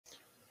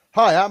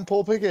Hi, I'm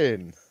Paul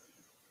Pickens.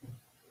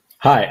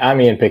 Hi,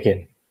 I'm Ian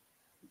Pickens.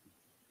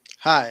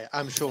 Hi,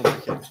 I'm Sean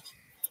Pickens.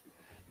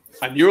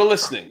 And you're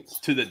listening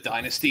to the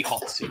Dynasty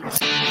Hotseat.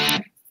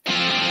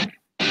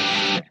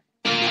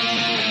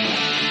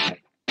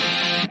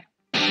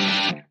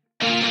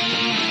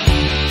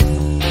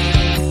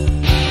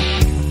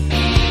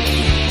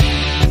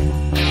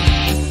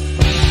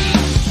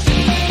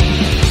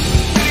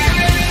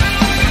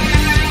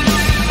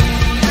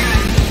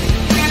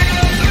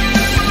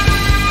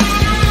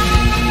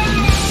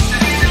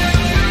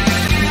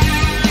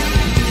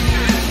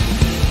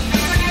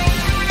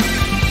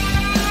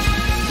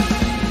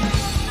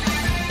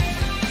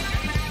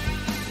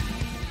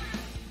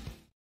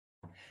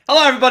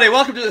 Hello, everybody.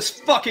 Welcome to this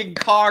fucking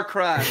car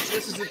crash.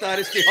 This is the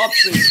Dynasty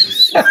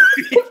Hotseat.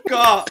 We've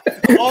got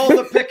all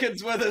the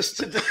Pickens with us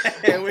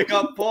today. We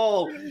got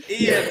Paul,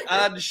 Ian,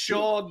 and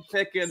Sean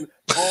Pickens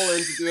all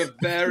in to do a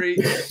very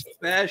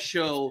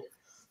special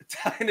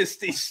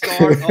Dynasty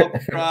startup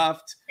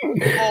draft.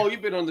 Paul,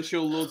 you've been on the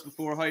show loads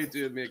before. How you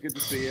doing, mate? Good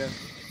to see you.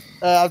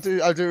 I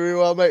do really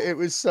well, mate. It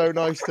was so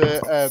nice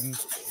to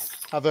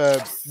have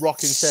a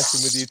rocking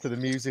session with you to the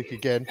music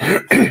again.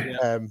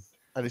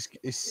 And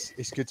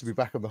it's good to be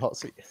back on the hot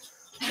seat.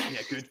 Yeah,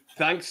 good.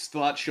 Thanks to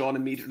that, Sean,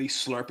 immediately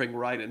slurping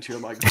right into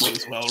your microphone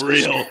as well.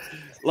 Real.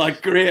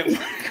 Like, great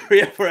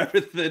for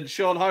everything.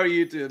 Sean, how are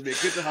you doing, mate?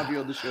 Good to have you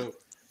on the show.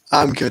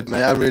 I'm good,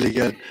 mate. I'm really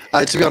good.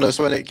 To be honest,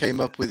 when it came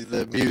up with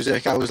the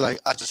music, I was like,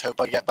 I just hope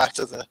I get back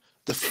to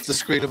the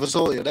screen of us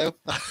all, you know?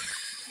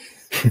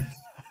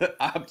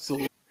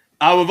 Absolutely.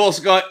 We've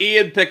also got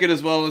Ian Pickens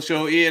as well on the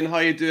show. Ian, how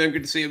you doing?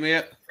 Good to see you,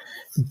 mate.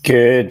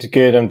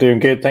 Good. I'm doing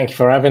good. Thank you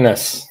for having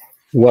us.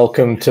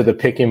 Welcome to the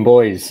Picking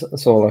Boys.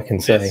 That's all I can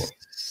say.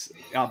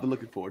 I've been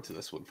looking forward to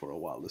this one for a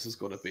while. This is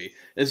going to be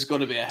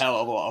a hell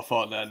of a lot of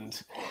fun. And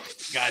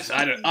guys,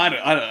 I don't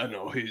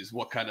know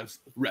what kind of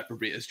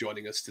reprobate is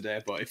joining us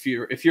today. But if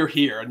you're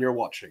here and you're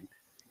watching,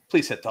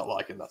 please hit that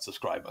like and that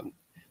subscribe. And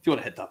if you want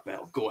to hit that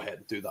bell, go ahead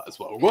and do that as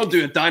well. We're going to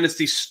do a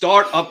Dynasty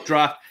startup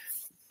draft.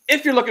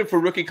 If you're looking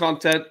for rookie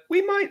content,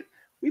 we might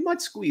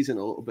squeeze in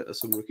a little bit of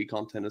some rookie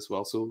content as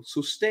well. So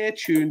stay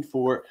tuned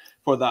for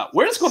that.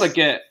 We're just going to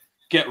get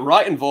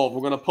right involved. We're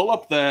going to pull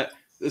up the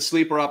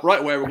sleeper app right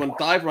away. We're going to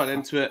dive right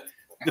into it.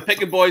 The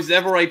Picking Boys,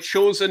 they've already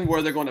chosen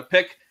where they're going to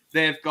pick.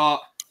 They've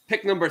got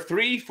pick number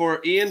 3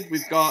 for Ian.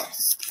 We've got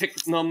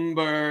pick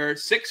number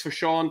 6 for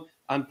Sean.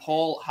 And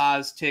Paul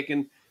has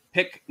taken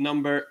pick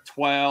number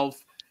 12.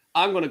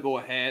 I'm going to go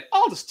ahead.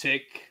 I'll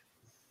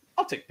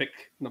take pick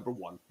number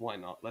 1. Why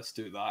not? Let's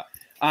do that.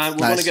 And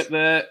we're going to get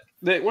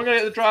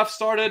the draft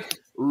started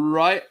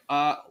right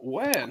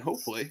when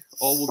hopefully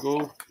all will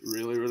go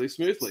really, really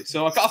smoothly.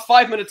 So I've got a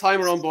 5-minute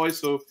timer on, boys,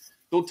 so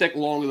don't take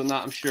longer than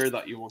that. I'm sure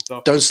that you won't.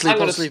 So Don't sleep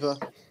on sleeper.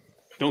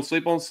 Don't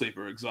sleep on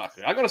sleeper,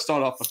 exactly. I'm going to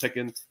start off by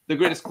picking the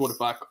greatest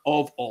quarterback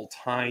of all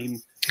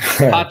time,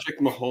 Patrick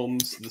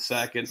Mahomes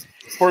II.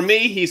 For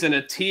me, he's in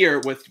a tier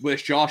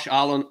with Josh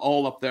Allen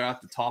all up there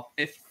at the top.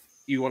 If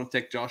you want to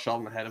take Josh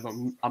Allen ahead of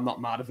him, I'm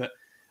not mad at it.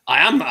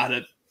 I am mad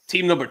at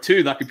team number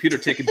 2, that computer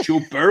taking Joe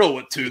Burrow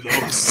at 2, though.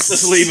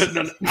 Just leaving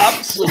an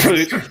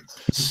absolute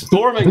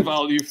storming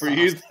value for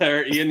you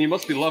there, Ian. You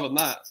must be loving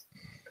that.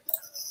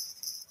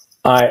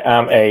 I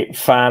am a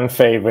fan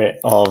favorite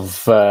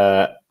of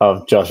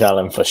Josh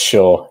Allen for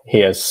sure. He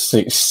has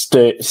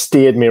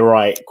steered me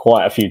right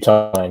quite a few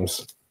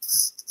times.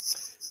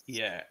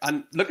 Yeah,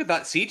 and look at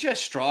that, CJ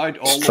Stroud.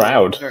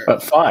 Stroud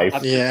at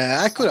 5. Yeah,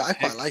 I quite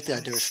like the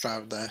idea of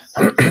Stroud there.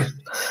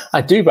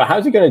 I do, but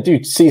how's he going to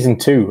do season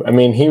 2? I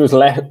mean, he was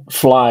let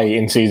fly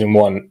in season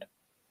 1.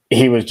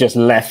 He was just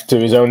left to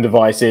his own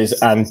devices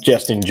and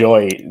just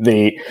enjoy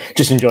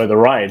the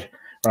ride,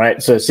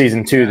 right? So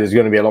season 2, there's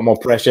going to be a lot more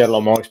pressure, a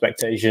lot more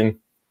expectation.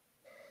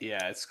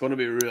 Yeah, it's going to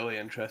be really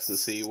interesting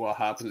to see what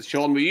happens.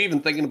 Sean, were you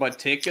even thinking about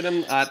taking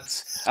him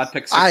at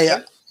pick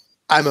 6?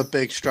 I'm a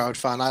big Stroud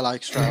fan. I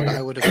like Stroud.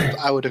 I would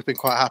have been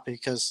quite happy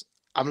because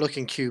I'm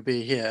looking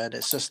QB here, and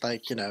it's just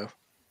like, you know,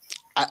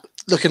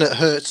 looking at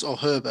Hurts or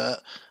Herbert,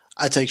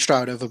 I take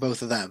Stroud over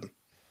both of them.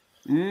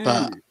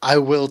 But I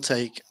will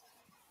take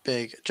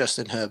big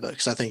Justin Herbert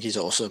because I think he's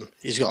awesome.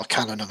 He's got a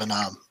cannon of an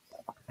arm.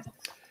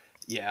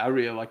 Yeah, I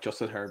really like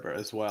Justin Herbert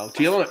as well.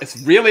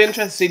 It's really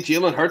interesting to see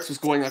Jalen Hurts was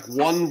going like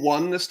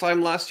 1-1 this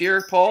time last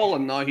year, Paul,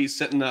 and now he's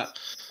sitting at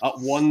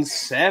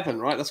 1-7,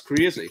 right? That's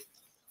crazy.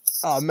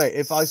 Oh, mate,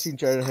 if I seen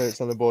Jalen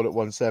Hurts on the board at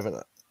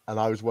 1-7 and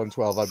I was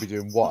 1-12, I'd be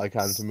doing what I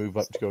can to move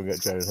up to go and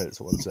get Jalen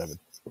Hurts at 1-7.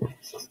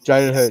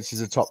 Jalen Hurts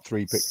is a top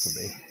 3 pick for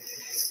me.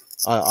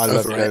 I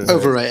love Jalen Hurts.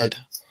 Overrated.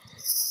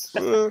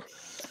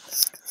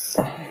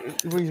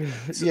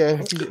 Yeah,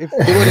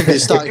 he won't even be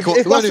starting.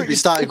 He won't even be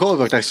starting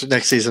quarterback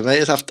next season,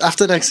 mate.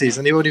 After next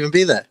season, he won't even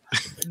be there.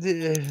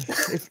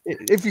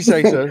 If you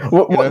say so.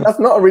 That's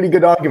not a really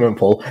good argument,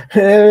 Paul.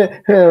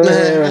 It's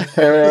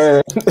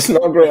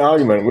not a great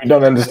argument. We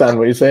don't understand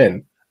what you're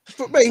saying.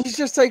 But mate, he's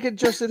just taken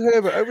Justin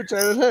Herbert over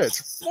Jalen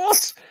Hurts.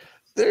 What?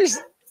 There is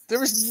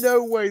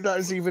no way that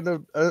is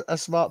even a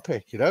smart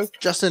pick. You know,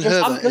 Justin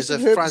Herbert is a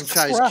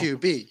franchise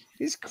QB.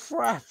 He's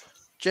crap.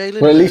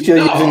 Jalen. Well, at least you're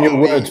No. using your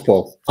words,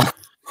 Paul.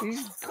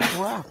 He's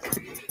crap.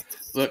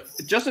 Look,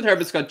 Justin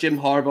Herbert's got Jim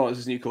Harbaugh as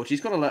his new coach.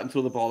 He's going to let him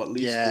throw the ball at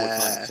least 4 Yeah.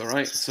 times, all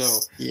right? So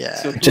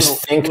Yeah.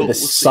 Just think of the we'll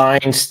see.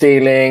 sign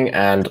stealing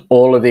and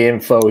all of the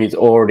info he's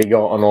already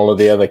got on all of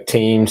the other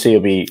teams. He'll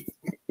be,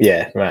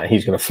 man,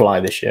 he's going to fly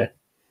this year.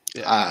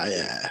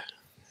 Yeah.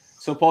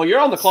 So, Paul, you're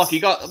on the clock. You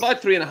got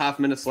about 3.5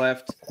 minutes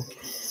left.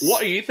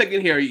 What are you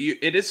thinking here?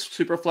 It is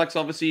super flex,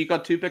 obviously. You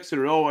got 2 picks in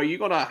a row. Are you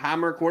going to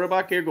hammer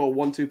quarterback here, go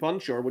 1-2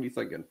 punch, or what are you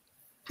thinking?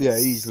 Yeah,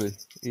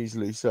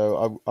 easily.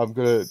 So I'm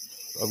gonna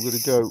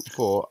go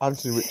for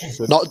Anthony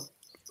Richardson. Not.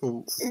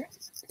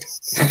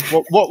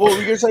 What were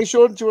you gonna say,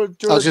 Sean? Do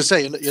you I was just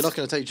saying you're not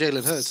going to take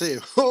Jalen Hurts, are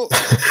you?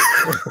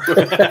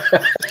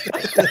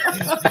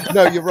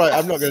 No, you're right.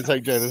 I'm not going to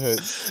take Jalen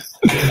Hurts.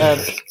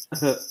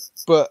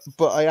 But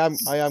I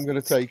am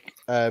going to take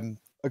a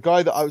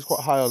guy that I was quite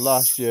high on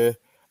last year,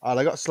 and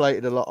I got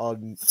slated a lot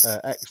on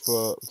X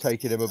for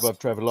taking him above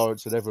Trevor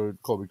Lawrence, and everyone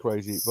called me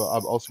crazy. But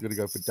I'm also going to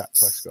go for Dak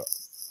Prescott.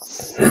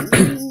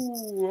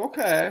 Ooh,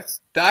 okay.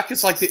 Dak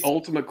is like the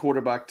ultimate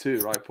quarterback too,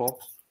 right, Paul?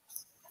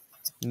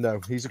 No,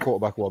 he's a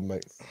quarterback 1,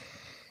 mate.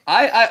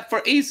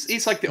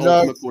 He's like the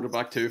ultimate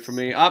quarterback too for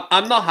me.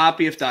 I'm not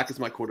happy if Dak is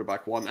my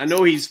quarterback 1. I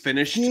know he's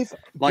finished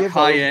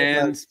high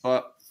ends,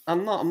 but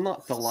I'm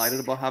not delighted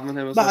about having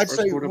him as my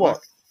first quarterback.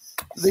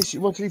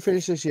 What did he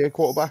finish this year?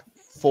 Quarterback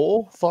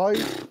 4,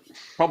 5?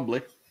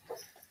 Probably.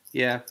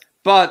 Yeah.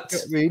 But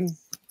I mean,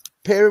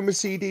 pairing with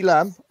CD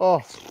Lamb.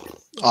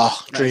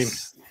 Dream.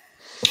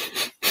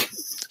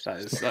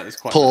 That is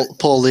quite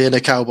Paul, the inner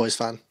Cowboys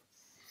fan.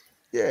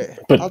 Yeah,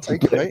 But, I'll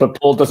take it, mate. But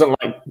Paul doesn't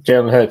like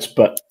Jalen Hurts,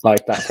 but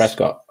like Dak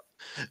Prescott.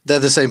 They're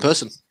the same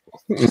person.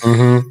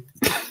 Mm-hmm.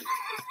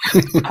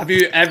 Have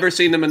you ever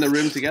seen them in the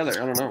room together?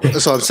 I don't know.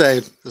 That's what I'm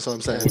saying.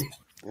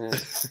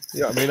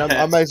 Yeah, I mean,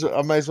 I may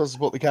as well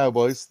support the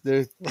Cowboys.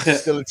 They're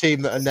still a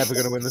team that are never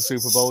going to win the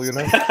Super Bowl, you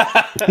know.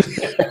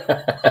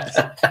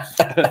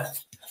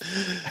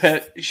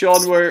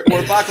 Sean, we're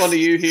back onto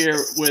you here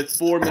with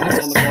 4 minutes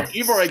on the clock.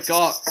 You've already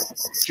got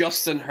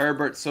Justin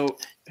Herbert, so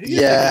who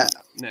you thinking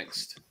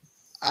next?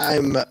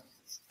 I'm.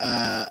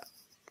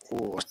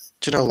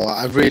 Do you know what?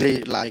 I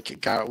really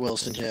like Garrett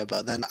Wilson here,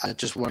 but then I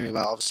just worry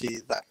about obviously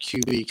that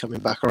QB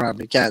coming back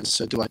around again.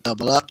 So do I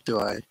double up? Do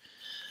I?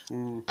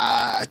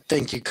 I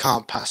think you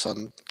can't pass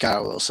on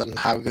Garrett Wilson,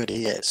 how good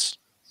he is.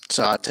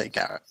 So I'd take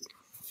Garrett.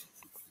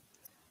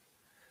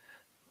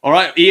 All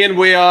right, Ian,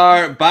 we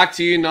are back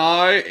to you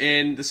now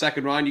in the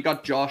second round. You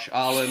got Josh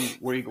Allen.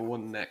 Where are you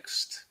going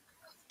next?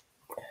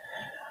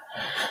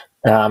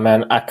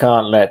 Man, I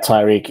can't let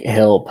Tyreek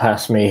Hill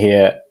pass me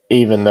here.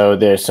 Even though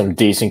there's some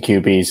decent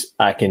QBs,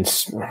 I can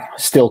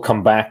still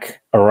come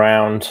back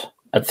around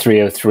at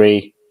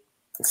 303.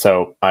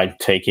 So I'd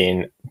take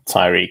in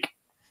Tyreek.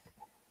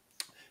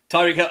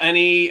 Tyreek Hill,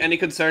 any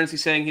concerns?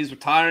 He's saying he's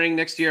retiring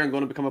next year and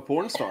going to become a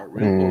porn star.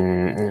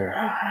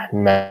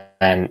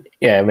 Man,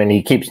 yeah, I mean,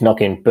 he keeps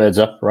knocking birds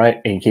up,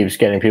 right? He keeps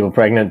getting people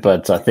pregnant,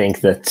 but I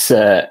think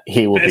that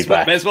he will be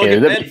back.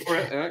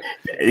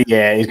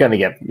 Yeah, he's going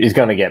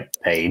to get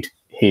paid.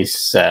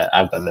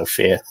 I've got no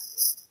fear.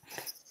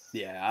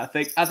 Yeah, I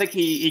think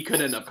he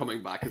could end up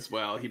coming back as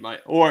well. He might,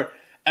 or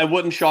it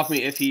wouldn't shock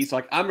me if he's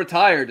like, I'm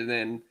retired, and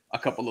then a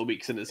couple of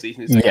weeks into the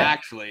season, he's like,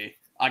 actually,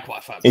 I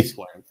quite fancy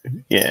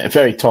playing. Yeah,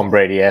 very Tom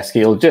Brady-esque.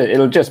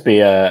 It'll just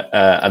be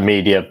a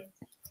media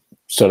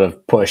sort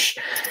of push.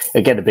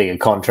 He'll get a bigger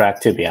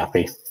contract. He'll be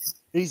happy.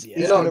 He's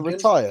going to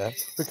retire,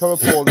 become a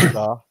porn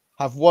star,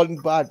 have one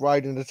bad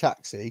ride in a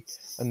taxi,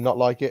 and not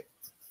like it.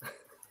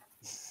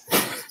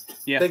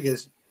 Yeah. Thing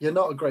is, you're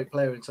not a great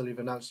player until you've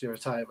announced your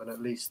retirement at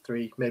least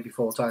 3, maybe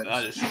 4 times.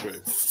 That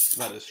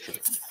is true.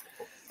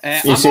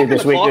 You see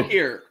this week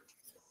here.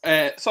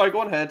 Sorry,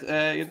 go on ahead.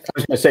 I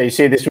was going to say, you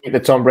see this week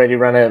that Tom Brady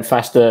ran a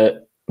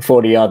faster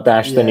 40-yard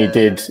dash than he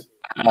did.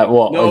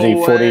 Was he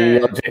 40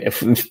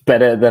 yards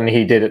better than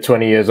he did at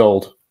 20 years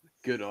old?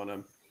 Good on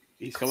him.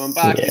 He's coming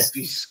back. Yeah.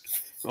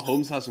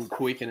 Mahomes has him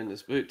quaking in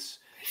his boots.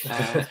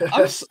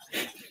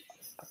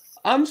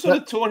 I'm sort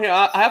of torn here.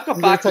 I have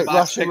got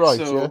back-to-back picks. Rice,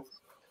 so, yeah?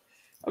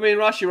 I mean,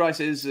 Rashee Rice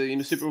is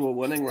Super Bowl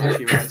winning.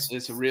 Rashee Rice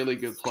is a really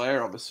good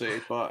player,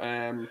 obviously, but.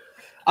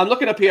 I'm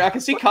looking up here. I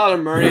can see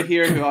Kyler Murray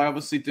here, who I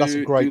obviously do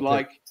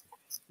like.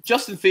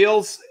 Justin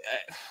Fields.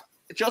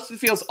 Justin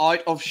Fields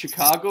out of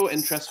Chicago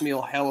interests me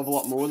a hell of a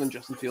lot more than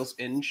Justin Fields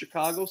in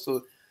Chicago.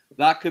 So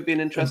that could be an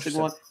interesting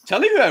one.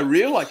 Tell you who I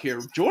really like here.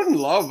 Jordan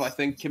Love, I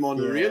think, came on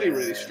really,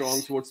 really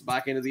strong towards the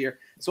back end of the year.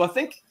 So I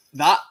think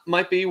that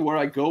might be where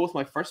I go with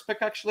my first pick,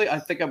 actually. I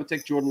think I would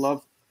take Jordan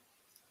Love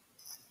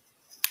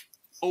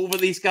over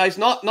these guys.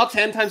 Not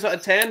 10 times out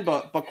of 10,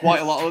 but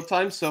quite a lot of the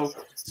time. So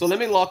let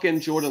me lock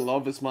in Jordan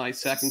Love as my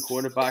second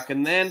quarterback.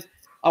 And then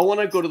I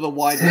want to go to the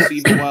wide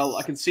receiver. Well,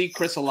 I can see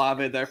Chris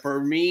Olave there.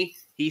 For me,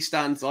 he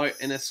stands out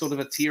in a sort of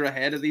a tier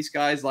ahead of these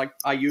guys like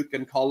Ayuk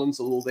and Collins,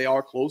 although they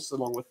are close,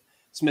 along with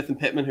Smith and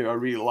Pittman, who I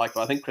really like.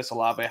 But I think Chris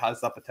Olave has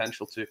that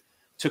potential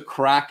to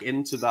crack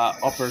into that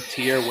upper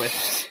tier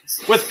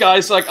with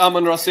guys like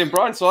Amon-Ra St.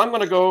 Brown. So I'm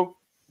going to go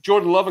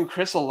Jordan Love and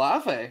Chris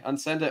Olave and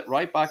send it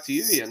right back to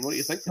you, Ian. What do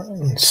you think?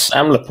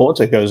 Sam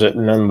Laporta goes at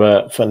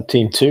number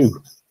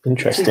 2.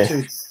 Interesting.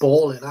 Team 2's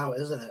balling out,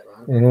 isn't it,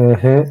 man?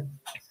 Mm-hmm.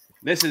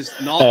 This is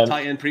not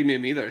tight end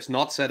premium either. It's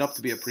not set up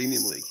to be a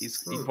premium league. He'd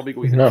probably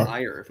go even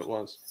higher if it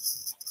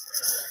was.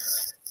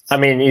 I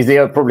mean, he's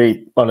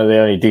probably one of the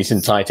only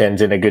decent tight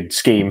ends in a good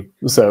scheme.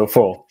 So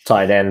for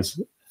tight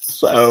ends,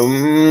 so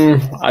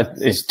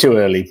it's too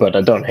early, but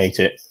I don't hate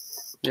it.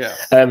 Yeah.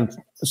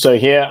 So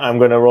here I'm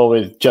going to roll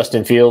with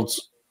Justin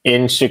Fields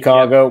in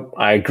Chicago.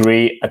 I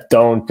agree. I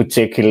don't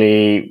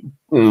particularly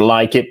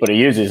like it, but he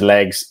uses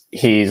legs.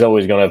 He's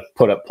always going to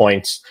put up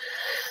points.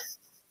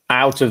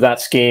 Out of that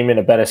scheme, in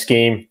a better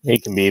scheme, he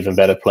can be even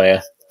better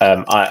player.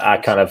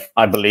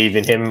 I believe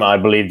in him. I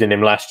believed in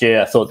him last year.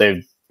 I thought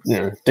they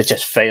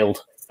just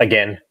failed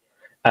again,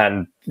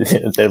 and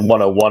they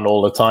 101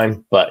 all the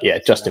time. But yeah,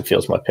 Justin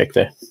Fields my pick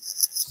there.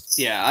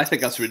 Yeah, I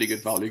think that's really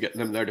good value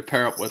getting him there to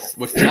pair up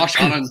with Josh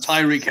Allen and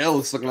Tyreek Hill.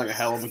 It's looking like a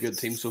hell of a good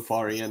team so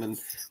far, Ian. And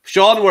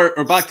Sean,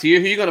 we're back to you.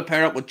 Who are you going to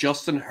pair up with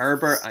Justin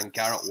Herbert and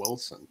Garrett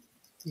Wilson?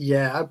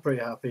 Yeah, I'm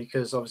pretty happy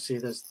because obviously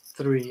there's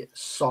 3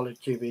 solid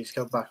QBs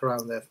come back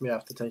around there for me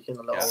after taking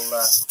a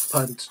little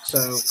punt.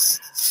 So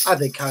I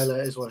think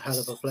Kyler is one hell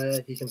of a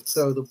player. He can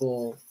throw the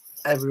ball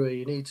everywhere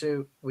you need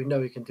to. We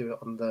know he can do it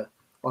on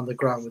the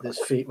ground with his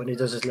feet when he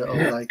does his little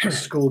like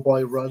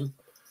schoolboy run,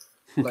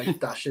 like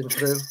dashing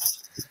through.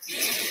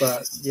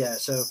 But yeah,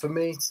 so for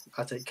me,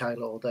 I take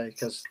Kyler all day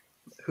because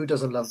who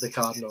doesn't love the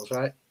Cardinals,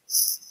 right?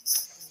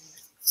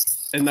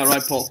 Isn't that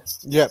right, Paul?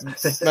 Yeah,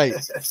 mate.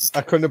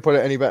 I couldn't have put it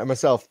any better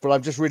myself, but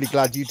I'm just really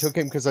glad you took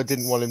him because I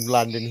didn't want him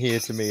landing here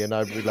to me, and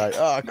I'd be like,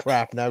 oh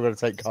crap, now I've got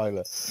to take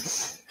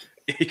Kyler.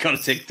 You got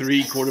to take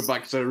 3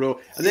 quarterbacks in a row,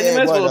 and then you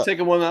might as well have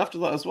taken one after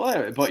that as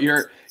well. But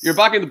you're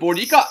back on the board.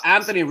 You got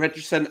Anthony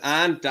Richardson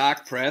and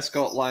Dak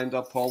Prescott lined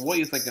up, Paul. What are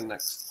you thinking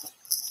next?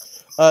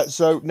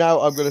 So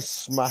now I'm going to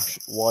smash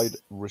wide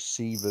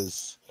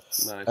receivers.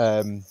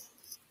 Nice.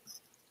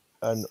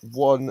 And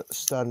one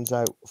stands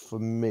out for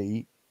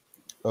me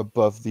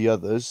above the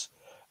others.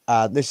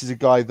 And this is a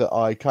guy that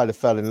I kind of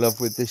fell in love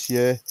with this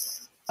year.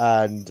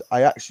 And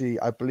I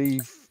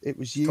believe it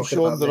was you,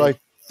 Sean, that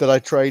I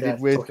traded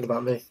with. Talking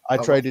about me. I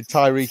traded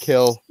Tyreek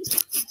Hill.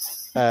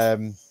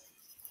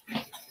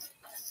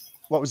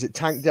 What was it?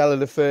 Tank Dell in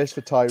the first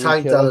for Tyreek.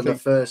 Tank Dell in the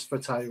first for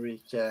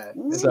Tyreek. Yeah.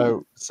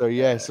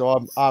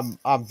 So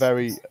I'm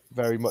very,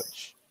 very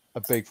much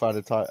a big fan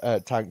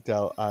of Tank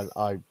Dell, and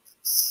I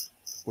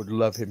would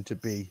love him to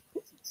be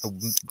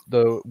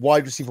the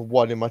wide receiver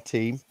 1 in my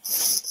team.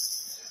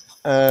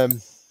 Paul,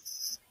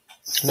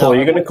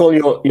 you're going to call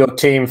your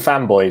team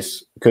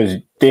fanboys because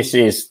this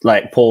is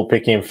like Paul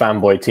picking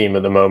fanboy team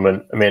at the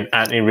moment. I mean,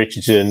 Anthony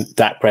Richardson,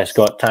 Dak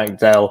Prescott, Tank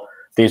Dell.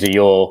 These are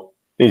your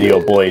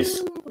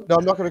boys. No,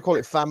 I'm not going to call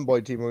it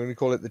fanboy team. I'm going to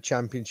call it the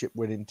championship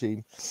winning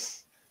team.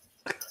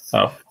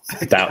 Oh,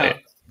 doubt it.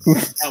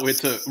 That way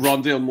to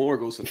Rondale Moore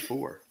goes at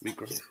 4. Be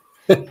great.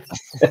 I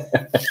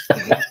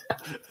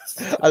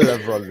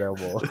love Rondale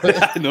Moore.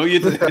 I know you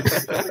do.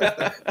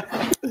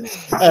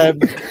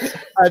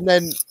 And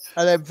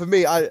then for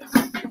me,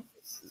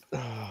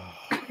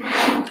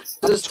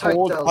 does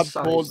Tank Dell's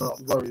size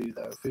not worry you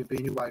though for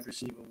being a wide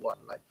receiver 1?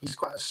 Like he's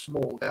quite a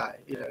small guy.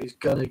 You know, he's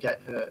gonna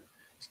get hurt.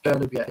 He's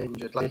gonna get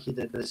injured like he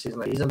did this season.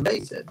 Like, he's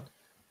amazing,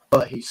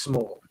 but he's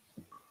small.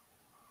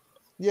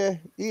 Yeah,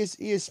 he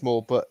is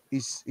small, but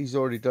he's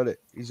already done it.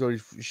 He's already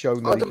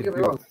shown that. Don't get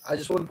me wrong. I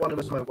just wouldn't want him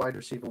as my wide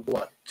receiver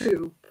 1.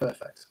 2,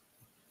 perfect.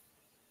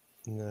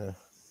 No.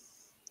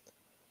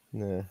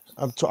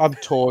 I'm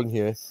torn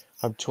here.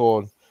 I'm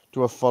torn.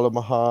 Do I follow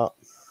my heart?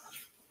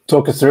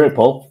 Talk us through it,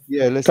 Paul.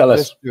 Yeah, let's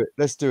do it.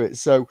 Let's do it.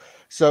 So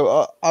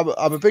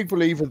I'm a big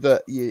believer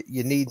that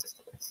you need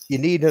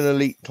an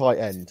elite tight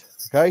end.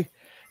 Okay.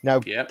 Now,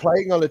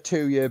 playing on a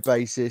 2-year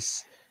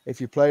basis,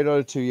 if you're playing on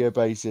a 2-year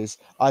basis,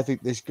 I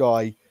think this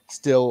guy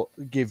still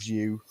gives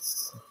you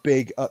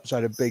big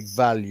upside and big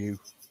value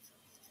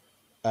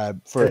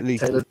for at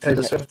least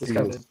Taylor Swift is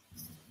coming.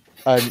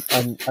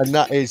 And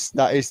that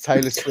is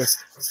Taylor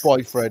Swift's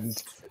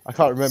boyfriend. I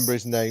can't remember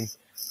his name.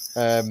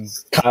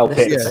 Kyle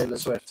Pitts. Yeah. Taylor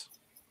Swift.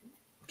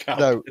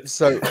 No,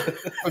 so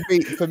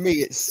for me,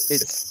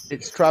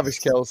 it's Travis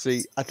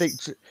Kelce. I think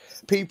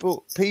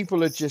people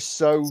are just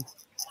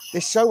they're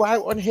so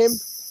out on him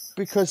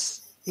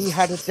because he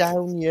had a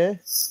down year.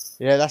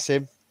 Yeah, that's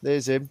him.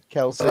 There's him,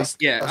 Kelce.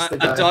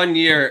 A down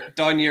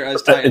year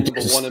as tight end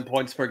number 1 in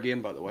points per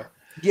game, by the way.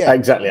 Yeah,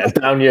 exactly. A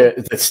down year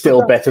is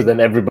still better than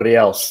everybody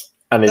else,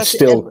 and it's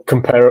still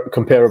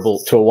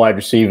comparable to a wide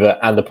receiver.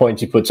 And the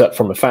points he puts up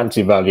from a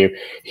fantasy value,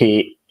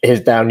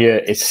 his down year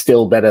is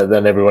still better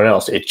than everyone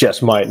else. It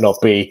just might not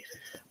be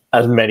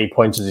as many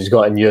points as he's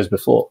got in years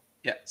before.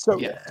 Yeah. So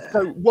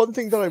one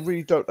thing that I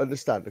really don't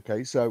understand.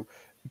 Okay, so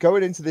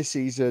going into this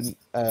season,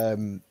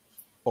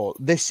 or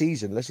this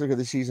season, let's look at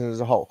the season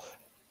as a whole.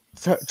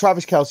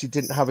 Travis Kelce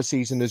didn't have a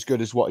season as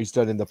good as what he's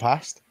done in the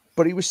past,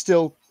 but he was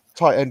still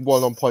tight end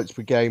 1 on points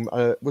per game.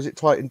 Was it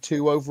tight end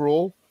 2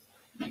 overall?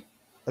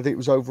 I I think it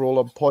was overall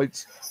on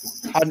points.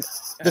 And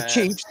the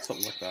Chiefs,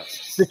 something like that.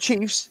 The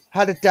Chiefs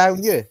had a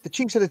down year. The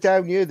Chiefs had a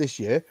down year this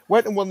year.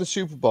 Went and won the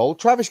Super Bowl.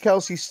 Travis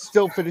Kelce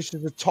still finished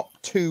as the top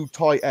 2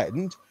 tight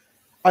end.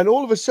 And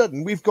all of a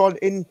sudden, we've gone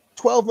in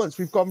 12 months.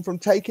 We've gone from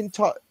taking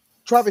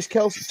Travis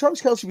Kelce.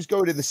 Travis Kelce was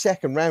going in the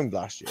second round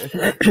last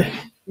year.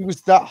 He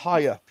was that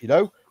high up, you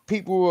know.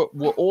 People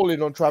were all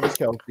in on Travis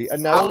Kelce,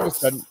 and now all of a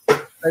sudden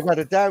they've had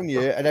a down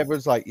year, and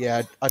everyone's like,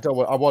 "Yeah, I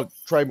want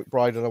Trey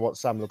McBride and I want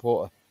Sam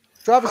Laporta."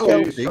 Travis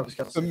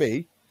Kelce, for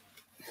me.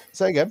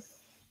 Say again.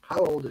 How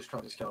old is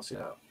Travis Kelce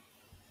now?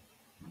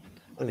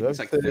 I think it's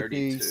like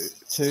 32,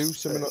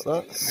 something like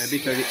that.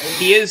 Maybe 30.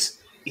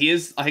 He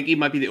is. I think he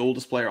might be the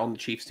oldest player on the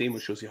Chiefs team,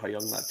 which shows you how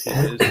young that team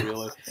is.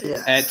 Really.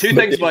 Yeah. Two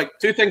things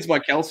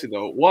about Kelce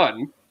though.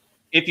 One,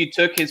 if you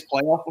took his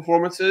playoff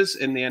performances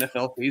in the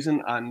NFL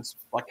season and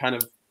like kind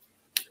of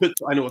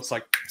I know it's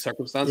like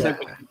circumstance, but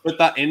put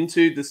that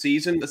into the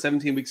season, the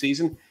 17-week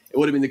season, it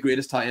would have been the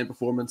greatest tight end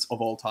performance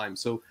of all time.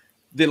 So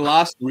the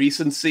last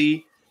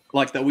recency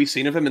like that we've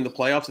seen of him in the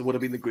playoffs, it would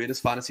have been the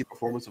greatest fantasy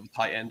performance of a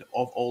tight end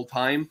of all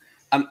time.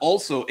 And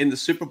also in the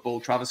Super Bowl,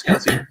 Travis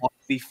Kelce was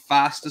the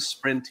fastest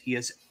sprint he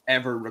has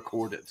ever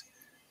recorded.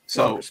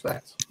 So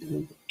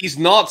he's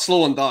not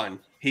slowing down.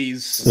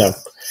 No.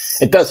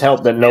 It does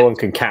help that no one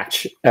can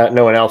catch.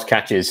 No one else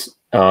catches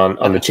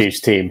on the Chiefs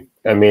team.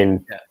 I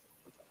mean,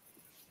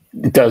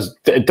 it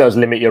does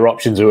limit your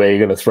options of where you're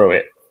going to throw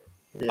it.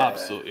 Yeah.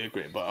 Absolutely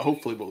agree. But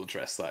hopefully we'll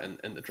address that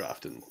in the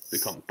draft and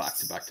become back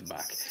to back to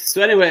back.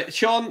 So anyway,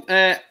 Sean,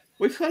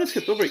 we've kind of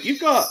skipped over it. You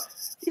got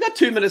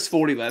 2 minutes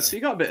 40 left, so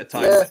you got a bit of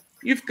time. Yeah.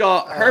 You've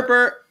got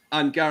Herbert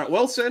and Garrett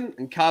Wilson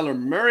and Kyler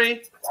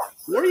Murray.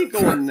 Where are you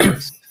going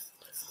next?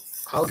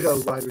 I'll go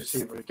wide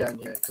receiver again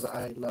here because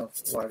I love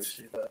wide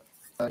receiver.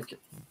 Like,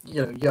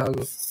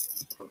 young,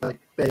 like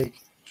big,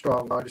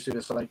 strong wide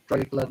receiver. So like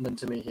Drake London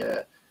to me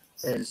here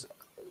is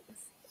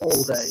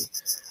all day.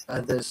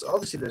 And there's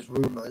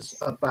rumors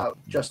about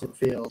Justin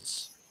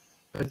Fields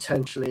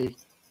potentially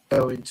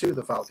going to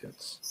the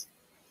Falcons.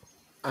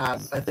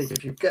 And I think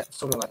if you get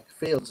someone like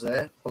Fields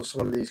there, or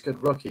some of these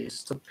good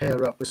rookies to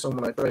pair up with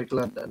someone like Drake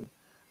London,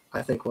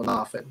 I think we're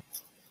laughing.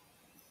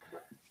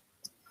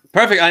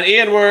 Perfect. And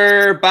Ian,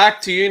 we're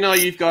back to you now.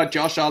 You've got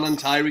Josh Allen,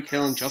 Tyreek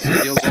Hill, and Justin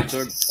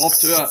Fields off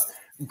to a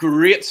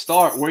great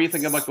start. Where are you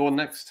thinking about going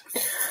next?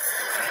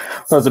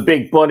 There's a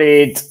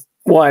big-bodied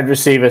wide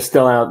receiver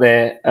still out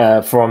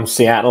there from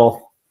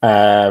Seattle.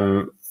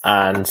 And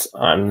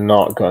I'm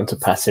not going to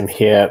pass him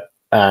here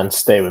and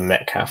stay with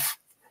Metcalf.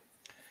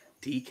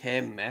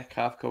 DK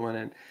Metcalf coming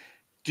in.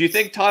 Do you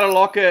think Tyler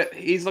Lockett,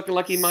 he's looking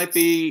like he might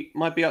be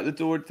out the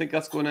door? Do you think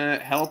that's going to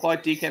help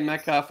out DK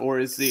Metcalf, or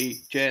is the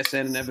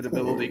JSN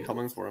inevitability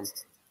coming for him?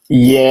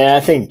 Yeah,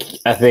 I think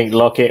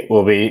Lockett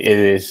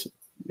is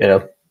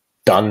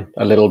done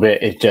a little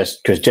bit. It's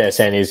just because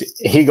JSN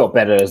he got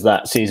better as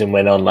that season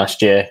went on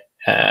last year.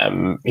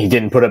 He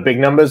didn't put up big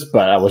numbers,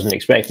 but I wasn't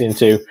expecting him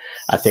to.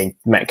 I think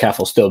Metcalf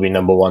will still be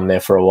number one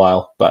there for a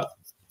while, but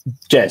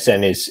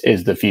JSN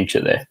is the future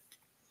there.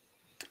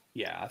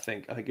 Yeah, I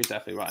think you're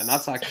definitely right. And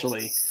that's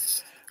actually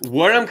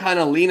where I'm kind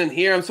of leaning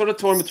here. I'm sort of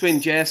torn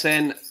between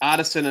JSN,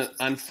 Addison,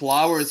 and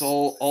Flowers,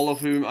 all of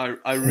whom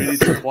I really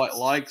do quite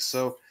like.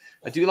 So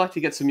I do like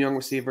to get some young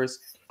receivers.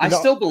 I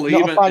still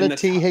believe in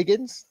T.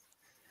 Higgins?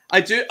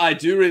 I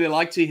do really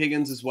like T.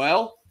 Higgins as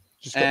well.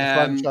 Just got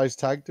the franchise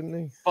tag, didn't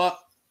he? But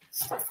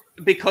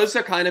because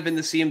they're kind of in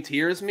the same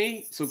tier as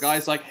me, so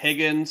guys like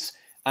Higgins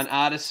and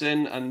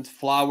Addison and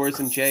Flowers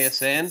and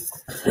JSN,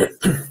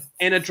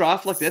 in a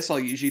draft like this, I'll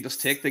usually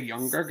just take the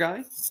younger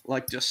guy,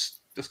 like just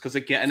because I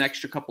get an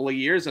extra couple of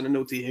years. And I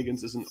know T.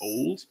 Higgins isn't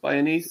old by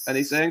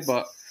anything,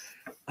 but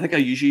I think I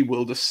usually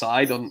will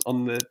decide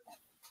on the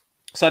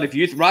side of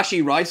youth.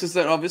 Rashee Rice is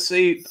there,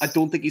 obviously. I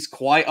don't think he's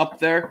quite up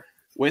there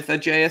with a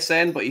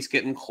JSN, but he's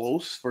getting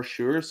close for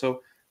sure.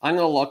 So I'm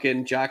going to lock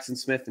in Jackson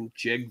Smith and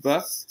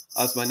Jigba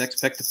as my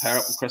next pick to pair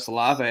up with Chris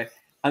Olave.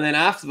 And then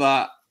after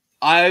that,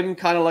 I'm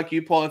kind of like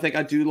you, Paul. I think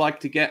I do like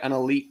to get an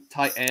elite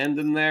tight end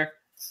in there.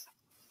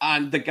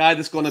 And the guy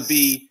that's going to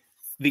be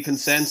the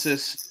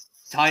consensus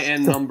tight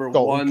end number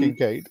one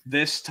Kincaid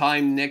this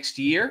time next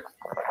year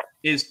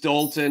is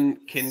Dalton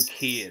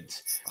Kincaid.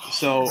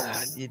 So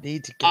you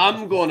need to.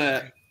 I'm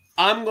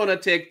gonna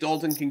take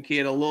Dalton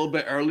Kincaid a little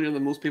bit earlier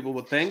than most people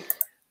would think,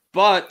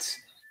 but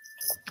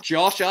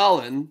Josh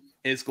Allen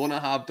is going to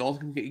have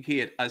Dalton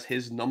Kincaid as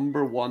his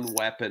number one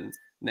weapon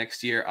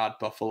next year at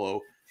Buffalo,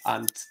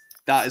 and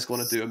that is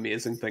going to do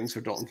amazing things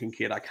for Dalton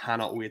Kincaid. I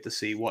cannot wait to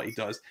see what he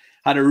does.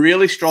 Had a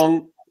really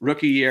strong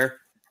rookie year,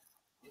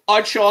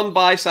 outshone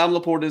by Sam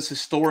Laporta's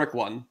historic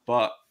one,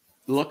 but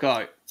look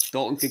out,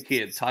 Dalton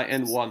Kincaid, tight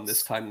end one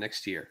this time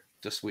next year.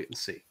 Just wait and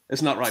see.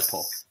 Isn't that right,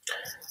 Paul?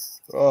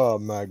 Oh,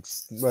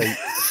 Mags, mate.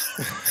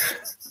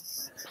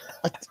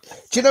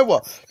 Do you know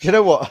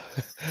what?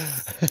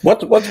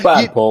 What's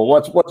bad, Paul?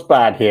 What's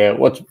bad here?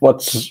 What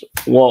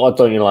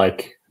don't you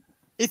like?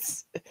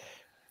 It's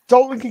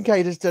Dalton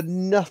Kincaid has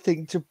done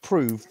nothing to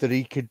prove that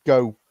he could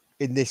go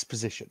in this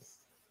position.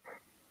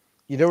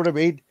 You know what I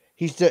mean?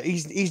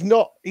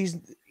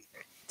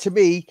 To to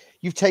me,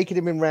 you've taken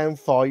him in round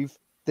 5.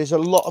 There's a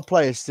lot of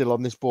players still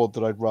on this board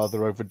that I'd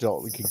rather over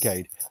Dalton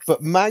Kincaid.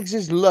 But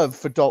Mags's love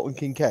for Dalton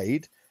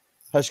Kincaid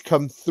has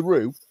come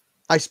through.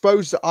 I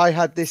suppose that I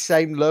had this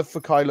same love for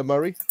Kyler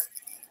Murray.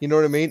 You know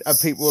what I mean? And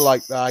people were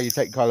like, you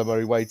take Kyler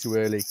Murray way too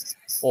early.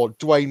 Or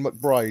Dwayne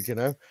McBride, you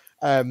know?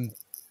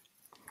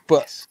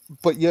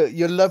 But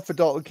your love for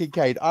Dalton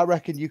Kincaid, I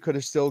reckon you could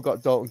have still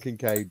got Dalton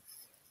Kincaid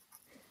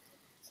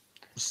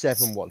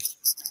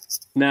 7-1.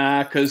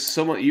 Nah, because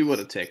you would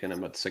have taken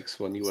him at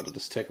 6-1. You would have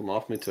just taken him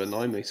off me to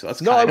annoy me. So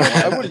that's I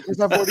wouldn't, because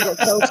I've already got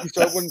Kelsey,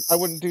 so I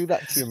wouldn't do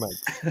that to you,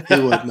 mate. He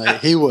would, mate.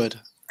 He would.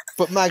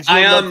 But Mags,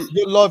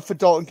 your love for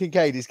Dalton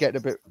Kincaid is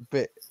getting a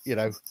bit, you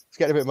know, it's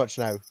getting a bit much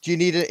now. Do you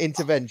need an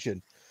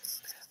intervention?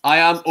 I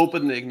am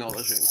openly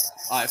acknowledging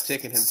I've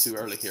taken him too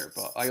early here,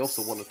 but I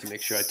also wanted to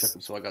make sure I took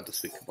him, so I got to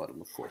speak about him,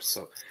 of course.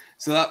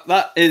 So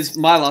that is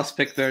my last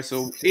pick there.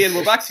 So Ian,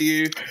 we're back to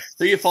you.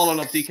 Who are you following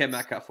up DK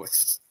Metcalf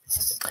with?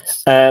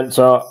 And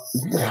so,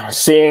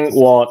 seeing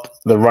what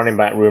the running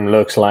back room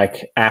looks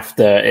like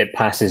after it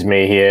passes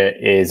me here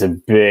is a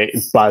bit.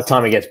 By the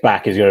time it gets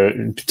back, is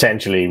going to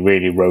potentially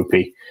really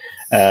ropey.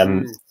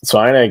 So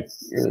I'm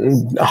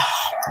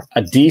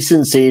a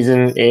decent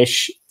season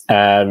ish.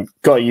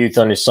 Got youth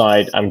on his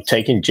side. I'm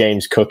taking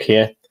James Cook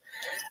here.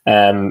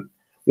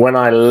 When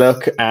I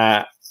look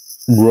at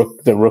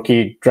the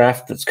rookie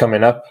draft that's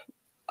coming up,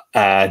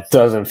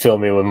 doesn't fill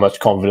me with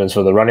much confidence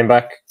for the running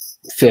back.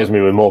 Fills me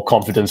with more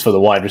confidence for the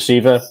wide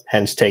receiver,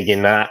 hence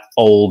taking that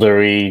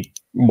older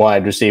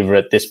wide receiver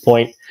at this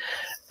point.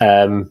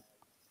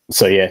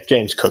 So yeah,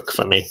 James Cook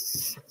for me.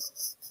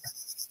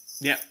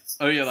 Yeah.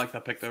 Oh, yeah, I like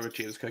that pick there with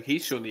James Cook.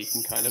 He's shown he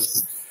can kind of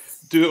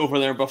do it over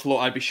there in Buffalo.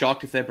 I'd be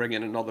shocked if they bring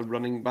in another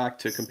running back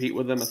to compete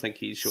with him. I think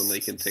he's shown that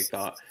he can take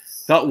that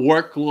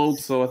workload.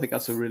 So I think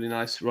that's a really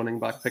nice running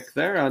back pick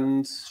there.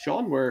 And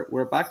Sean,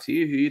 we're back to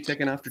you. Who are you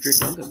taking after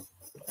Drake London?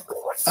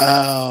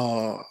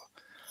 Oh,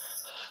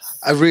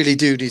 I really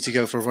do need to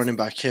go for a running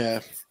back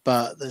here,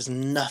 but there's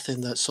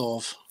nothing that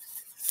sort of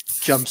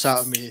jumps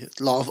out at me.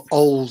 A lot of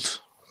old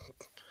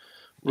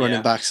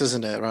running backs,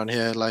 isn't it, around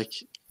here? Like,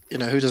 you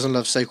know, who doesn't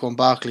love Saquon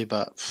Barkley,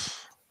 but...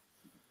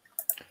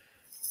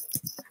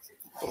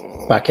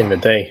 Back in the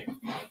day.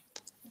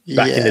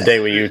 Back in the day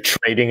where you were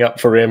trading up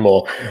for him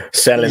or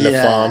selling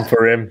the farm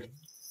for him.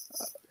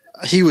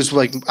 He was,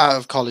 like, out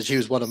of college, he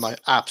was one of my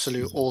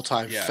absolute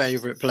all-time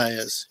favorite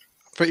players.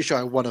 Pretty sure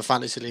I won a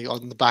fantasy league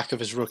on the back of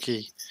his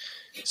rookie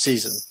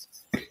season.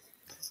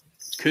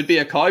 Could be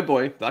a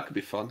cowboy. That could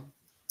be fun.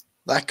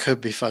 That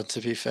could be fun,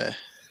 to be fair.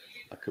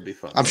 That could be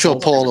fun. I'm sure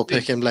Paul will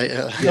pick him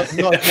later.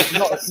 Not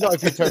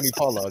if you're Tony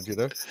Pollard, you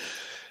know.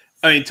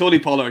 I mean, Tony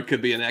Pollard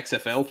could be an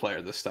XFL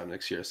player this time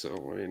next year. So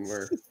I mean,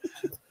 we're.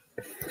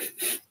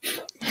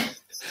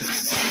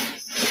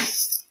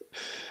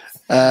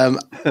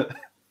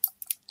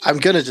 I'm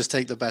gonna just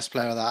take the best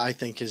player that I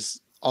think is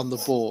on the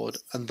board,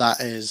 and that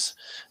is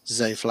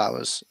Zay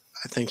Flowers.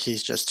 I think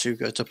he's just too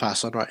good to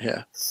pass on right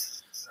here.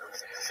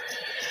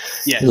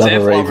 Yeah,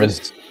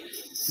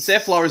 Zay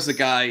Flowers is the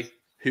guy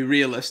who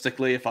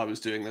realistically, if I was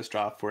doing this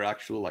draft for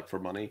actual, like for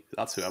money,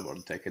 that's who I would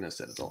have taken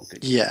instead of Dalton.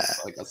 Yeah.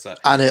 Like that's that.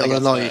 And it'll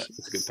annoy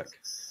it's a good pick.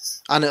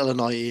 And it'll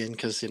annoy Ian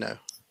because, you know.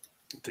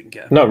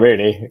 Not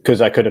really, because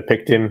I could have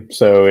picked him,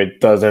 so it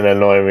doesn't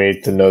annoy me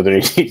to know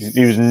that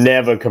he was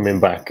never coming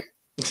back.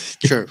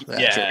 True.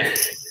 Yeah,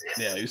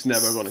 he was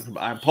never going to come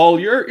back. Paul,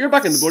 you're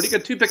back in the board. You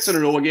got 2 picks in a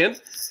row again.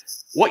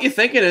 What you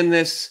thinking in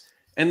this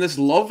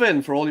love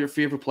in for all your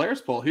favorite players,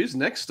 Paul? Who's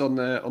next on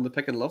the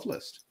pick and love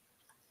list?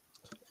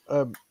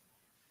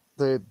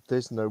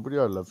 There's nobody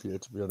I love here,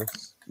 to be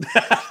honest.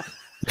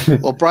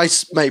 Well,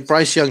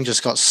 Bryce Young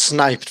just got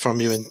sniped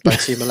from you by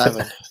Team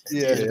 11.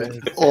 Yeah.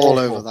 All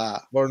over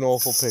that. What an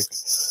awful pick.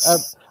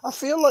 I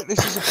feel like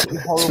this is a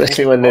pretty horrible...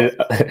 Especially when they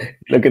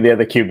look at the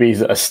other QBs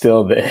that are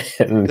still there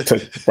and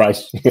took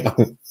Bryce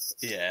Young.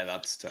 Yeah,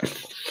 that's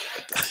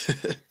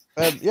terrible.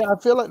 I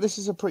feel like this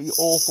is a pretty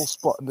awful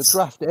spot in the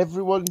draft.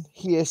 Everyone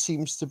here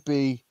seems to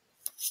be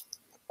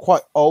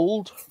quite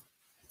old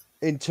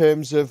in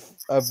terms of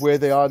where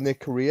they are in their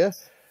career.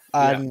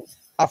 And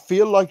I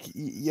feel like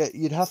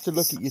you'd have to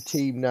look at your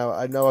team now.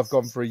 I know I've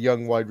gone for a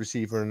young wide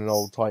receiver and an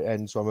old tight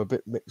end, so I'm a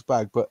bit mixed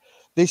bag. But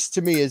this,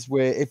 to me, is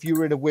where if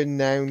you're in a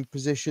win-now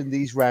position,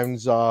 these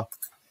rounds are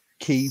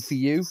key for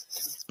you.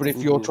 But if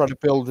you're trying to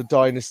build a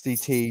dynasty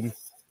team,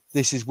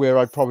 this is where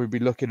I'd probably be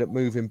looking at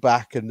moving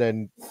back and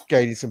then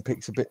gaining some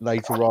picks a bit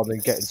later on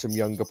and getting some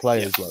younger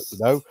players,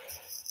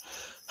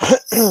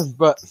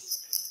 But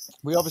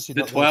we obviously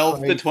the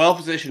 12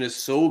 position is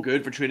so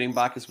good for trading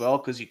back as well,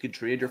 because you could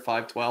trade your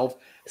 5-12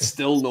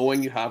 still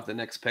knowing you have the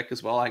next pick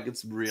as well. I think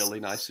it's really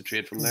nice to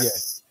trade from there.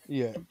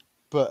 Yeah.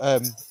 But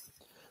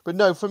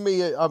no, for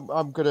me,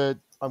 I'm gonna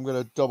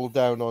double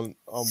down on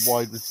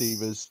wide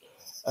receivers.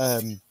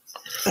 One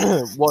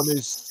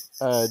is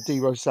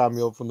Deebo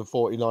Samuel from the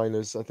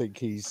 49ers. I think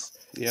he's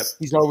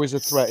always a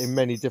threat in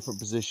many different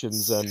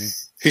positions, and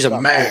he's a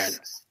man.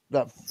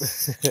 That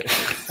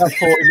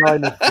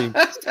 49ers team,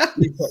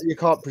 you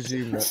can't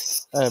presume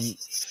that.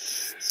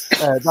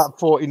 That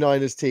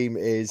 49ers team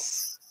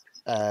is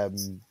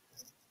it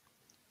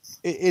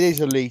is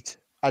elite,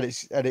 and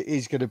it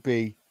is going to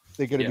be.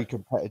 They're going to Yeah. be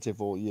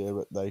competitive all year,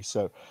 aren't they?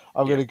 So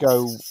I'm going to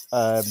go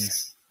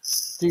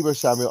Deebo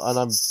Samuel, and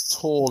I'm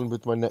torn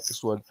with my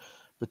next one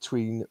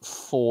between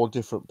 4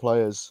 different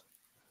players.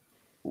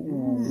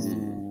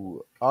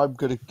 Ooh, I'm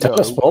going to go. Tell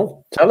us,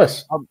 Paul. Tell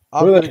us. I'm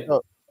going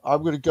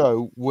to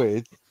go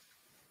with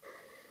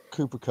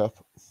Cooper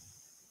Kupp.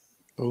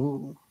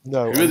 Ooh.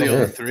 No, Who are the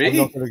other I'm 3?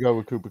 not going to go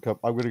with Cooper Kupp.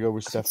 I'm going to go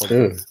with Stephon.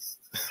 Dude.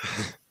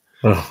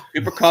 Oh.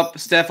 Cooper Kupp,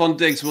 Stephon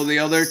Diggs. Will the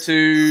other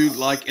 2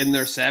 like in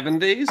their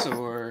 70s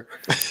or?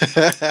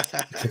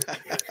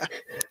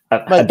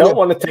 I don't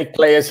want to take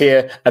players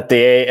here at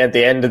the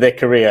end of their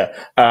career.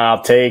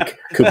 I'll take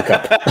Cooper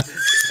Kupp.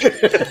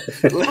 This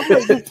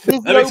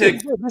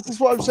is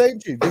what I'm saying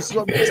to you. This is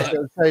what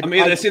I'm saying. I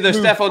mean, it's either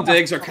Stephon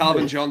Diggs or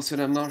Calvin Johnson.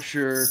 I'm not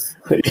sure.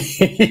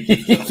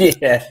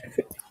 Yeah.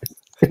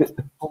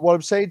 But what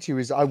I'm saying to you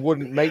is I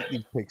wouldn't make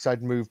these picks.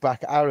 I'd move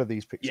back out of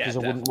these picks because I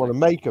wouldn't want to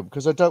make them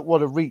because I don't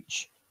want to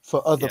reach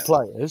for other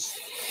players.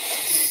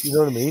 You know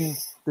what I mean?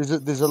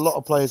 There's a lot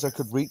of players I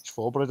could reach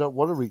for, but I don't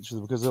want to reach for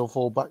them because they'll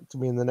fall back to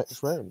me in the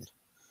next round.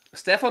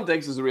 Stephon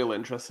Diggs is a real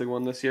interesting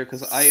one this year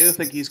because I either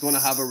think he's going to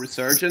have a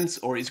resurgence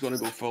or he's going to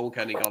go full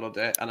Kenny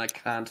Golladay, and I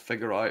can't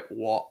figure out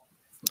what.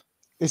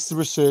 It's the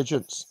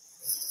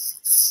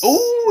resurgence.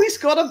 Oh, he's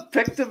got a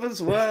pick him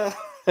as well.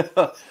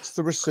 It's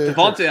the resurgence.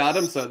 Devontae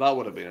Adams, that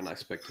would have been a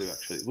nice pick too.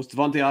 Actually, was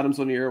Devontae Adams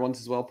one of your ones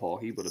as well, Paul?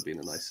 He would have been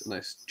a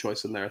nice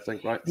choice in there, I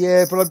think, right?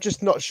 Yeah, but I'm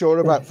just not sure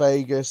about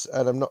Vegas,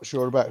 and I'm not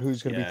sure about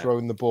who's going to be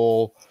throwing the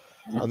ball,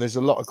 and there's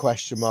a lot of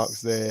question marks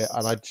there,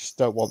 and I just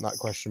don't want that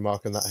question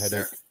mark and that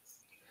headache.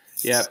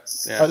 Yeah.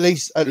 At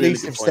least Really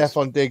if good points.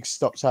 Stephon Diggs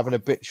stops having a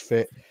bitch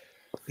fit,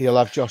 he'll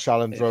have Josh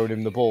Allen throwing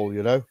him the ball.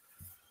 You know.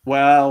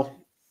 Well,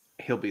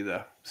 he'll be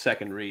the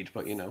second read,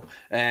 but you know.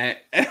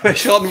 Anyway,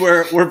 Sean,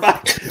 we're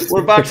back.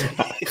 We're back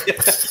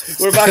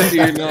to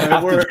you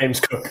now.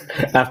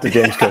 After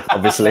James Cook,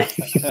 obviously.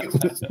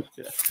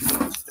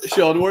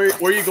 Sean, where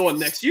are you going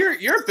next?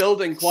 You're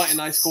building quite a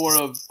nice core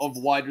of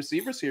wide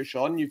receivers here,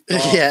 Sean. You've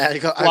got I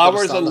got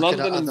Flowers to start and looking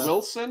London at and other-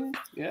 Wilson.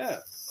 Yeah.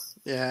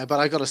 Yeah, but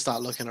I got to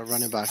start looking at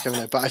running back, haven't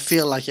I? But I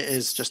feel like it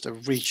is just a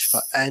reach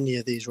for any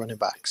of these running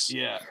backs.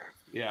 Yeah.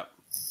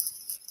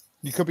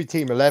 You could be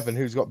Team 11,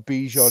 who's got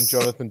Bijan,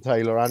 Jonathan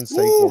Taylor, and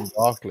Saquon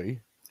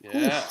Barkley.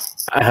 Yeah.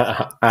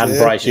 And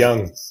Bryce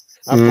Young.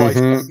 And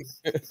Bryce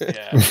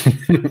Yeah.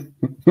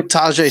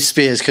 Tajay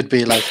Spears could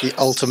be like the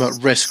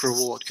ultimate risk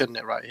reward, couldn't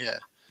it? Right here.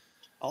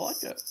 I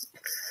like it.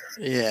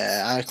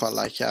 Yeah, I quite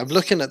like it. I'm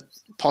looking at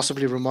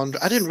possibly Ramondre.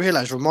 I didn't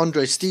realize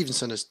Ramondre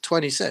Stevenson is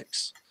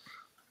 26.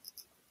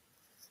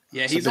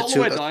 Yeah, It's a he's bit all the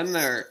too- way down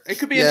there. It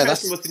could be Yeah,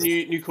 interesting with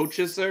the new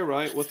coaches there,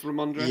 right? With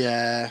Ramondre.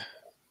 Yeah,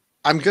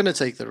 I'm gonna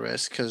take the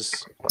risk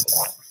because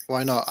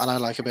why not? And I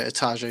like a bit of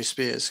Tajay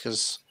Spears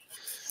because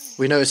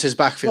we know it's his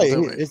backfield,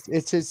 don't we?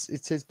 It's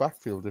his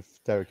backfield if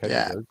Derek Henry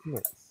goes, isn't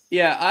it?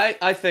 Yeah,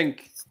 I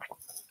think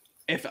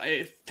if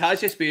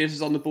Tajay Spears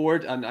is on the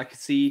board, and I could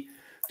see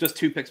just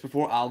 2 picks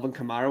before Alvin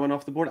Kamara went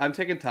off the board, I'm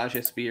taking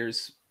Tajay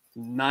Spears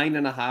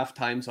 9.5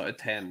 times out of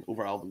 10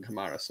 over Alvin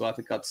Kamara. So I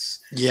think that's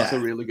a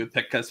really good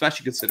pick,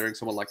 especially considering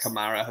someone like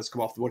Kamara has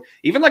come off the board.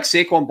 Even like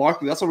Saquon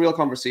Barkley, that's a real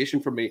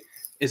conversation for me.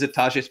 Is it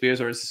Tajay Spears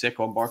or is it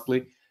Saquon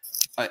Barkley?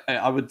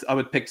 I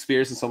would pick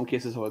Spears in some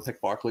cases. I would pick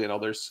Barkley in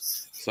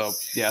others. So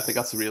yeah, I think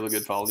that's a really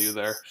good value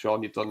there,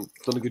 Sean. You've done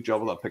a good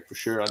job of that pick for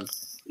sure. And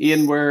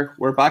Ian,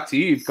 we're back to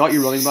you. You've got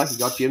your running back. You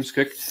got James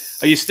Cook.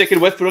 Are you sticking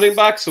with running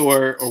backs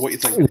or what you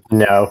think?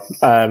 No,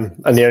 and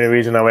the only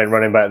reason I went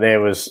running back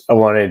there was I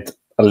wanted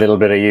a little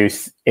bit of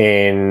youth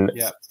in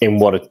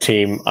what a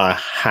team I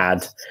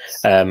had.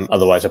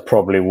 Otherwise, I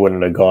probably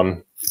wouldn't have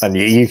gone. And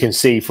you can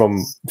see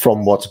from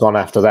what's gone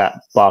after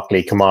that: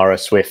 Barkley, Kamara,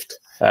 Swift,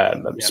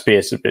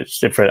 Spears a bit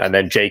different, and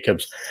then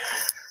Jacobs.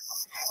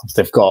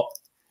 They've got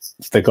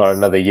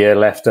another year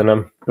left in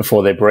them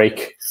before they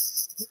break.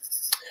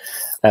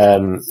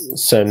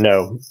 So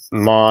no,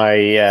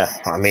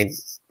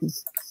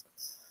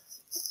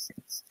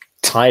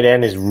 tight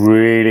end is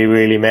really,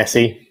 really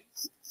messy.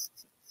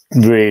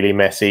 Really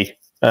messy.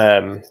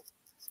 And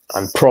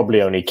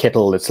probably only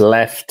Kittle that's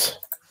left.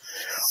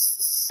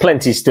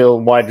 Plenty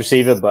still wide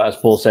receiver, but as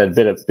Paul said,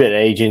 a bit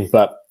aging.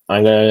 But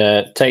I'm going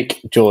to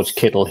take George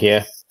Kittle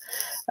here.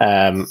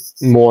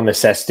 More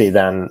necessity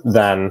than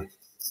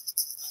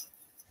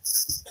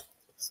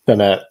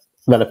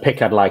a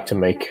pick I'd like to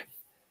make.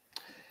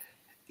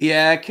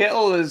 Yeah,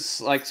 Kittle is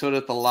like sort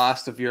of the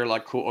last of your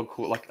like quote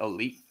unquote like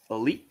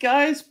elite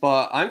guys,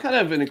 but I'm kind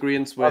of in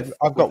agreement with.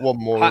 I've got one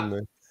more in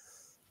there.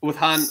 With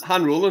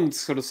Han Roland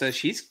sort of says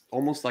she's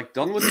almost like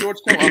done with George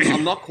Kittle.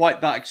 I'm not quite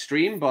that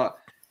extreme, but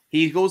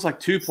he goes like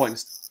 2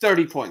 points,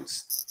 30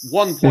 points,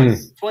 1 point,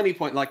 20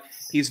 point. Like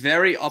he's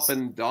very up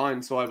and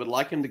down. So I would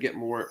like him to get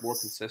more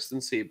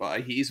consistency.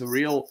 But he's a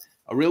real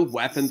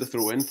weapon to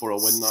throw in for a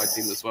win now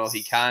team as well.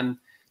 He can,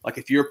 like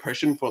if you're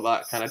pushing for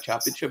that kind of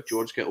championship,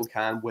 George Kittle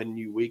can win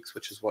you weeks,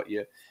 which is what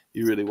you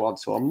really want.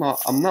 So I'm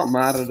not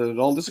mad at it at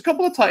all. There's a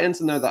couple of tight ends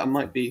in there that I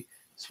might be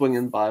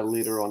swinging by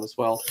later on as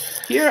well.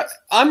 Here,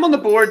 I'm on the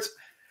board.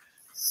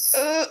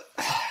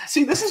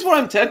 See, this is where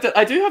I'm tempted.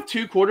 I do have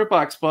 2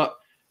 quarterbacks, but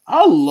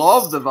I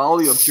love the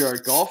value of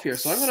Jared Goff here,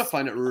 so I'm going to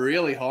find it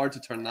really hard to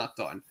turn that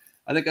down.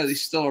 I think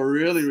he's still a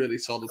really, really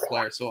solid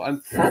player, so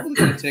I'm probably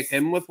going to take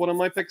him with one of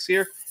my picks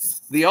here.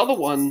 The other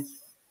one,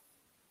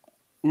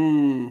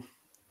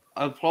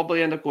 I'll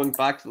probably end up going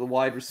back to the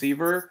wide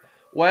receiver.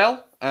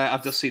 Well,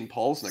 I've just seen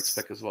Paul's next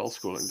pick as well,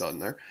 scrolling down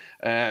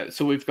there.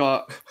 So we've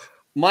got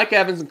Mike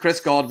Evans and Chris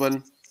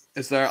Godwin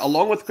is there,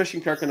 along with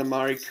Christian Kirk and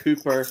Amari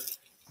Cooper,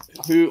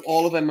 who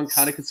all of them I'm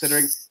kind of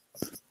considering.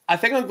 I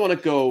think I'm going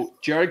to go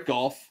Jared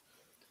Goff.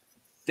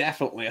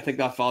 Definitely. I think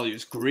that value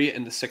is great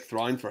in the 6th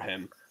round for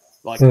him.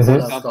 Like, for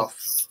example,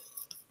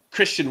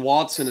 Christian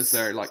Watson is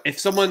there. Like,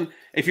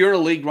 if you're in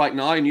a league right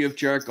now and you have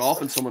Jared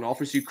Goff and someone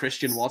offers you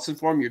Christian Watson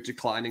for him, you're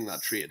declining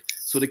that trade.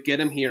 So to get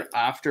him here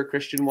after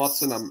Christian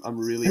Watson, I'm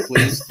really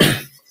pleased.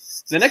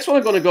 The next one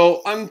I'm going to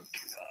go, I'm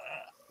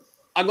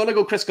going to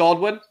go Chris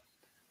Godwin.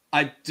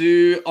 I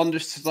do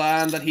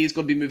understand that he's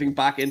going to be moving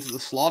back into the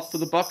slot for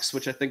the Bucs,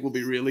 which I think will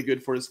be really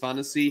good for his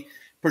fantasy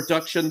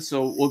production.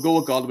 So we'll go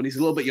with Godwin. He's a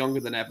little bit younger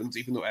than Evans,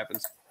 even though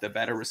Evans the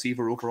better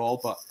receiver overall,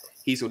 but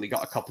he's only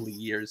got a couple of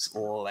years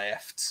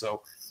left.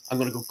 So I'm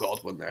going to go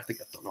Godwin there. I think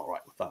I've done all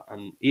right with that.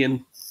 And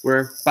Ian,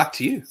 we're back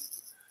to you.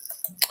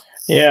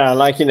 Yeah, I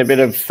like it a bit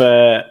of,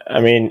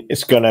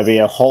 it's going to be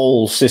a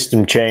whole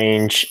system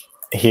change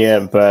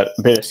here, but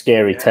a bit of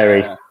scary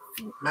Terry.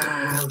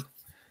 Man.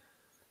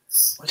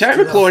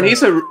 Terry McLaurin,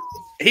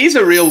 he's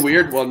a real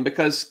weird one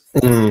because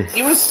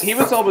he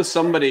was always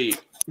somebody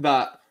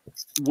that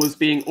was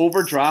being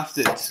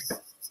overdrafted.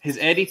 His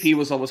ADP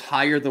was always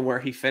higher than where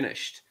he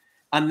finished.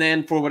 And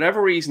then for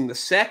whatever reason, the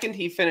second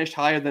he finished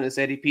higher than his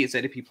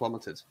ADP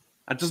plummeted.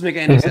 It doesn't make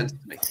any sense to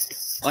me.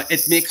 Like,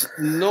 it makes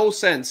no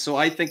sense. So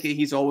I think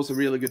he's always a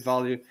really good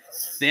value.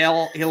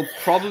 He'll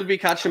probably be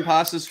catching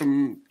passes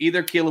from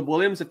either Caleb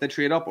Williams if they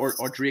trade up or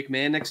Drake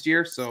May next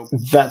year. So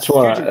that's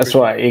why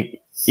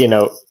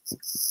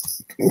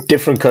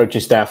different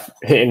coaching staff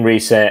hitting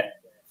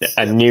reset,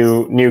 a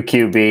new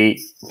QB,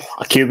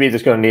 a QB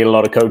that's going to need a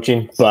lot of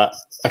coaching, but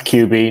a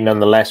QB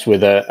nonetheless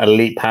with an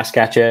elite pass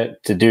catcher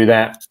to do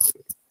that.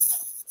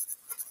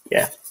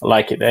 Yeah, I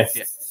like it there.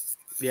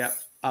 Yeah.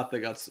 I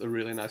think that's a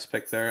really nice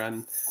pick there.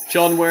 And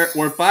Sean,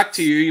 we're back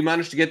to you. You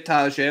managed to get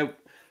Tajay.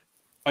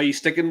 Are you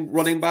sticking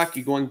running back? Are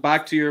you going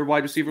back to your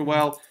wide receiver?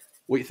 Well,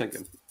 what are you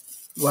thinking?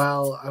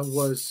 Well, I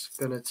was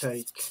going to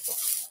take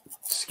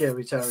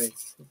Scary Terry.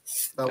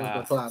 That was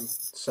my plan.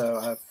 So,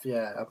 I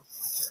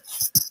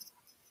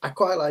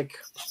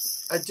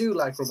do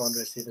like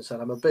Ramondre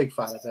Stevenson. I'm a big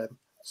fan of him.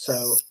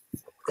 So,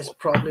 it's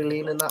probably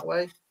leaning that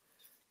way.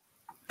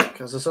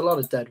 Because there's a lot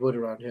of dead wood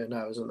around here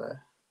now, isn't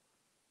there?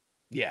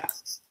 Yeah.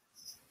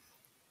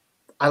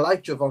 I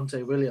like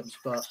Javonte Williams,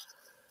 but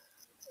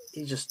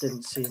he just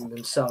didn't seem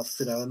himself,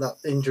 and that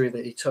injury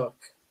that he took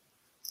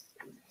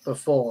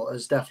before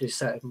has definitely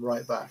set him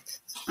right back.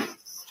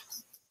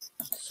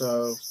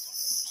 So,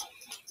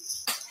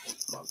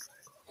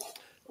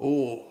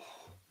 Paul,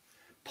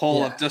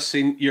 I've just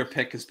seen your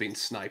pick has been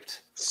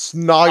sniped.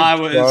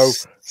 Sniped.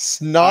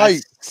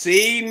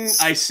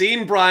 I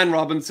seen Brian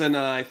Robinson, and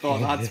I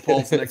thought that's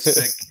Paul's next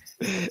pick.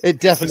 It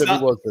definitely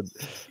wasn't.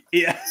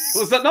 Yeah,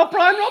 was that not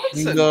Brian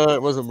Robinson? No,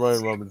 it wasn't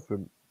Brian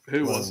Robinson.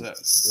 Who was it?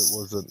 It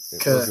wasn't.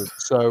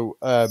 So,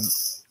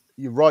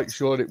 you're right,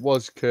 Sean. It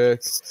was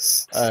Kirk.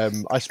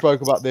 I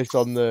spoke about this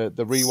on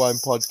the Rewind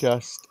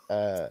podcast.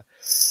 I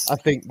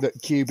think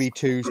that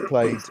QB2's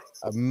played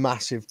a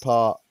massive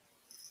part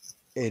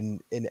in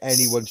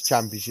anyone's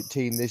championship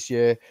team this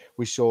year.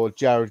 We saw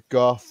Jared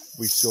Goff.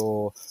 We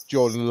saw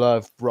Jordan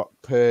Love, Brock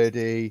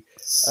Purdy,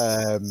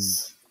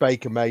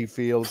 Baker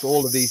Mayfield,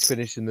 all of these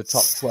finished in the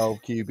top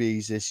 12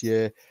 QBs this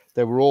year.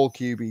 They were all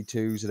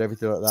QB2s and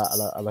everything like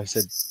that. And I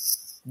said,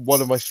 one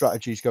of my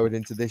strategies going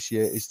into this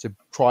year is to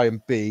try and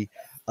be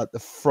at the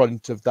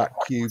front of that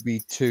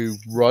QB2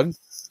 run.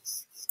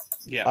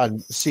 Yeah.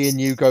 And seeing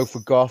you go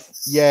for Goff,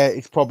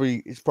 it's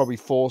probably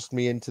forced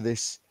me into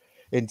this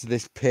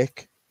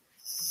pick.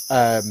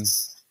 And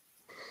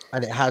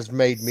it has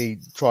made me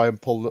try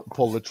and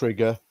pull the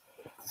trigger.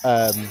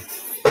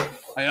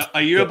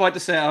 Are you about to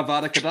say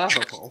Avada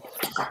Kedavra, Paul?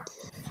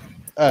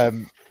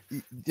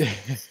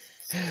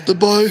 The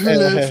boy who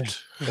left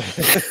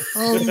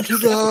to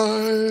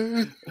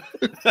die.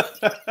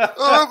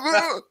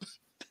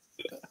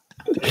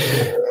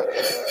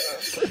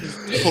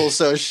 Paul's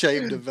so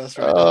ashamed of us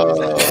right now.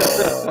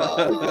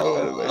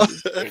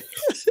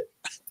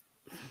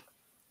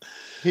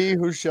 He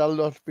who shall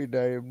not be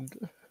named.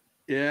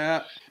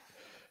 Yeah,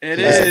 it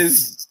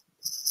is.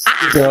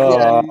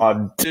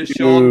 God,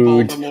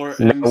 dude. No,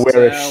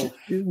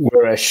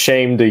 we're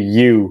ashamed of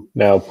you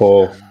now,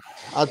 Paul.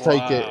 I'll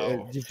take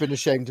it. You've been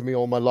ashamed of me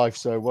all my life,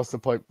 so what's the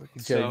point of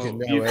changing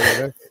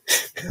now?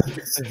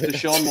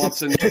 Deshaun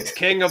Watson,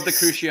 king of the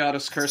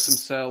Cruciatus curse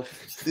himself.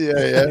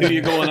 Yeah. Who are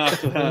you going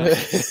after that?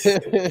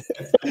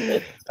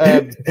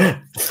 I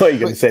thought you were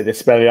going to say the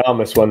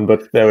Spelliarmus one,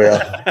 but there we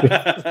are.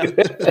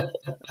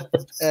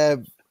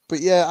 But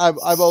yeah,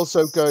 I'm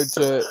also going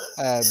to.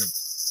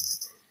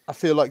 I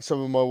feel like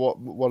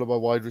one of my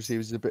wide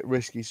receivers is a bit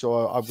risky,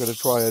 so I'm going to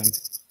try and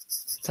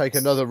take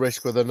another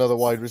risk with another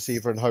wide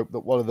receiver and hope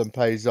that one of them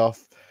pays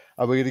off.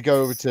 And we're going to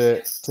go over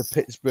to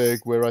Pittsburgh,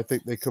 where I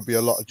think there could be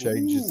a lot of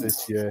changes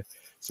this year.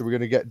 So we're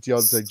going to get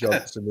Deontay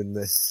Johnson in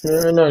there.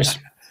 Very nice.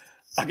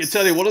 I can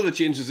tell you one of the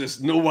changes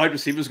is no wide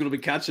receiver is going to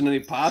be catching any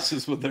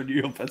passes with their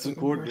new offensive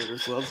coordinator,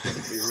 so that's going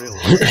to be real.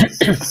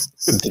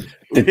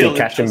 Did they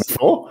catch him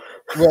before?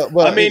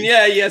 Well, I mean,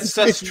 yes,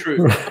 that's true.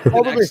 The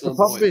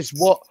problem is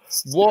what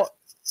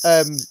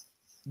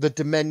the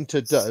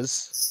Dementor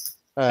does,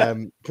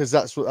 because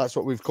that's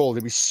what we've called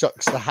him. He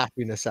sucks the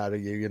happiness out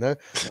of you, you know.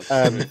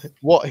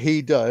 What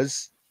he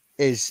does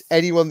is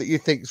anyone that you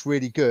think's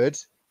really good,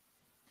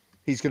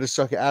 he's going to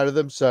suck it out of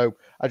them. So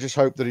I just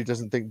hope that he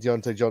doesn't think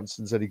Deontay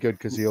Johnson's any good,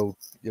 because he'll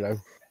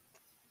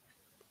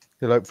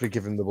hopefully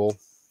give him the ball.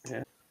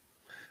 Yeah.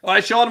 All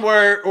right, Sean,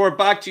 we're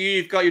back to you.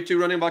 You've got your two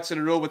running backs in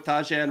a row with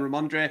Tajay and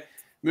Ramondre.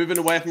 Moving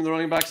away from the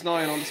running backs now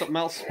and on to something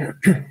else.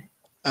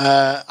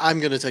 I'm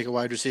going to take a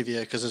wide receiver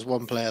here because there's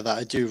one player that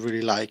I do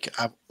really like.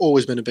 I've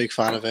always been a big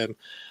fan of him,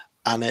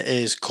 and it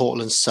is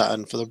Courtland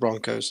Sutton for the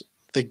Broncos.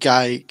 The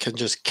guy can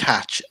just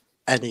catch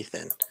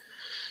anything.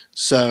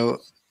 So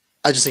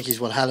I just think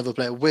he's one hell of a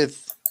player.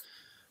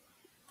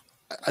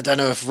 I don't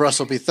know if Russ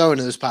will be throwing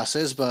those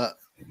passes, but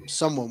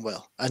someone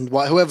will. And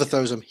whoever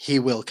throws them, he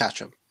will catch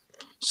them.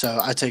 So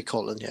I take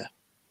Courtland here.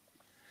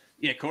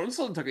 Yeah, Courtland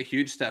Sutton took a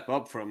huge step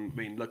up from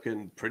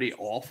looking pretty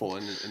awful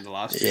in the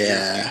last few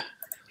years.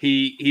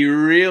 He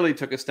really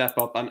took a step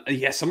up, and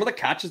some of the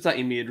catches that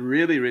he made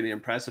really, really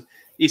impressive.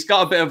 He's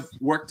got a bit of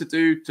work to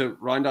do to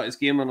round out his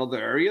game in other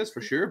areas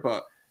for sure,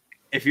 but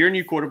if you're a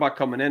new quarterback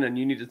coming in and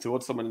you need to throw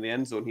someone in the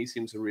end zone, he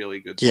seems a really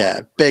good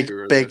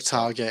big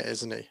target,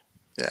 isn't he?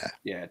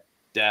 Yeah,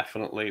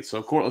 definitely.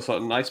 So Courtland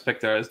Sutton, nice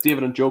pick there. It's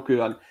David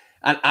Njoku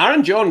and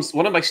Aaron Jones,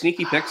 one of my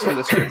sneaky picks for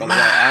this year, by the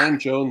way. Aaron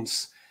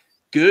Jones.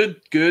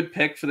 Good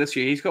pick for this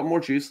year. He's got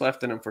more juice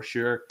left in him for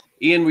sure.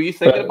 Ian, were you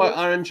thinking about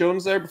Aaron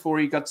Jones there before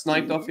he got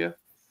sniped off you?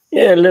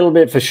 Yeah, a little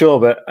bit for sure,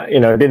 but I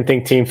didn't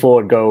think Team 4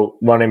 would go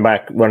running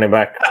back. Even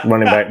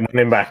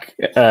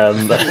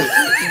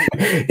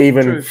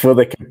for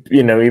the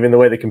even the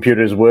way the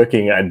computer is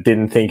working, I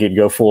didn't think it'd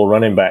go 4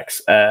 running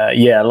backs. I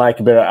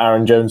like a bit of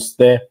Aaron Jones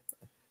there.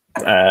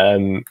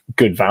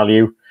 Good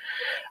value.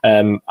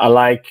 I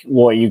like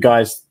what you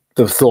guys,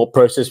 the thought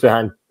process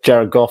behind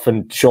Jared Goff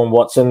and Sean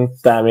Watson.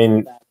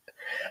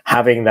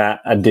 Having that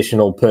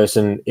additional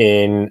person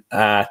in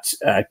at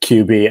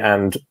QB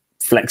and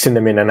flexing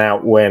them in and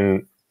out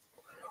when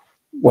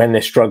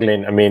they're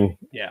struggling.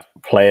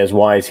 Players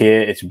wise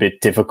here, it's a bit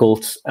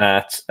difficult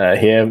at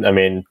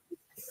here.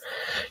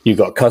 You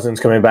got Cousins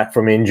coming back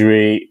from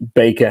injury.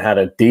 Baker had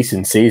a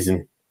decent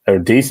season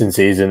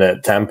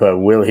at Tampa.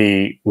 Will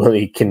he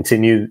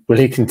continue? Will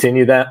he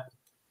continue that?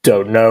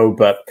 Don't know,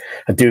 but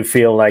I do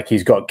feel like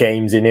he's got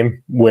games in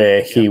him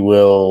where he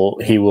will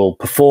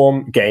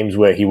perform, games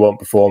where he won't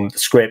perform. The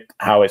script,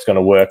 how it's going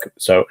to work.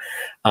 So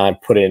I'm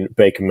putting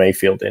Baker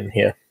Mayfield in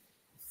here.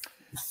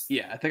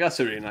 Yeah, I think that's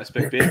a really nice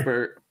pick.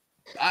 Baker,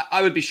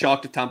 I would be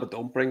shocked if Tampa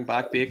don't bring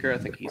back Baker. I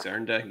think he's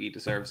earned it. He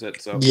deserves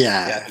it. So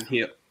I think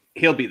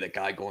he'll be the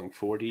guy going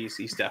forward.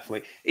 He's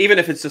definitely, even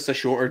if it's just a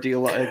shorter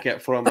deal that I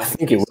get for him. I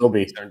think he will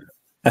be.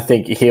 I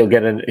think he'll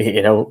get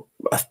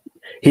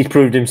he's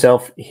proved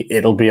himself.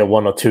 It'll be a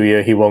 1 or 2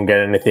 year. He won't get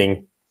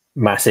anything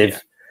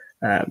massive.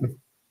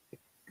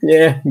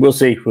 We'll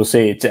see. We'll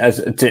see.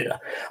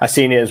 I've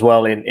seen it as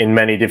well in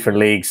many different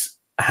leagues.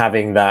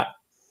 Having that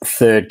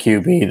third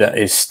QB that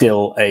is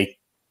still a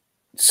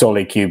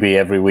solid QB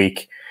every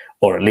week,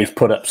 or at least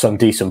put up some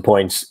decent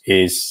points,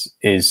 is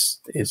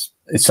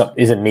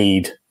a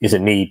need. Is a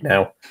need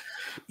now.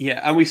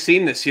 Yeah, and we've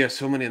seen this year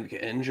so many of them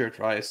get injured,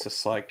 right? It's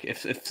just like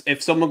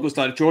if someone goes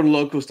down, if Jordan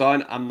Love goes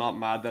down, I'm not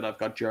mad that I've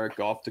got Jared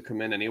Goff to come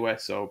in anyway.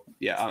 So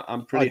yeah,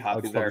 I'm pretty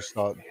happy there. I'd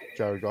start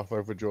Jared Goff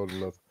over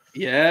Jordan Love.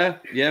 Yeah,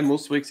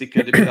 most weeks he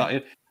could be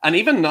that. And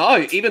even now,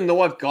 even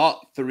though I've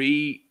got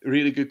 3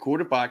 really good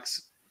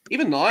quarterbacks,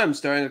 even now I'm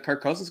staring at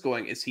Kirk Cousins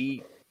going, is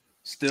he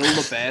still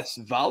the best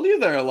value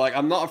there? Like,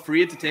 I'm not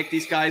afraid to take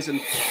these guys,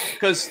 and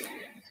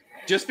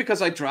just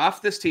because I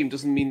draft this team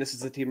doesn't mean this is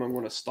the team I'm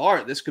going to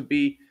start. This could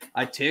be,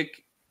 I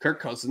take Kirk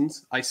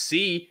Cousins. I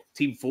see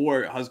Team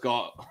 4 has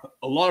got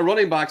a lot of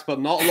running backs, but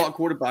not a lot of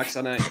quarterbacks,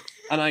 and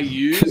I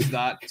use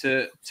that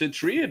to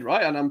trade,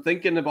 right? And I'm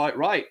thinking about,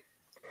 right,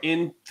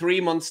 in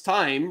 3 months'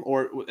 time,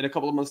 or in a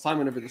couple of months' time,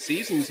 whenever the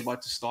season's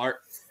about to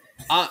start,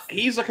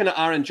 he's looking at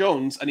Aaron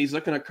Jones and he's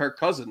looking at Kirk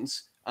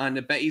Cousins, and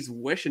I bet he's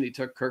wishing he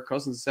took Kirk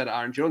Cousins instead of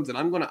Aaron Jones. And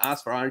I'm going to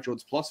ask for Aaron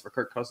Jones plus for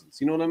Kirk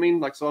Cousins. You know what I mean?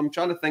 Like, so I'm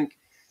trying to think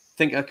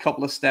a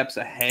couple of steps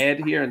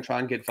ahead here and try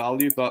and get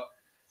value, but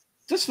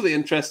just for the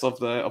interest of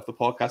the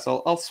podcast,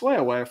 I'll sway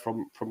away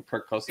from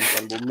Kirk Cousins,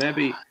 and we'll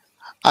maybe.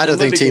 I don't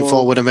think Team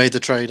 4 would have made the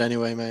trade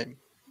anyway, mate.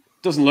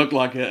 Doesn't look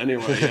like it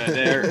anyway.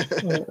 Yeah,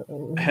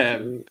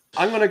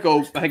 I'm going to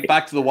go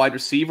back to the wide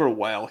receiver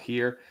well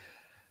here.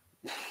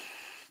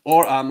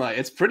 Or am I?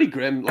 It's pretty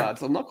grim,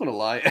 lads. I'm not going to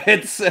lie.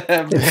 It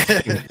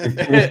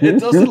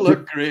doesn't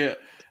look great.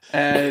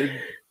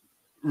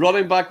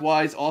 Running back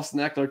wise, Austin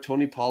Eckler,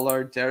 Tony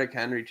Pollard, Derrick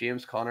Henry,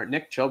 James Conner,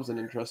 Nick Chubb's an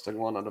interesting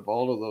one out of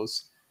all of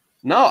those.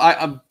 No,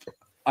 I'm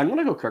going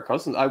to go Kirk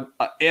Cousins.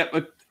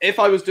 If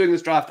I was doing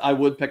this draft, I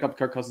would pick up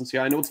Kirk Cousins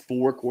here. I know it's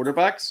 4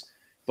 quarterbacks,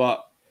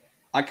 but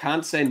I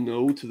can't say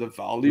no to the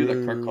value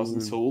that Kirk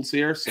Cousins holds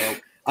here. So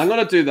I'm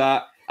going to do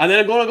that. And then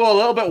I'm going to go a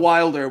little bit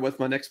wilder with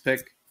my next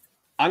pick.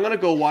 I'm going to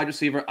go wide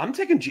receiver. I'm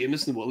taking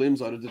Jameson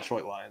Williams out of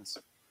Detroit Lions.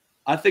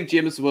 I think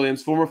Jameson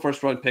Williams, former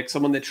first-round pick,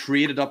 someone they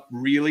traded up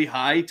really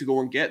high to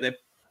go and get. They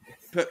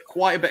put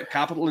quite a bit of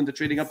capital into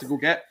trading up to go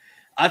get.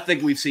 I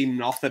think we've seen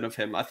nothing of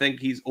him. I think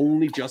he's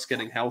only just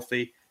getting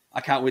healthy. I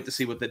can't wait to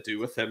see what they do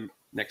with him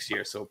next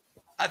year. So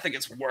I think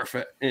it's worth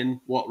it in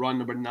round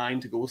number 9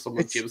 to go with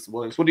someone like Jameson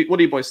Williams. What do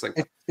you boys think?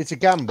 It's a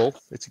gamble.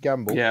 It's a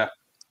gamble. Yeah,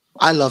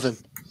 I love him.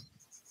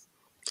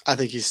 I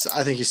think he's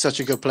such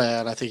a good player,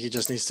 and I think he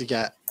just needs to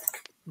get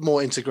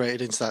more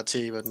integrated into that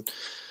team. And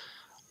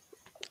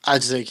I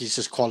just think he's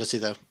just quality,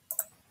 though.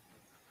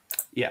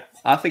 Yeah,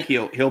 I think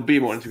he'll be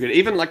more integrated.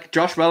 Even like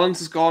Josh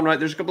Wellens is gone, right?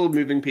 There's a couple of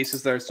moving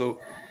pieces there, so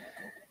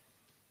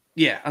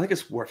yeah, I think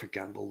it's worth a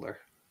gamble there.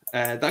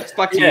 That's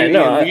back to you.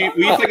 No, were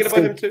you thinking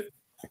about him too?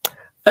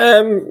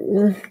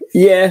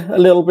 Yeah, a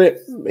little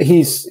bit.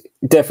 He's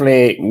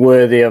definitely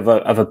worthy of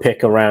a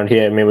pick around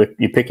here. I mean,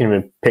 you're picking him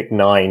in pick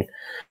 9.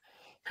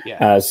 Yeah.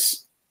 How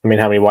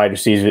many wide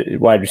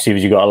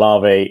receivers you got?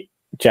 Olave,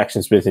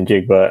 Jackson Smith, and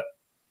Jigba,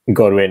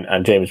 Godwin,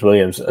 and James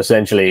Williams.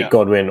 Essentially,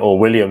 Godwin or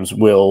Williams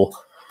will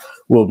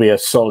be a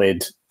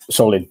solid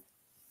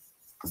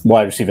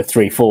wide receiver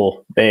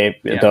 3-4. They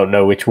don't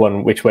know which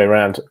way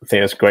around. I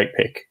think that's a great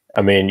pick.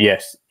 I mean,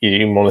 yes,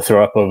 you want to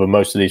throw up over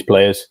most of these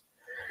players.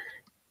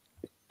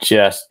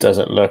 Just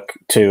doesn't look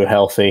too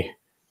healthy.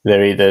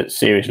 They're either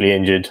seriously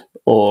injured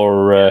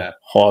or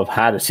have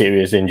had a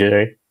serious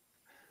injury.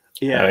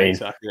 Yeah,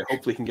 exactly.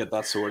 Hopefully, he can get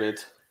that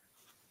sorted.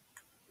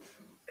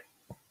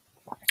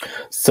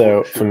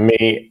 So for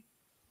me,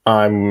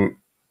 I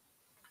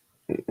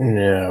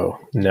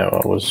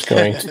was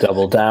going to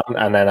double down,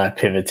 and then I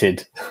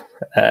pivoted.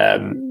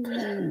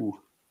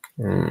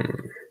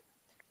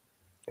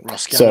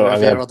 Ross So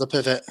I'm on the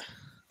pivot.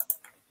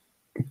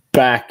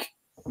 Back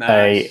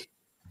a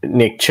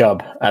Nick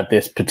Chubb at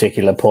this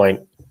particular point.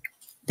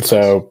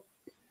 So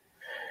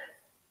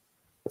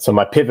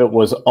my pivot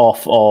was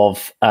off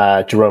of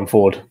Jerome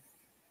Ford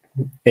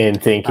in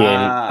thinking,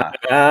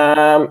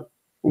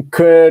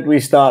 could we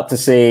start to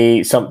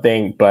see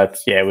something? But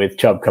yeah, with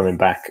Chubb coming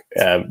back,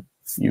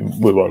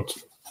 we won't.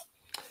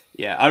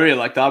 Yeah, I really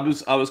like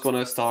that. I was going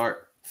to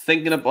start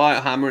thinking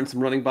about hammering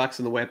some running backs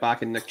on the way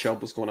back, and Nick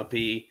Chubb was going to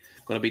be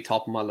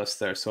top of my list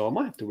there. So I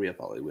might have to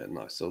reevaluate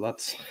now. So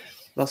that's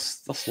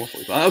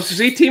lovely. I was to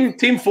see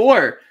team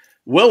 4.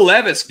 Will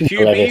Levis,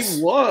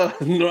 QB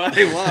 1,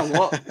 right? Wow,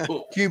 what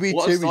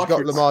QB 2, he's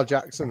got Lamar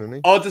Jackson, hasn't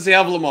he? Oh, does he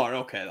have Lamar?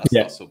 Okay, that's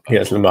not so bad. He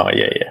has Lamar,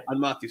 yeah. And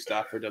Matthew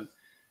Stafford. And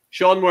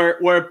Sean,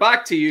 we're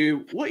back to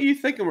you. What are you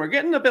thinking? We're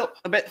getting a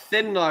bit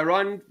thin now.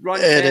 Round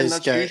 10,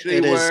 that's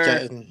usually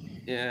where...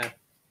 Yeah.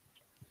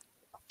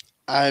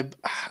 I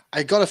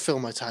got to fill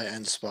my tight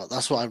end spot.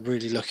 That's what I'm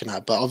really looking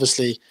at. But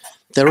obviously,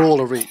 they're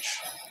all a reach.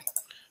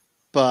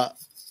 But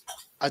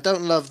I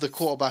don't love the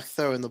quarterback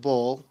throwing the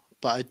ball,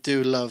 but I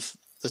do love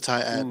the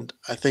tight end.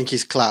 I think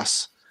he's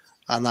class,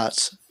 and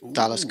that's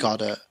Dallas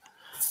Goedert.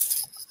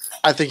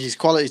 I think he's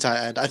quality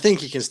tight end. I think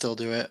he can still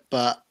do it,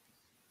 but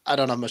I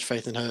don't have much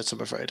faith in Hurts, I'm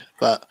afraid.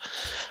 But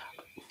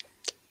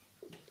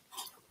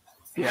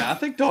yeah, I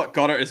think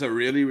Goddard is a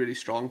really, really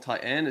strong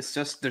tight end. It's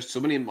just there's so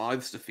many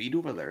mouths to feed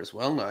over there as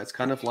well now. It's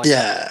kind of like,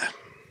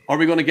 are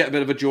we going to get a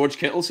bit of a George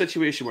Kittle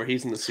situation where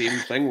he's in the same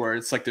thing where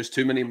it's like there's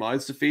too many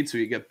mouths to feed, so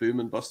you get boom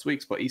and bust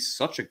weeks? But he's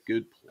such a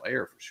good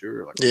player for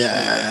sure. Like,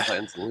 tight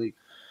ends in the league.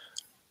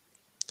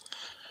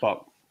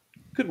 But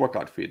could work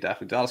out for you,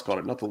 definitely. Dallas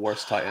Goedert, not the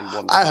worst tight end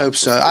one. I hope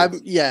so.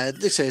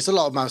 They say it's a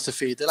lot of mouths to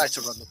feed. They like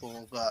to run the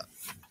ball, but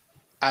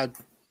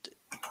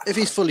if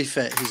he's fully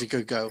fit, he's a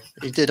good go.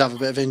 He did have a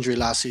bit of injury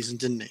last season,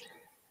 didn't he?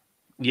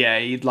 Yeah,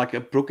 he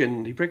broke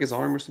his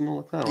arm or something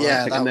like that. Right?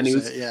 Yeah, and then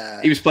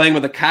he was playing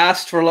with a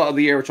cast for a lot of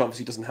the year, which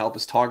obviously doesn't help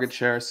his target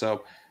share.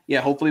 So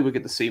yeah, hopefully we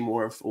get to see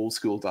more of old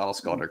school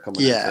Dallas Goedert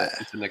coming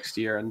into next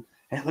year. And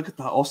hey, look at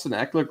that, Austin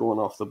Eckler going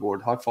off the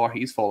board. How far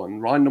he's fallen.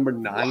 Round number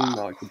 9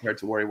 now compared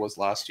to where he was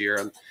last year.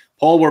 And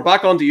Paul, we're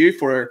back onto you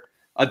for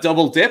a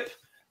double dip.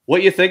 What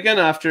are you thinking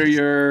after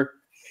you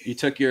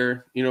took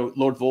your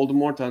Lord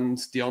Voldemort and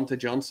Deontay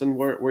Johnson?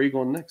 Where are you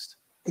going next?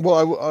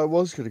 Well, I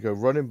was going to go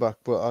running back,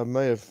 but I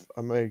may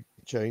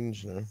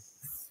change now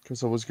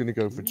because I was going to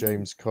go for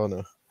James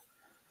Conner.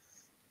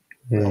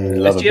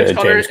 Is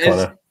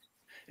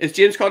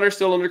James Conner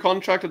still under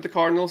contract at the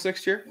Cardinals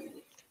next year?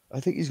 I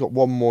think he's got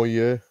one more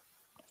year.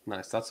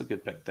 Nice, that's a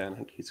good pick then. I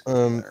think he's a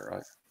good player,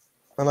 right?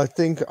 And I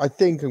think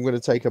I'm going to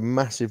take a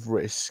massive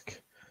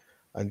risk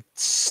and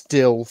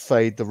still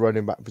fade the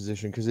running back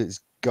position because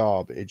it's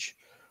garbage,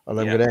 and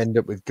I'm going to end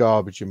up with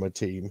garbage in my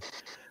team.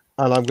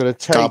 And I'm going to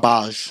take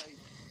garbage.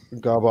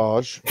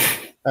 Garbage.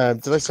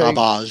 Did I say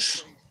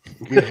Garbage.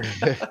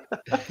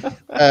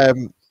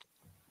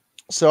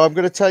 So I'm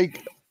going to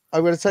take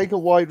a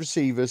wide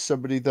receiver,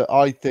 somebody that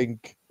I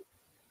think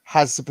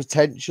has the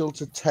potential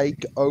to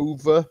take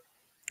over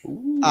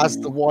as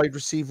the wide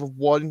receiver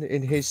one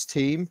in his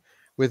team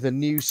with a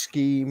new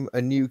scheme,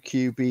 a new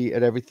QB,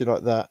 and everything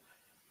like that.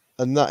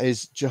 And that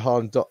is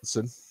Jahan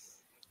Dotson.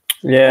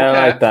 Yeah, Okay.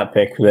 I like that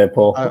pick there,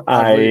 Paul.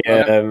 I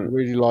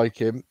really like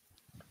him.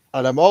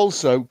 And I'm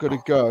also going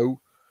to go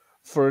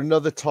for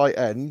another tight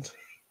end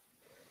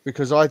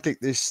because I think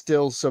there's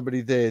still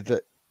somebody there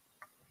that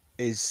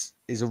is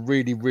a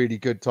really, really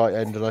good tight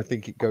end, and I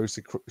think it goes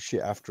to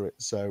shit after it.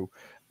 So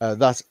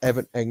that's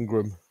Evan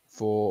Engram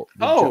for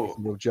the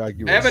Jacksonville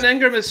Jaguars. Evan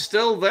Engram is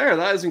still there.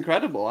 That is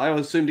incredible. I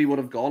assumed he would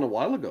have gone a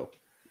while ago.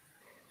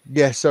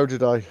 Yeah, so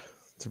did I,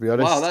 to be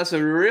honest. Wow, that's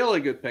a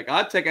really good pick.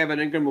 I'd take Evan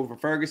Engram over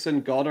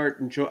Ferguson,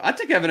 Goddard, and Joe. I'd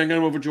take Evan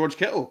Engram over George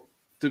Kittle,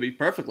 to be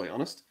perfectly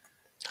honest.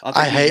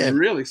 I hate him.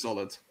 Really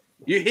solid.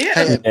 You hate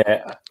him?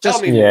 Yeah. Tell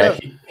me. Yeah.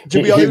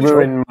 To be He honest,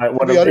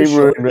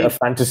 ruined a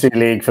fantasy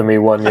league for me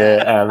one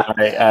year,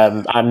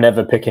 and I'm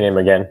never picking him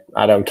again.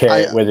 I don't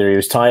care whether he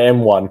was tight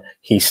end one.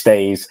 He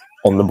stays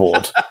on the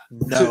board.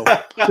 No.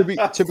 To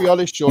be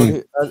honest,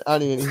 Sean,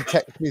 and he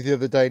texted me the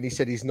other day and he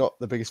said he's not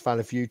the biggest fan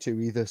of you two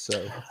either.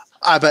 So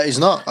I bet he's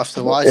not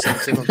after what I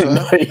sent him on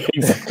Twitter.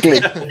 Exactly.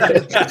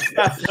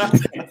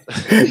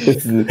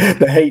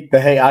 the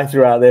hate I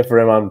threw out there for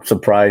him. I'm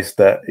surprised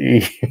that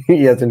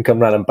he hasn't come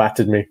round and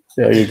battered me.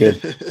 So you're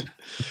good.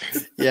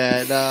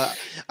 Yeah, no,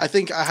 I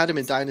think I had him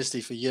in Dynasty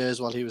for years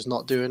while he was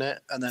not doing it,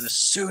 and then as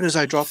soon as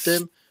I dropped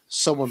him,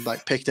 someone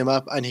like picked him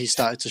up and he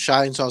started to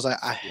shine. So I was like,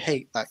 I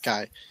hate that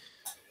guy.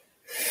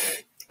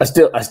 I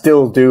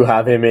still do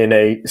have him in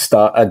a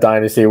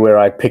dynasty where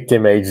I picked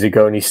him ages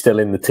ago, and he's still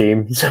in the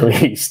team, so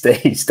he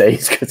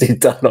stays because he's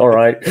done all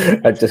right.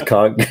 I just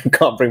can't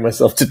bring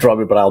myself to drop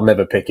it, but I'll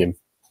never pick him.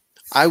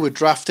 I would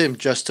draft him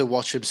just to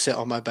watch him sit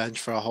on my bench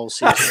for a whole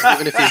season,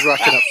 even if he's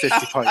racking up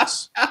 50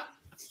 points.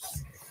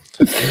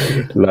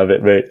 Love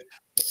it, mate.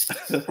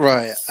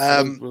 Right.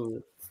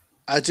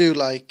 I do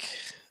like.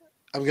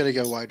 I'm going to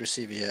go wide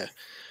receiver here.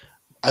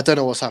 I don't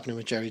know what's happening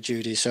with Jerry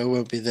Jeudy, so it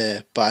won't be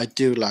there. But I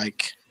do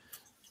like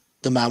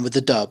the man with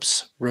the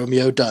dubs,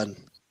 Romeo Dunn.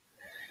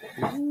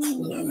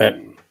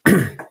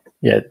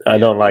 Yeah, I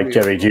don't like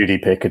Jerry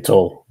Jeudy pick at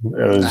all.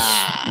 It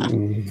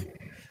was,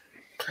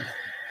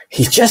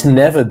 he's just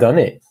never done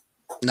it.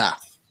 Nah.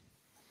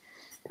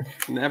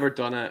 Never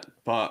done it,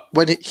 but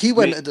when he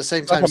went at the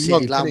same time like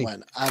CeeDee Lamb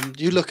went, and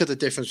you look at the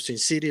difference between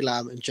CeeDee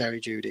Lamb and Jerry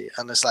Jeudy,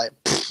 and it's like,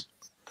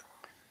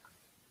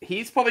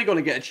 he's probably going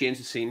to get a change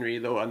of scenery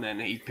though, and then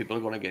people are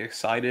going to get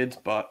excited.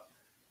 But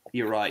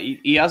you're right,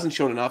 he hasn't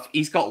shown enough.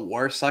 He's got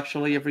worse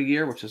actually every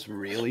year, which is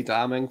really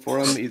damning for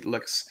him. He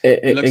looks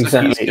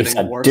exactly. Like he's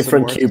had worse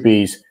different and worse.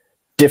 QBs,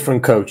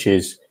 different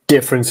coaches,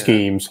 different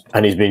schemes,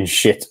 and he's been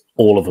shit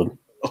all of them.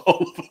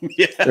 All of them,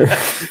 yeah.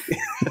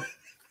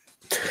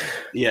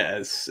 Yeah,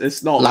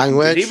 it's not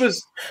language.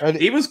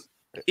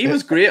 He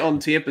was great on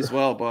tape as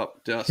well,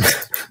 but just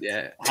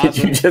Did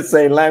you just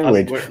say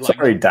language?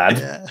 Sorry, Dad.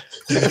 yeah.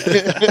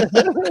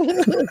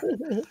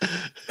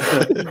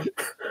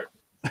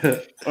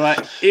 All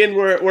right, Ian,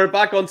 we're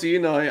back onto you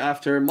now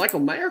after Michael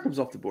Mayer comes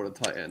off the board at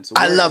tight end. So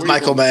I love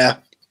Michael Mayer.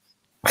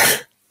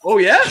 Oh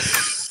yeah.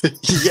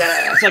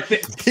 Yeah, it's like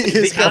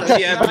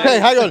Okay,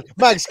 hang on,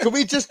 Max. Can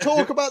we just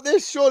talk about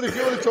this? Sean, if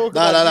you want to talk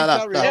about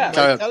it,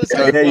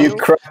 carry on. You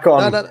crack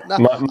on.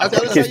 My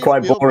pick is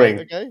quite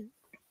boring. Okay.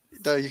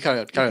 No, you carry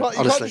on. You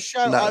Honestly, can't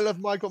shout, "I love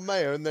Michael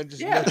Mayer," and then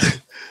just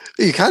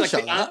you can like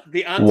shout that.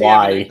 The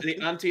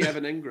anti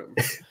Evan Ingram.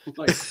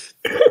 Like,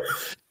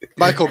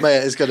 Michael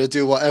Mayer is going to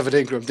do what Evan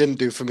Ingram didn't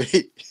do for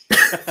me.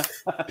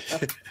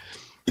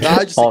 No,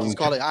 I just think he's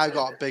quality. I've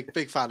got a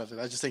big fan of him.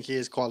 I just think he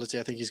is quality.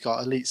 I think he's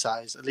got elite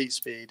size, elite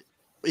speed.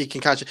 He can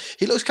catch it.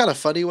 He looks kind of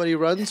funny when he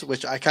runs,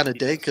 which I kind of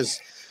dig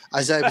because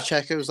Isaiah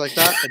Pacheco was like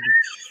that.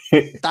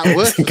 And that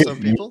works for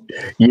some people.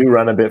 You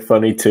run a bit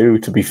funny too,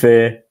 to be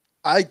fair.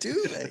 I do,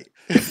 mate.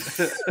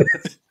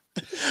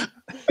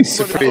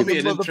 That'll be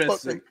an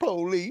interesting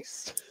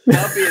police.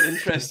 That'll be an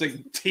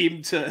interesting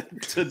team to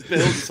build.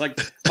 It's like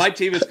my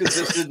team is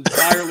consisted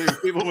entirely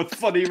of people with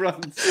funny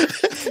runs.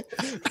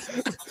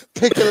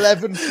 Pick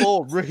 11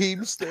 for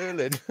Raheem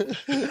Sterling.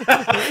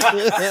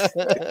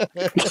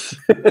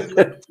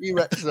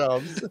 T-Rex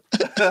arms.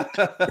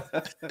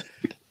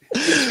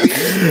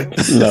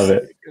 Love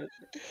it.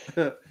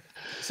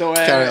 So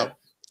carry on.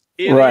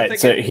 Ian, right,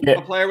 so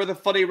a player with a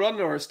funny run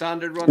or a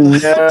standard run?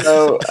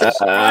 No,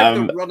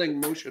 describe the running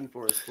motion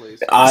for us,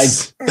 please.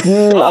 I've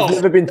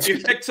never been. You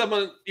picked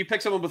someone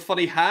with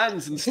funny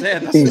hands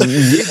instead.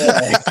 You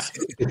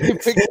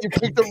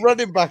picked a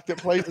running back that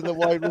plays in the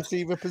wide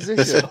receiver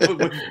position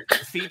with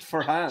feet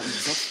for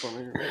hands. That's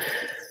funny.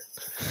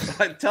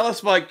 Right, tell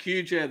us about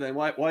QJ then.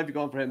 Why have you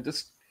gone for him?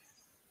 Just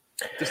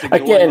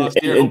again.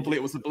 Last year. Hopefully,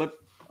 it was a blip.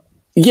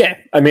 Yeah,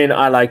 I mean,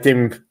 I liked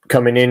him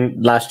coming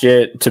in last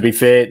year. To be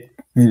fair,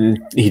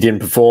 He didn't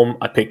perform.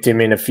 I picked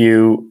him in a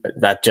few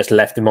that just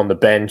left him on the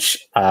bench.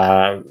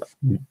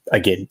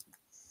 Again,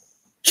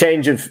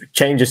 change of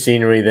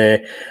scenery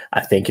there.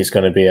 I think is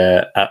going to be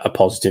a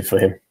positive for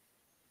him.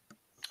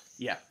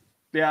 Yeah.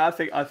 I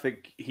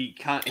think he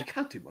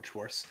can't do much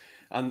worse.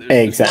 And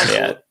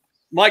exactly.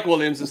 Mike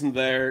Williams isn't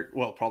there.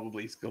 Well,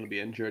 probably he's going to be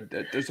injured.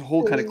 There's a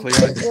whole kind of clear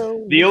out.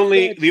 The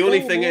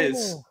only thing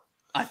is,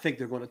 I think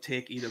they're going to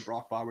take either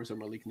Brock Bowers or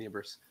Malik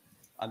Neighbors,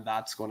 and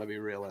that's going to be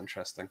real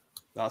interesting.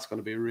 That's going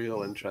to be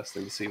real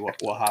interesting to see what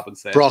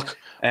happens there. Brock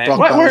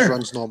Bowers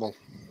runs normal.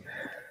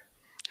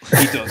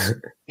 He does.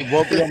 He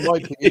won't be on my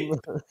team.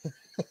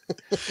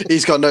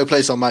 He's got no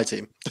place on my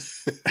team.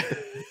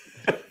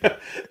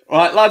 All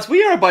right, lads,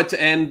 we are about to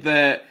end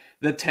the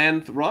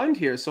 10th round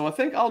here, so I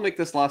think I'll make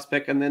this last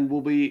pick, and then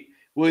will we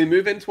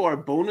move into our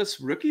bonus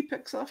rookie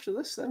picks after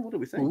this? Then what do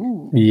we think?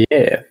 Ooh.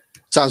 Yeah,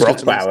 sounds Brock good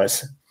to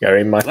Bowers. You're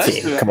in my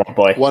team. Come on,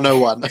 boy.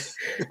 101.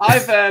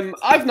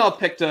 I've not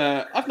picked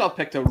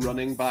a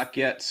running back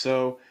yet,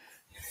 so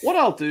what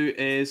I'll do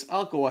is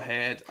I'll go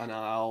ahead and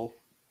I'll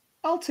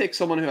take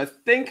someone who I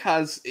think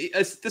has.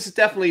 This is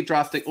definitely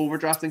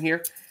overdrafting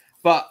here,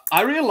 but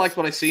I really liked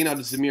what I seen out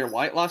of Zamir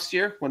White last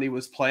year when he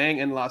was playing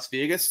in Las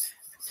Vegas.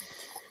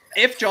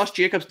 If Josh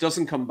Jacobs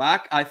doesn't come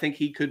back, I think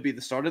he could be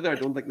the starter there. I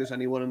don't think there's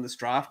anyone in this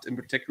draft in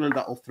particular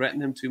that will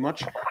threaten him too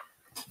much.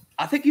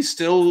 I think he's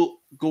still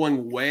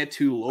going way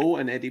too low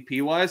in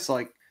ADP wise.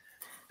 Like,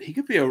 he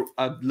could be a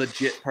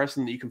legit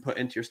person that you can put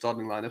into your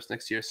starting lineups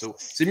next year. So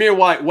Zamir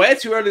White, way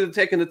too early to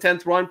take in the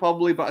 10th round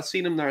probably, but I've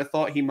seen him there. I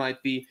thought he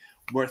might be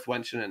worth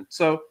mentioning.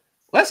 So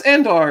let's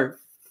end our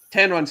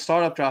 10-round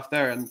startup draft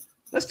there and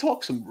let's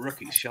talk some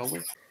rookies, shall we?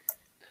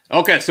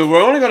 Okay, so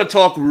we're only going to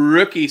talk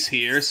rookies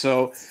here,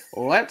 so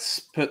let's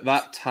put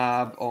that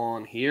tab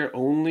on here.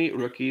 Only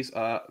rookies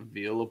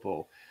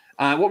available.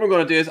 What we're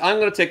going to do is I'm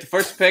going to take the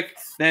first pick,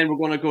 then we're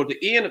going to go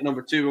to Ian at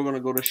number 2, we're going to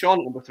go to Sean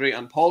at number 3,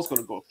 and Paul's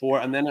going to go at 4,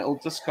 and then it'll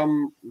just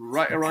come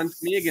right around to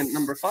me again at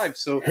number 5.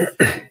 So in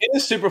the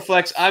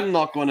Superflex, I'm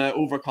not going to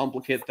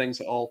overcomplicate things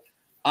at all.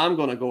 I'm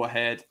going to go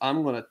ahead.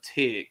 I'm going to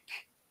take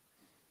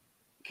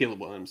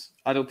Caleb Williams.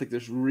 I don't think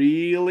there's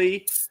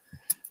really...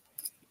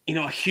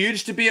 a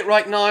huge debate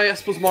right now. I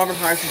suppose Marvin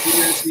Harrison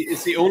Jr.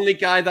 is the only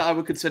guy that I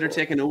would consider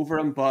taking over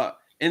him, but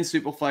in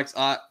Superflex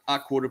at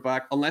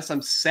quarterback, unless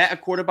I'm set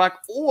at quarterback,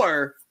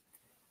 or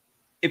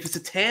if it's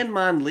a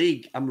 10-man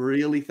league, I'm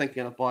really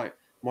thinking about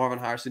Marvin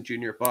Harrison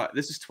Jr., but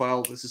this is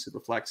 12, this is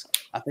Superflex.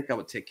 I think I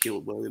would take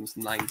Caleb Williams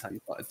 9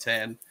 times out of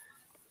 10.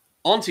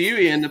 On to you,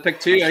 Ian, to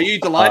pick 2. Are you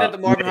delighted that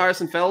Marvin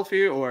Harrison fell for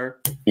you, or?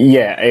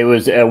 Yeah, it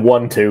was a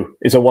 1-2.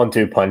 It's a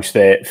 1-2 punch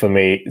there for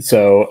me.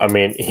 So, I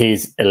mean,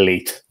 he's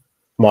elite.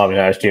 Marvin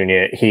Harris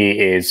Jr., he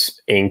is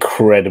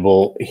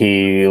incredible.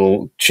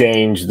 He'll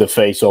change the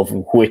face of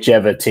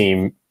whichever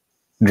team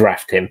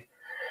draft him.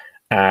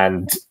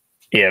 And,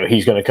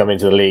 he's going to come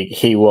into the league.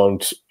 It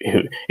won't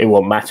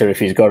matter if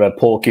he's got a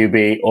poor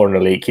QB or an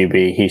elite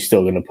QB. He's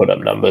still going to put up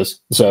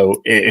numbers.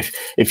 So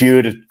if you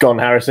would have gone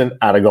Harrison,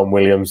 I'd have gone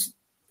Williams.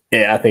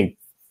 I think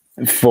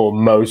for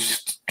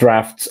most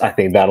drafts, I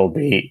think that'll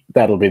be the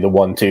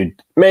 1-2.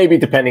 Maybe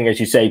depending, as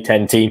you say,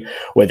 10 team,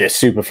 whether it's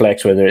super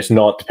flex, whether it's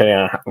not, depending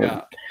on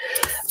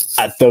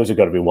those are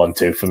got to be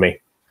 1-2 for me.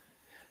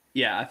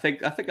 Yeah, I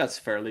think that's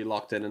fairly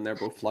locked in, and they're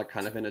both like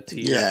kind of in a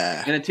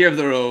tier, in a tier of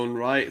their own,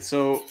 right?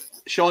 So,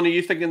 Sean, are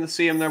you thinking the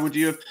same there? Would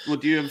you have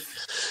did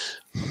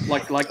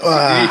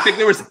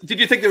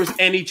you think there was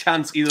any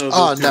chance either of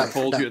those two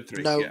hold you at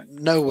 3?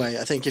 No way.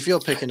 I think if you're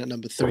picking at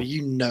number 3,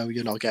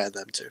 you're not getting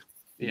them 2.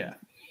 Yeah.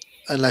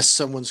 Unless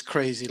someone's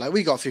crazy. Like,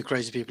 we got a few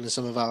crazy people in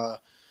some of our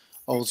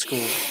old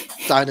school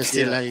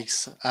Dynasty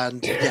leagues,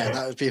 and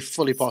that would be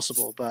fully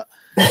possible, but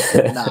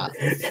nah.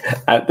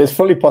 It's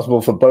fully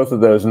possible for both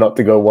of those not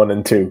to go 1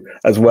 and 2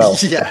 as well.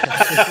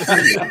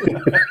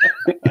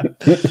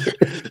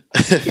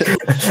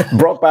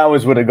 Brock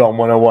Bowers would have gone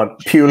 101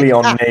 purely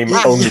on name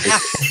only.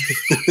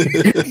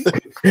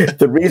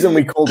 The reason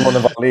we called one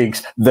of our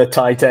leagues the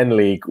Tight End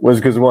League was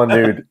because one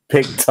dude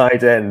picked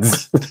tight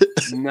ends.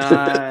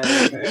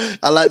 Nice.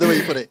 I like the way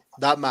you put it.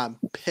 That man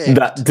picked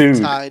that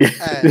dude. Tight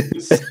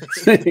ends.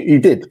 He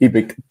did. He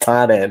picked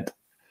tight end.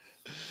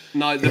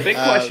 Now the big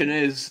question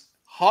is,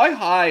 how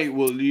high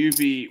will you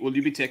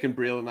be taking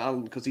Braylon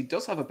Allen? Because he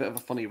does have a bit of a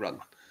funny run.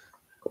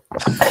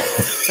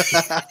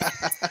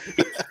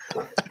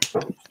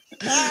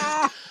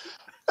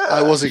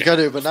 I wasn't going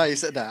to, but now you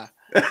said that.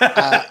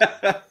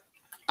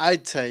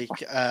 I'd take.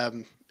 I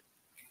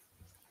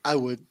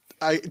would.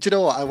 Do you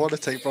know what? I want to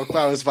take Brock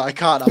Bowers, but I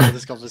can't after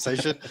this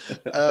conversation.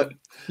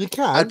 You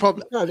can. I'd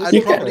probably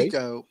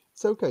go.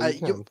 It's okay. I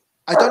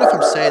don't know if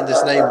I'm saying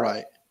this name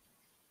right.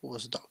 What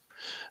was it?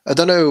 I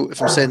don't know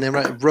if I'm saying the name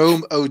right.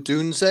 Rome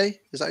Odunze.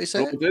 Is that how you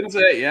say it?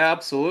 Odunze, yeah,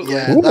 absolutely.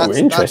 Yeah, ooh,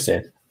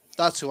 interesting.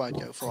 That's who I'd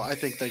go for. I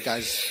think the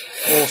guy's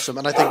awesome,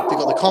 and I think they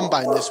got the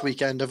combine this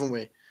weekend, haven't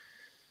we?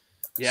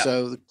 Yeah.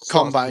 So the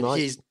combine,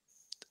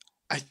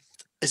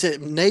 is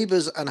it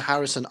Neighbors and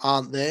Harrison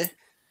aren't there?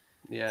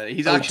 Yeah,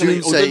 he's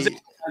actually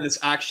And it's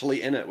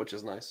actually in it, which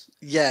is nice.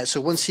 Yeah,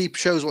 so once he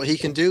shows what he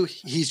can do,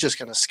 he's just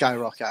going to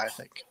skyrocket, I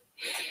think.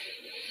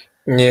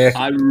 Yeah.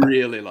 I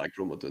really like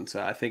Roma Dunte.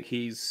 I think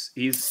he's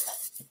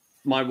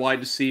my wide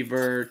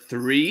receiver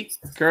 3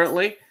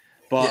 currently,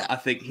 but Yeah. I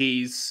think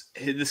the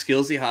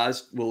skills he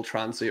has will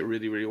translate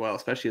really, really well,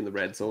 especially in the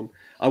red zone.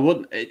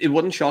 It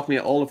wouldn't shock me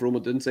at all if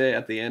Roma Dunte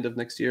at the end of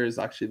next year is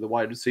actually the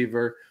wide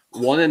receiver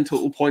 1 in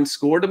total points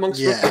scored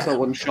amongst rookies. That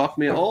wouldn't shock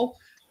me at all.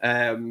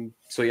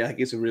 So yeah, I think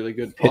he's a really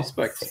good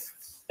prospect.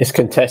 His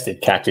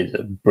contested catches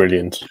are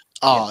brilliant.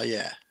 Oh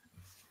yeah,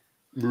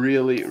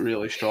 really,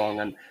 really strong,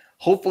 and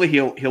hopefully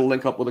he'll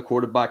link up with a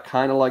quarterback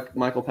kind of like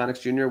Michael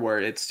Penix Jr., where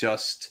it's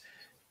just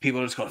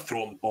people are just going to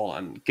throw him the ball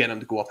and get him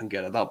to go up and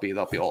get it. That'll be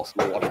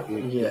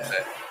awesome.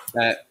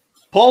 Yeah.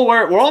 Paul,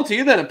 we're on to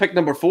you then at pick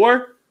number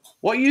 4.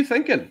 What are you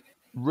thinking?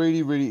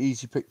 Really, really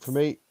easy pick for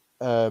me.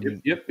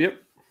 Yep.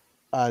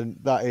 And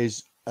that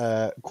is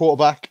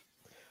quarterback,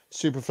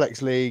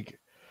 Superflex League.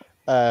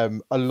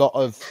 I've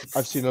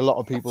seen a lot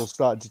of people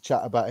starting to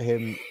chat about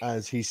him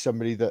as he's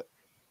somebody that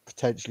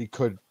potentially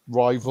could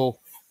rival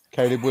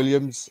Caleb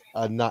Williams,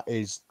 and that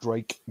is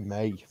Drake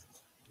May.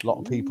 A lot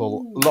of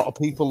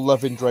people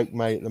loving Drake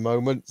May at the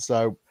moment,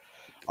 so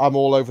I'm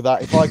all over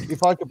that.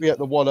 If I could be at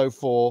the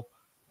 104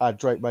 and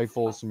Drake May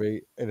falls to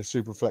me in a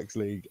Superflex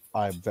League,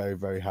 I am very,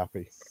 very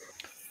happy.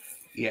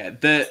 Yeah,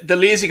 the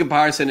lazy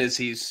comparison is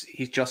he's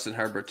Justin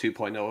Herbert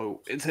 2.0.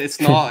 It's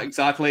not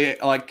exactly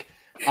like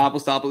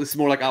apples to apples. It's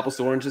more like apples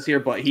to oranges here,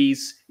 but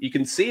you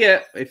can see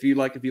it if you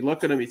look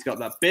at him. He's got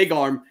that big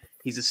arm.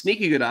 He's a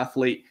sneaky good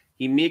athlete.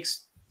 He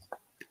makes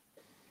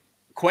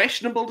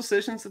questionable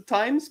decisions at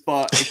times,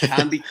 but it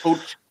can be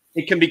coached.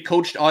 It can be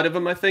coached out of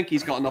him. I think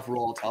he's got enough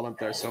raw talent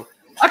there. So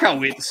I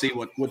can't wait to see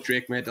what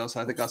Drake May does.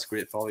 I think that's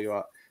great value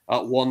at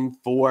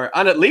 1-4,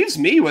 and it leaves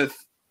me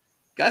with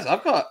guys.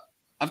 I've got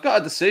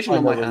a decision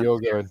on my hands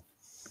here,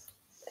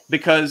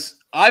 because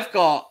I've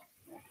got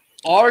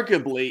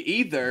arguably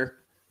either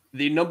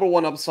the number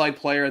 1 upside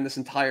player in this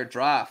entire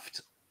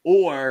draft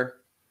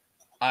or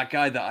a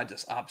guy that I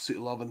just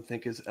absolutely love and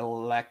think is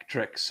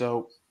electric.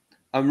 So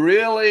I'm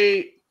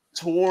really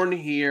torn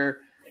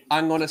here.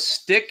 I'm going to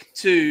stick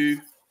to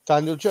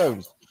Daniel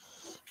Jones.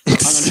 I'm going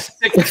to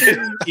stick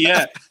to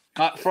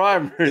Pat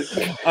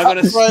Frymers. I'm going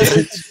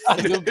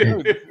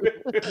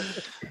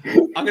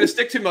to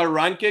stick to my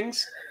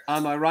rankings.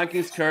 And my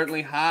rankings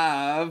currently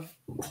have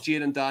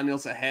Jaden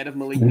Daniels ahead of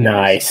Malik.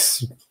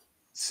 Nice.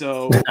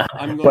 So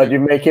I'm going. But you're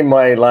making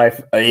my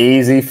life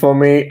easy for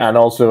me and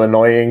also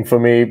annoying for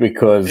me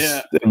because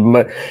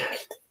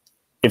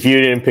if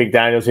you didn't pick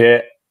Daniels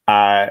here,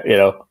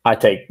 I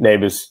take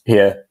Neighbors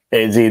here.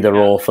 It's either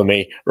or for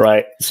me,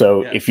 right?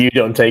 So if you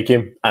don't take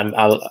him, and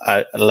I'll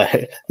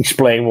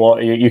explain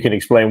what you can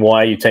explain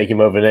why you take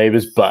him over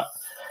Neighbors, but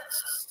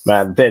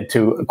man, they're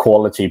 2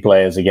 quality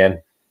players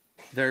again.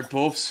 They're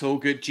both so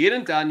good.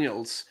 Jaden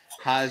Daniels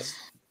has,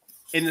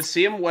 in the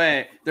same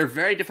way, they're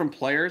very different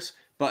players,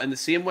 but in the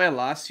same way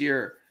last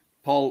year,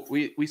 Paul,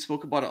 we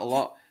spoke about it a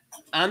lot.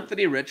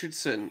 Anthony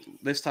Richardson,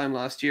 this time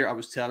last year, I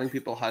was telling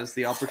people, has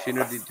the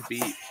opportunity to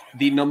be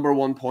the number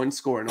 1 point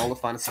scorer in all of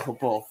fantasy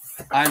football.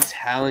 I'm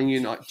telling you,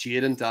 not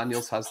Jaden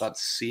Daniels has that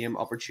same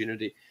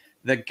opportunity.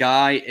 The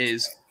guy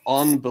is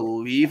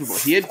unbelievable.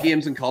 He had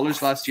games in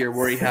college last year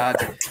where he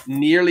had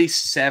nearly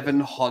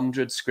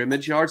 700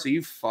 scrimmage yards. Are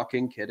you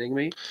fucking kidding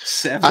me?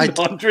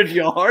 700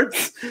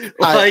 yards?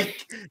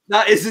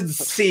 That is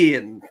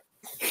insane.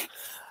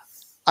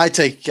 I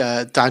take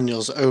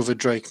Daniels over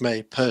Drake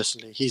May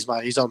personally. He's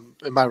on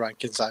in my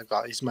rankings.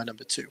 He's my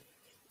number 2.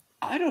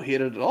 I don't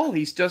hate it at all.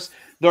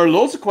 There are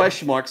loads of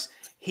question marks.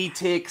 He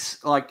takes,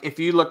 if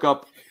you look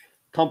up,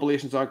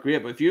 compilations aren't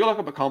great, but if you look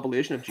up a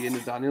compilation of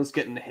Jaden Daniels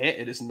getting hit,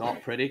 it is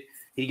not pretty.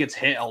 He gets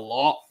hit a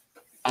lot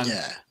and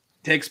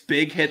takes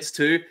big hits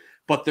too,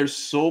 but there's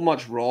so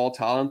much raw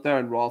talent there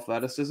and raw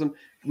athleticism.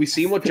 We've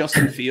seen what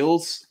Justin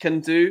Fields can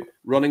do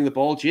running the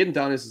ball. Jaden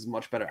Daniels is a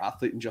much better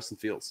athlete than Justin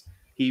Fields.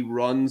 He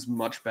runs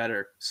much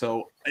better.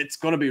 So it's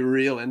going to be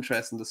real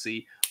interesting to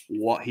see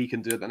what he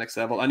can do at the next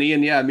level. And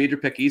Ian, major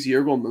pick easy.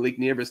 You're going Malik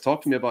Neighbors.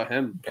 Talk to me about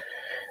him.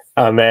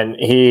 Man,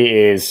 he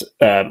is,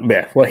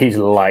 he's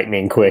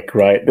lightning quick,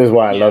 right? This is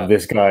why I love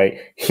this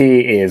guy.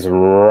 He is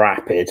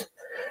rapid.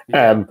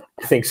 I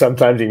think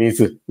sometimes he needs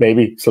to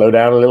maybe slow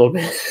down a little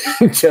bit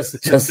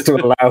just to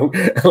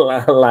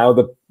allow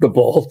the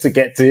ball to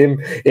get to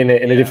him in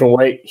a different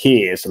way.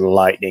 He is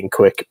lightning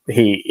quick.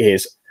 He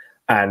is,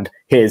 and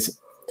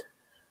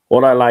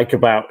what I like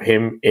about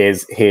him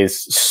is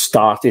his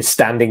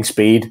standing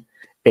speed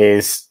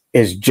is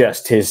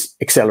just his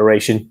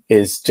acceleration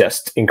is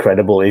just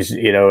incredible.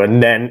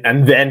 And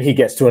then he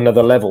gets to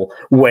another level.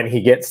 When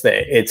he gets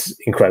there, it's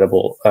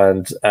incredible,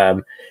 and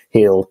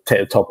he'll take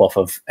the top off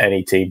of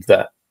any team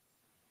that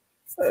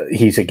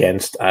he's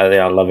against.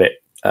 I love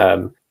it.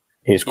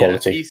 He's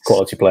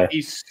quality player.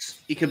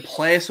 He can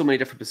play so many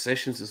different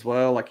positions as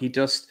well. He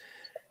just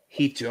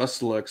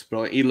looks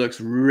brilliant. He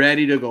looks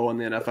ready to go in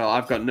the NFL.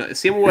 I've got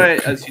same way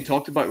as you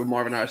talked about with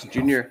Marvin Harrison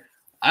Jr.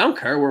 I don't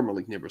care where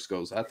Malik Neighbors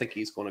goes. I think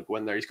he's going to go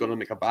in there. He's going to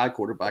make a bad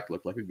quarterback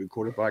look like a good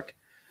quarterback.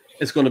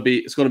 it's gonna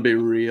be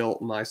real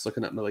nice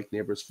looking at Malik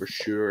Neighbors for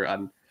sure.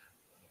 And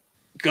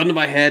gun to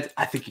my head,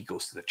 I think he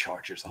goes to the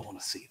Chargers. I want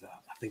to see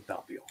that. I think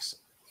that'd be awesome.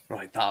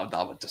 Right,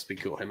 that would just be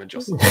cool. Him and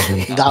Justin.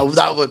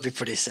 That would be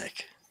pretty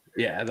sick.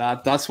 Yeah,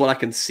 that's what I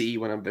can see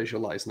when I'm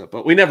visualizing it.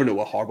 But we never know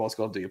what Harbaugh's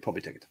going to do. You'll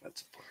probably take a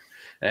defensive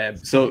player.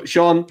 So,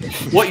 Sean,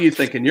 what are you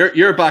thinking?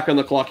 You're back on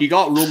the clock. You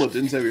got Roma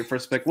Dunze with your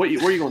first pick. Where are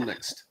you going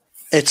next?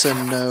 It's a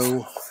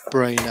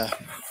no-brainer.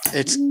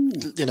 It's,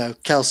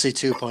 Kelsey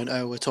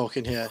 2.0 we're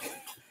talking here.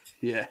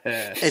 Yeah.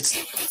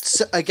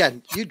 It's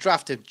again, you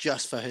drafted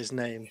just for his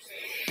name,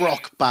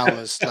 Brock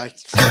Bowers. Like,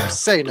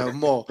 say no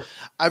more.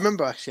 I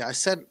remember actually, I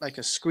sent like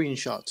a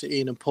screenshot to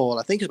Ian and Paul.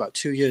 I think it was about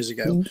 2 years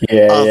ago.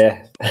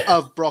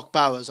 Of Brock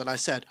Bowers, and I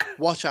said,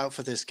 "Watch out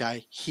for this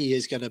guy. He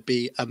is going to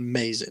be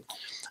amazing."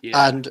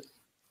 Yeah. And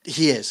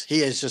he is.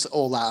 He is just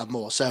all that and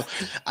more. So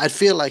I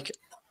feel like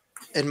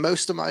in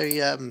most of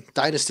my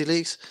dynasty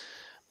leagues,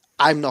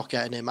 I'm not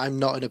getting him. I'm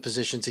not in a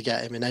position to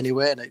get him in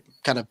anywhere, and it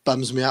kind of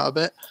bums me out a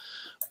bit.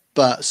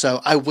 But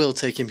so I will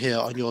take him here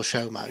on your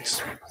show, Max.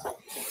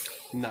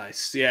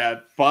 Nice.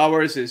 Yeah,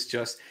 Bowers is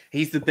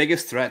he's the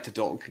biggest threat to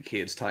Dalton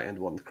Kincaid's tight end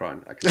won the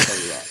crown. I can tell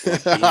you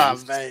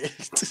that. Like,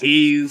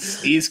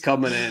 he's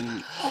coming in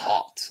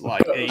hot.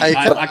 Like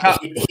I can't.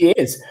 He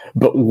is,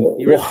 but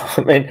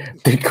I mean,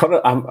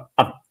 I'm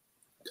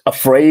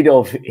afraid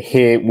of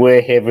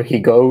wherever he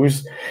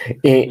goes.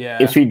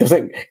 If he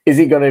doesn't, is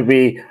he going to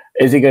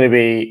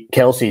be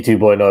Kelsey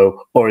 2.0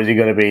 or is he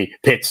going to be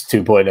Pitts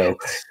 2.0?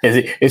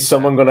 Is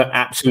someone going to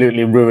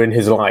absolutely ruin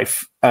his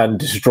life and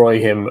destroy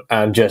him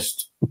and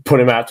just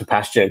put him out to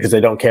pasture because they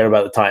don't care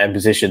about the tight end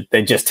position?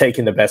 They're just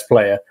taking the best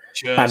player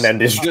and then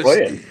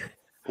destroy him.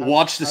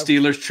 Watch the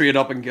Steelers trade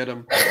up and get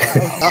him.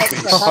 How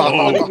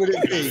funny would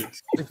it be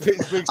if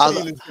Pittsburgh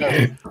Steelers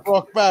go,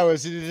 Brock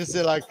Bowers, and you just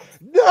say like,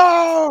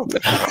 no!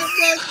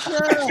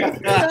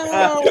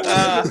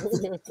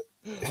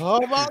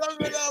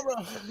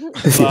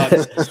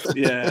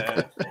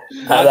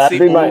 That'd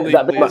be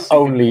my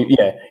only.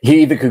 Yeah,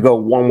 he either could go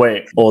one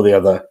way or the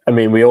other. I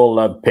mean, we all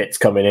love Pitts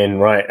coming in,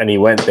 right? And he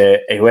went there.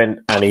 He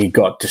went and he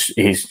got.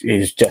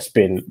 He's just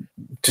been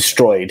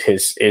destroyed.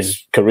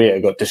 His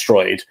career got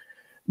destroyed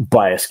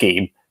by a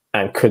scheme.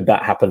 And could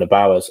that happen to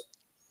Bowers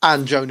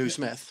and Jonnu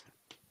Smith?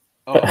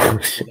 Oh,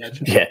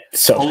 yeah.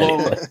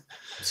 So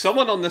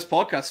someone on this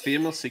podcast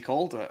famously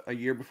called it a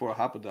year before it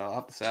happened. I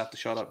have to say, I have to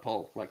shout out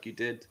Paul. Like you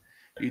did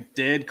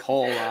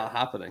call that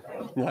happening.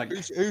 Like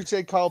who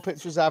said Kyle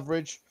Pitts was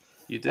average?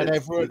 You did.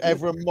 And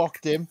everyone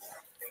mocked him.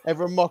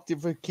 Everyone mocked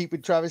him for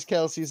keeping Travis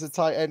Kelce as a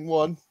tight end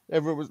one.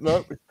 Everyone was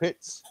no, with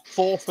Pitts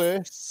 4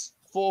 firsts,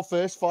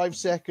 5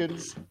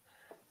 seconds.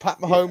 Pat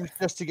Mahomes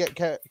just to get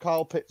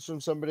Kyle Pitts from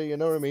somebody, you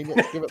know what I mean?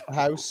 Let's give up the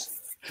house.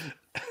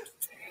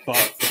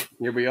 But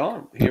here we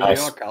are. We are.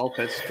 Kyle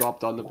Pitts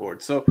dropped on the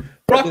board. So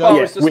Brock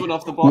Bowers just went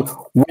off the board.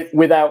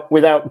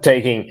 Without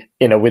taking,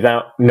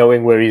 without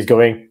knowing where he's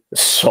going,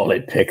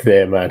 solid pick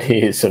there, man.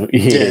 He is a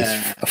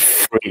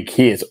freak.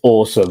 He is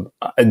awesome.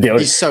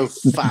 He's so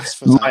fast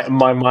for that.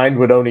 My mind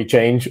would only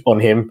change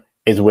on him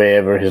is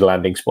wherever his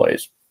landing spot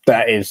is.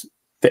 That is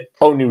the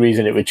only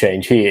reason it would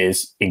change. He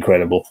is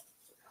incredible.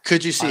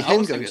 Could you see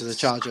him going to the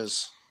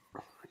Chargers?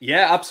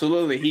 Yeah,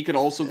 absolutely. He could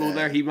also go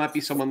there. He might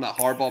be someone that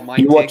Harbaugh might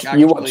take.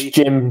 You watch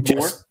Jim.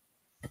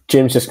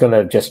 Jim's just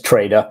going to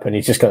trade up, and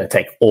he's just going to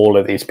take all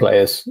of these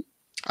players.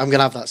 I'm going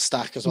to have that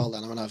stack as well.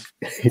 Then I'm going to have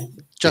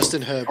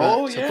Justin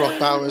Herbert to Brock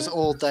Bowers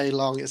all day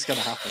long. It's going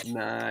to happen.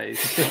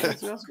 Nice.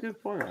 That's a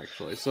good point,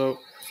 actually. So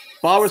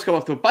Bowers come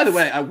off to. By the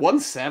way, at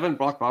 1.7,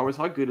 Brock Bowers.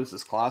 How good is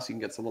this class? You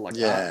can get someone like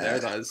that there.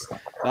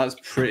 That is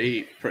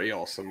pretty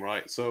awesome,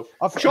 right? So,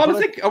 Sean, I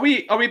think are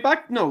we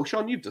back? No,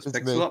 Sean, you've just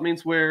picked, so that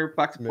means we're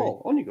back to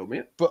Paul. On you go,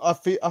 mate. But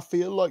I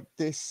feel like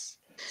this.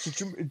 So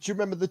do you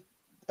remember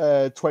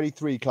the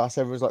 23 class?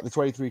 Everyone's like the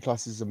 23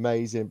 class is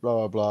amazing,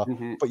 blah blah blah.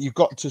 Mm-hmm. But you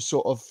got to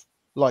sort of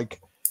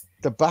like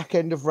the back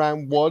end of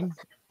round 1,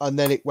 and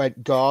then it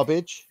went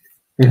garbage.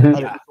 Mm-hmm. And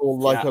it was all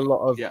like a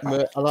lot of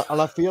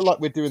and I feel like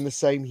we're doing the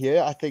same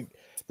here. I think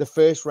the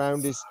first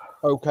round is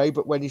okay,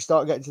 but when you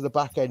start getting to the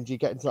back end, you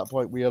get into that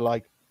point where you're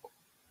like,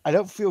 I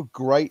don't feel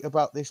great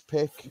about this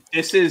pick.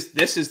 This is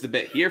the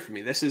bit here for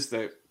me. This is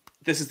the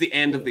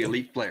end of the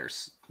elite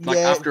players. Like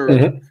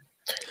after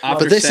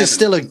but this 7. Is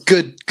still a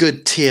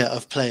good tier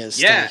of players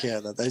still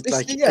here.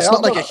 It's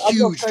not like a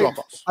huge drop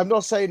off. I'm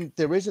not saying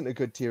there isn't a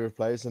good tier of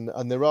players,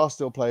 and there are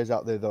still players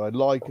out there that I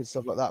like and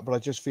stuff like that. But I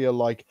just feel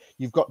like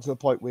you've got to the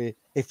point where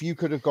if you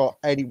could have got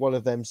any one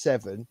of them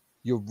 7,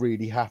 you're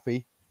really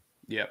happy.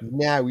 Yeah.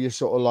 Now you're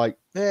sort of like,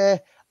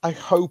 I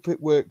hope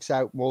it works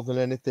out more than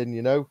anything,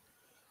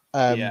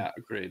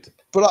 agreed.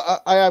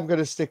 But I am going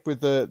to stick with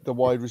the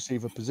wide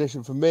receiver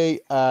position for me,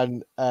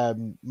 and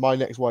my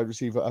next wide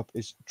receiver up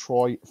is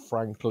Troy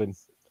Franklin.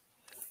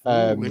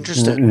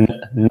 Interesting.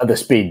 Another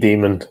speed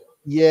demon.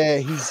 Yeah,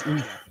 he's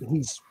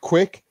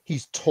quick.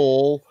 He's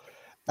tall.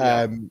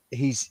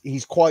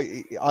 He's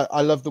quite.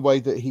 I love the way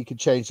that he can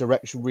change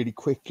direction really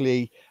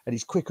quickly, and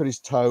he's quick on his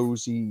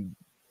toes. He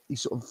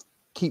sort of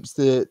keeps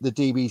the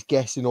DBs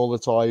guessing all the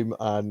time,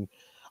 and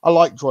I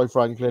like Troy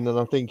Franklin, and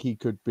I think he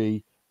could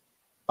be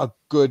a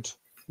good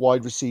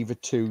wide receiver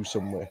 2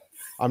 somewhere.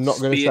 I'm not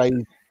going to say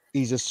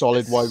he's a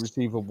solid wide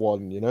receiver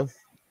 1, you know?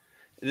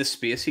 The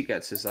space he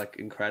gets is like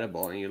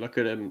incredible. And you look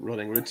at him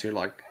running routes, you're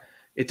like,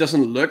 it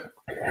doesn't look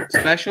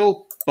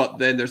special, but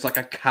then there's like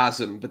a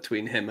chasm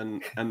between him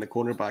and the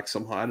cornerback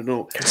somehow. I don't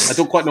know. I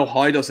don't quite know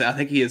how he does it. I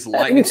think he is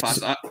lightning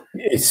fast.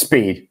 His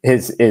speed,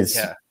 his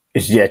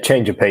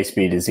change of pace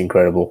speed is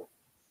incredible.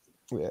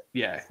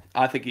 Yeah,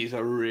 I think he's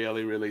a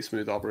really, really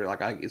smooth operator.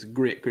 Like, I think he's a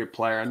great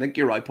player. I think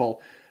you're right,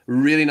 Paul.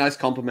 Really nice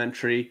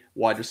complimentary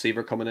wide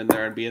receiver coming in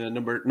there and being a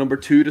number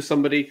 2 to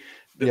somebody.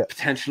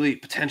 Potentially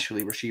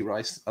Rashee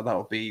Rice.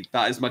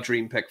 That is my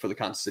dream pick for the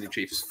Kansas City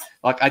Chiefs.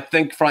 Like, I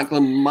think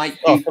Franklin might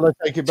be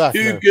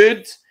too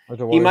good.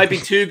 He might be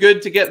too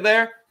good to get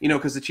there,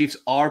 because the Chiefs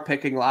are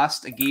picking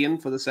last again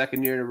for the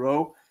second year in a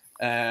row.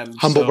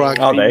 Humble brag.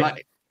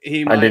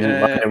 I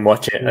didn't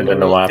watch it. I don't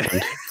know what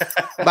happened.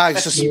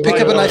 Mags, just pick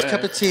up a nice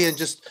cup of tea and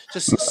just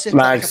sip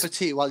that cup of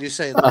tea while you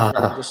say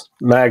that.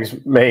 Mags,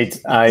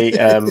 mate,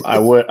 I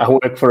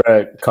work for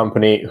a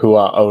company who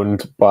are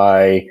owned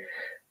by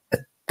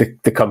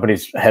the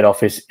company's head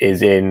office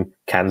is in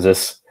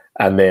Kansas,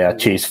 and they are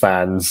Chiefs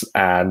fans,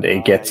 and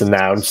it gets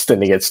announced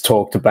and it gets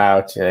talked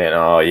about.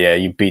 Oh yeah,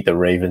 you beat the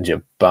Ravens,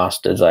 you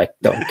bastards! I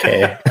don't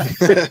care.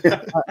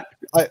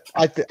 I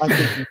think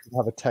you should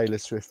have a Taylor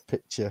Swift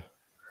picture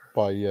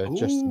by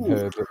Justin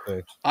Herbert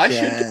there. I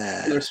should get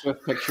a Taylor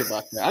Swift picture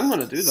back there. I'm going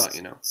to do that.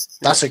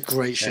 That's a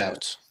great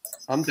shout.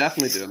 I'm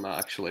definitely doing that,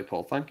 actually,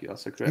 Paul. Thank you.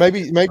 That's a great.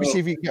 Maybe see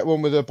if you can get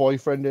one with her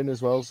boyfriend in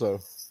as well. So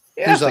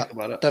who's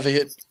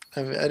that?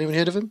 Have anyone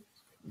heard of him?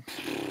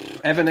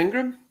 Evan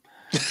Ingram.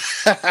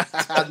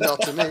 Not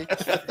to me.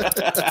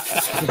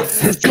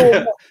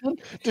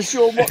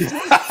 Deshaun Watson.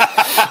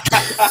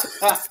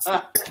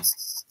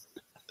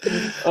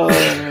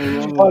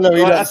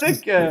 I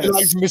think he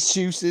likes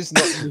masseuses,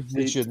 not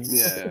musicians.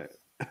 Yeah.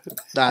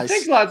 Nice. I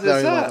think, lads,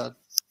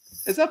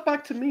 is that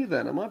back to me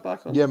then? Am I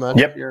back on? Yeah, man.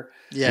 Yep. Here?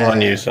 Yeah. On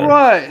you, sir.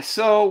 Right.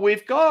 So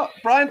we've got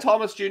Brian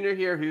Thomas Jr.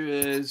 here, who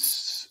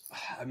is,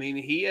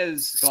 he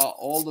has got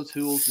all the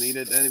tools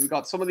needed, and we've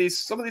got some of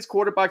these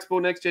quarterbacks, Bo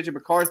Nix, JJ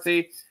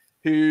McCarthy,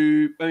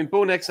 who,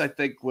 Bo Nix, I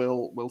think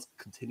will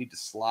continue to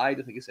slide.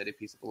 I think his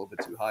ADP is a little bit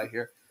too high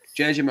here.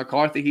 JJ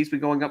McCarthy, he's been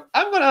going up.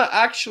 I'm going to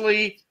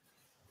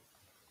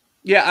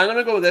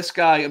go with this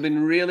guy. I've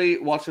been really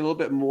watching a little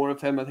bit more of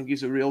him. I think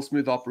he's a real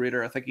smooth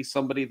operator. I think he's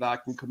somebody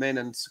that can come in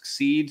and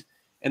succeed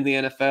in the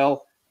NFL.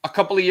 A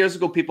couple of years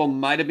ago, people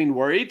might have been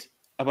worried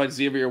about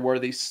Xavier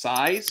Worthy's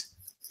size.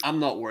 I'm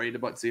not worried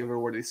about Xavier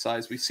Worthy's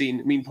size. We've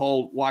seen,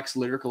 Paul wax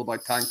lyrical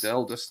about Tank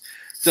Dell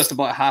just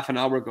about half an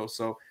hour ago.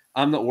 So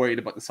I'm not worried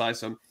about the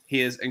size of him.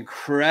 He is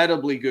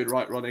incredibly good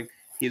route running.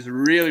 He's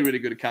really, really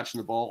good at catching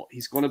the ball.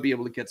 He's going to be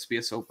able to get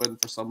space open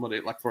for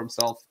somebody, like for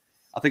himself.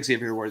 I think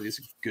Xavier Worthy is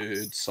a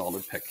good,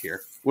 solid pick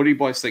here. What do you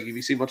boys think? Have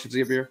you seen much of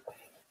Xavier?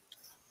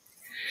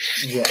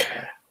 Yeah,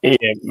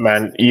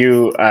 man.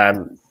 You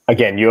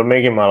again, you're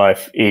making my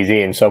life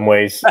easy in some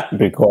ways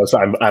because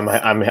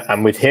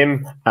I'm with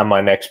him and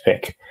my next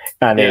pick,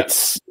 and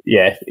he's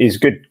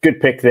good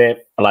pick there.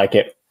 I like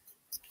it.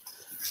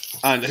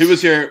 And who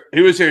was your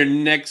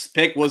next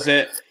pick? Was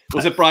it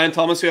Brian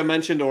Thomas who I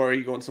mentioned, or are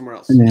you going somewhere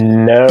else?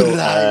 No.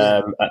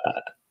 No.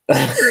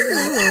 I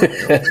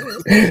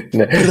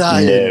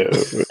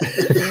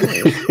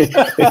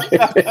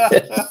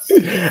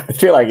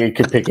feel like you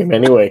could pick him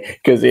anyway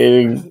because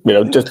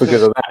just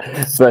because of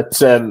that. But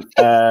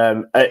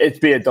it'd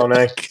be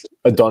Adonai.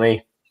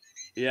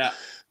 Yeah.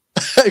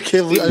 I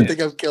think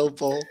I've killed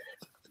Paul.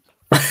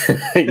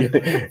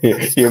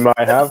 you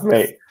might have,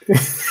 mate.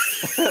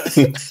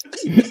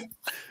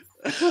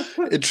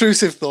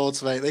 Intrusive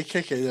thoughts, mate. They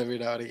kick in every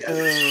now and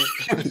again.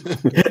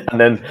 And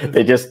then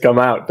they just come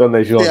out, don't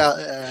they, Sean?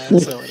 Yeah,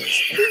 that's what it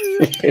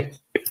is.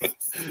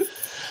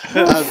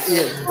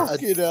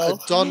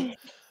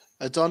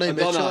 Adonai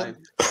Mitchell.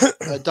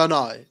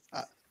 Adonai.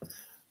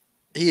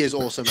 He is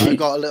awesome. I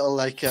got a little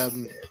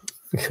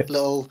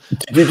little.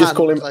 Did you just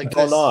call him like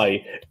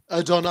Adonai?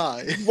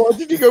 Adonai. Why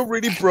did you go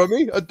really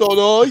brummy?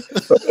 Adonai.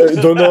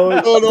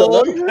 Adonai.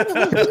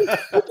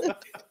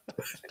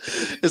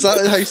 Is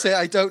that how you say it?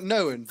 I don't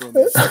know in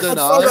Brummy?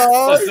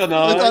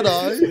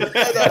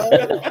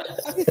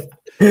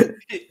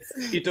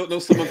 You don't know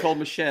someone called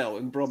Michelle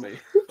in Brummy?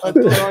 I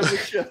don't know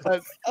Michelle.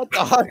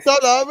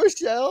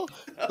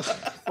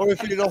 Or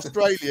if you're in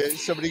Australia,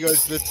 somebody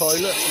goes to the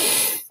toilet.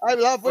 I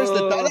love where's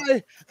the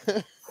Danny?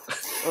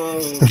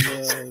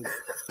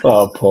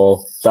 Oh,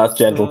 Paul, that's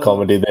gentle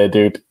comedy there,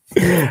 dude.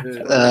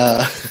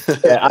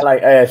 I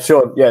like.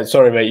 Sean,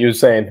 sorry, mate. You were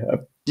saying.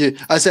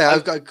 I say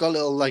I've got a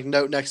little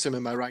note next to him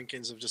in my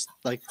rankings of just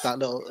that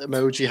little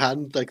emoji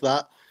hand like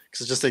that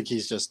because I just think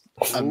he's just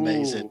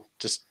amazing.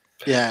 Just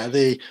I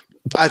think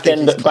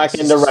back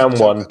in the round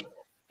one.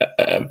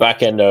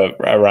 Back end of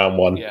round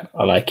one. Yeah.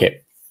 I like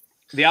it.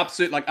 The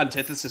absolute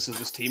antithesis of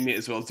his teammate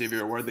as well,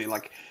 Xavier Worthy.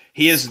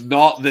 He is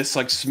not this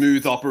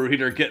smooth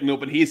operator getting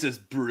open. He's this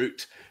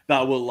brute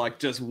that will like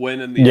just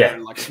win in the air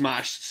and like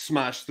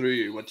smash through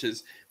you, which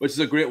is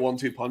a great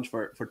 1-2 punch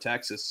for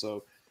Texas.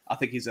 So I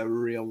think he's a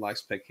real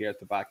nice pick here at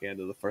the back end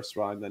of the first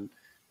round. And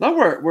now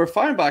we're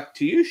firing back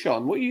to you,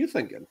 Sean. What are you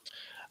thinking?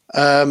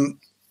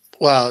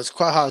 Well, it's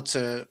quite hard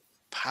to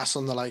pass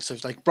on the likes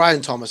of like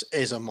Brian Thomas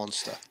is a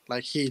monster.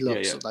 Like he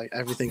looks like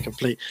everything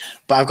complete.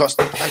 But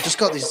I've just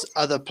got these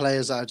other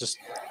players that are just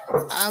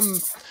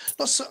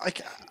not so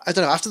like I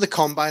don't know. After the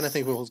combine, I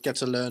think we'll get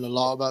to learn a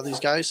lot about these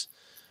guys.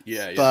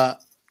 Yeah.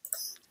 But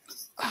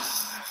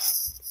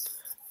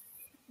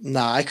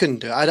nah, I couldn't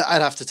do it.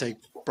 I'd have to take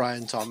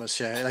Brian Thomas.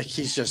 Yeah, like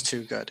he's just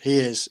too good. He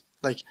is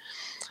like.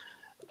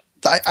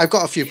 I've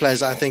got a few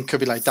players that I think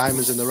could be like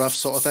diamonds in the rough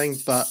sort of thing,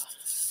 but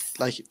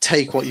like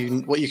take what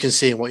you can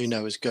see and what you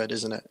know is good,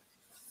 isn't it?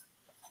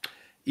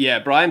 Yeah,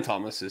 Brian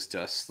Thomas is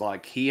just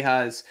like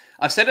I've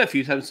said it a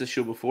few times this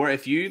show before.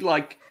 If you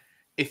put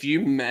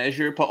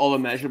all the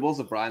measurables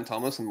of Brian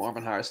Thomas and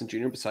Marvin Harrison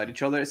Jr. beside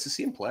each other, it's the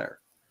same player.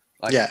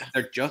 Like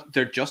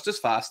they're just as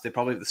fast. They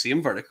probably have the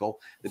same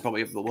vertical.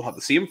 They'll have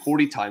the same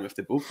 40 time if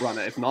they both run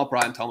it. If not,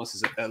 Brian Thomas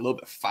is a little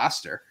bit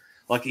faster.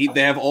 Like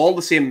they have all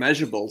the same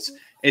measurables.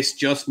 It's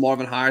just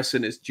Marvin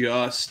Harrison is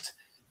just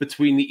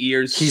between the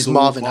ears. He's so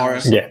Marvin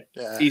Harrison.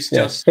 He's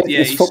just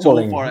he's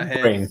so far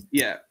ahead. Brain.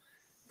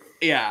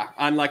 Yeah,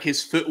 and like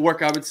his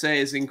footwork, I would say,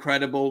 is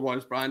incredible.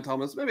 Whereas Brian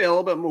Thomas, maybe a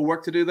little bit more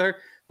work to do there.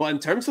 But in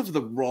terms of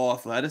the raw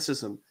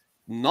athleticism,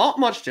 not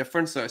much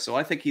difference there. So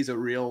I think he's a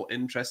real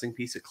interesting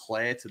piece of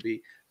clay to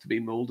be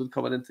molded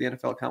coming into the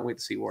NFL. Can't wait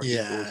to see where he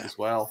goes as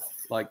well.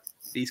 Like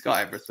he's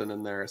got everything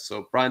in there.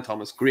 So Brian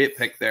Thomas, great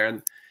pick there,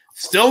 and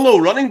still no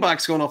running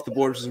backs going off the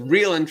board, which is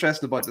real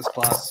interesting about this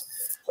class.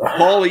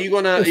 Paul, are you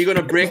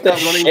gonna break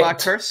that running back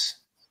curse?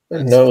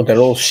 No, they're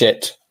all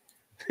shit.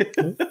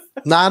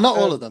 Nah, not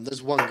all of them.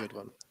 There's one good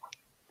one.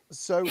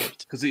 So,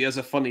 because he has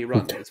a funny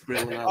run, it's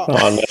brilliant. Oh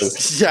no!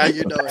 Yeah,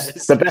 you know it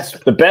is.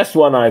 The best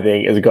one I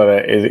think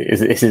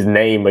is his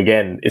name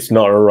again. It's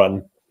not a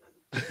run.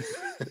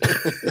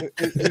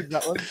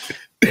 that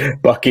one?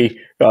 Bucky,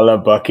 gotta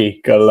love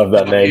Bucky. Gotta love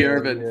that Bucky name.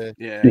 Irvin.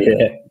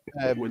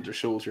 Yeah. Winter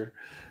Soldier.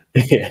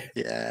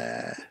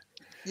 Yeah.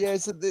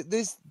 So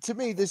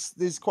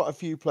there's quite a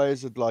few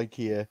players I'd like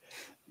here.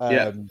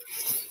 Yeah.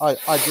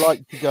 I'd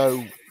like to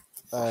go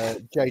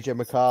JJ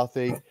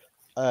McCarthy.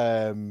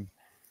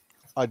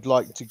 I'd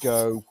like to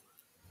go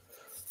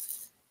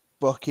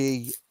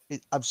Bucky.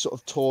 I'm sort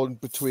of torn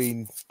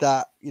between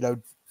that,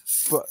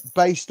 but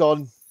based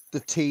on the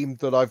team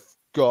that I've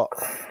got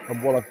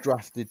and what I've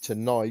drafted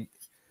tonight,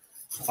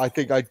 I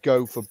think I'd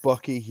go for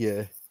Bucky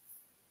here.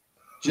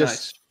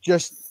 Just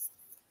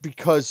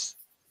because,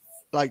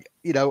 I've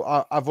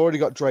already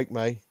got Drake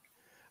May.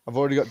 I've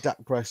already got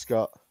Dak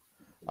Prescott.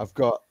 I've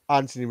got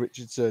Anthony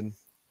Richardson.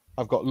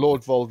 I've got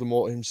Lord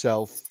Voldemort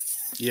himself.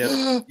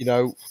 Yeah.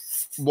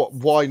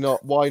 Why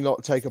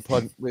not take a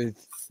punt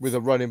with a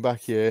running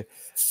back here?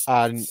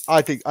 And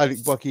I think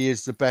Bucky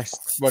is the best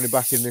running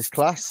back in this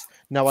class.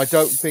 Now, I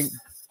don't think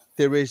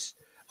there is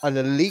an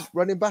elite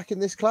running back in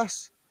this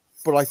class,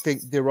 but I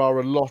think there are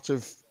a lot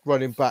of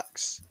running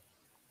backs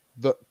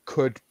that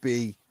could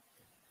be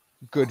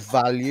good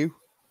value.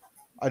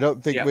 I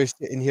don't think we're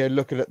sitting here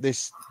looking at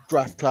this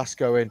draft class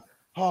going,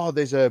 oh,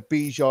 there's a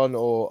Bijan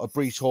or a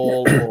Breece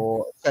Hall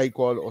or a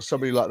Saquon or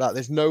somebody like that.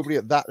 There's nobody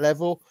at that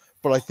level,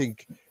 but I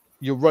think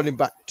your running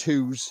back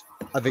twos,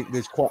 I think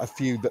there's quite a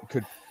few that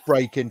could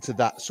break into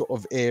that sort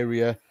of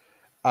area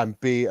and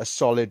be a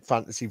solid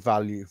fantasy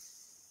value.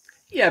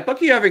 Yeah,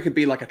 Bucky Irving could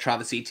be like a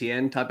Travis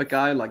Etienne type of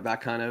guy, like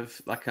that kind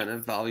of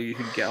value you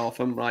could get off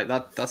him, right?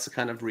 That's the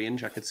kind of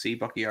range I could see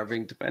Bucky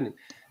Irving depending.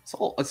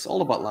 It's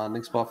all about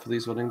landing spot for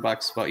these running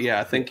backs. But yeah,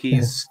 I think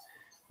he's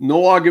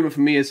no argument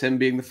for me as him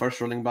being the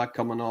first running back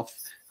coming off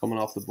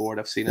the board.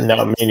 I've seen it.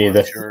 No, me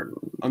neither.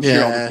 I'm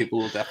sure other people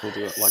will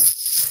definitely do it. Like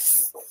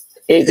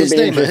his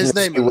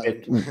name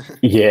alone.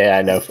 Yeah,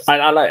 I know.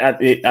 I like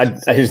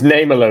his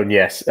name alone.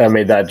 Yes, I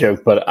made that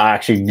joke, but I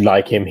actually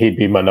like him. He'd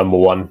be my number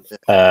one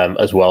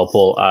as well,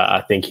 Paul.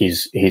 I think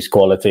he's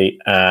quality,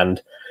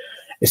 and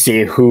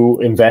see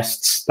who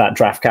invests that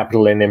draft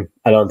capital in him.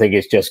 I don't think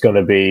it's just going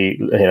to be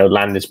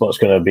landing spot's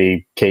going to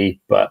be key,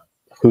 but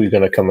who's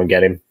going to come and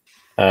get him?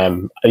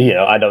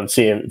 I don't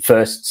see him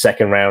first,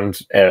 second round.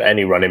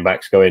 Any running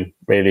backs going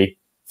really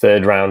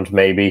third round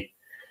maybe.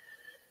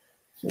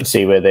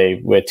 See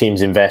where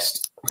teams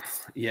invest.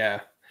 Yeah,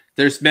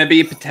 there's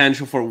maybe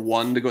potential for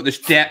one to go. There's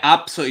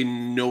absolutely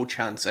no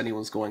chance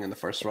anyone's going in the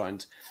first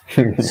round.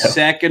 No.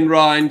 Second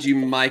round, you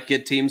might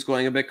get teams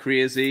going a bit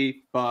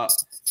crazy, but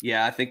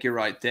yeah, I think you're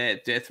right.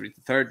 Day three,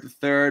 the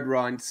third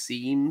round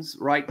seems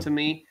right to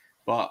me,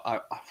 but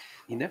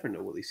you never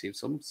know what these teams.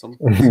 Some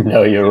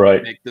no, you're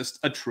right. Make just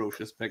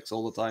atrocious picks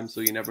all the time, so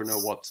you never know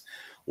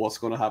what's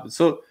going to happen.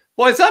 So.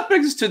 Boys, that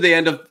brings us to the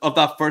end of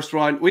that first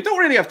round. We don't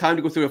really have time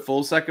to go through a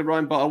full second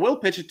round, but I will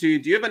pitch it to you.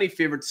 Do you have any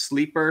favorite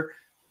sleeper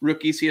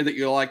rookies here that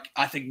you're like,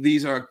 I think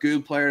these are a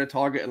good player to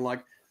target and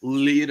like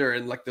later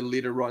in like the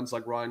later rounds,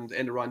 like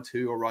end of round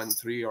 2 or round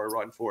 3 or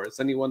round 4? Has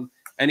anyone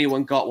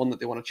got one that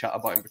they want to chat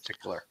about in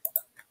particular?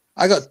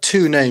 I got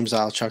 2 names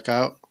I'll chuck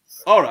out.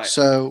 All right.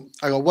 So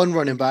I got one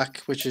running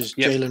back, which is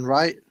Yep. Jalen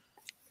Wright.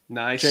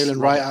 Nice. Jalen Love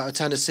Wright it. out of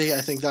Tennessee.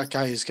 I think that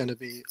guy is going to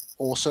be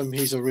awesome.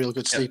 He's a real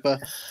good Yep. sleeper.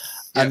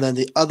 And then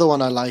the other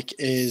one I like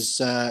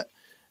is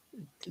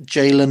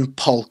Jalen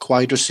Polk,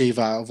 wide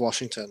receiver out of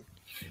Washington.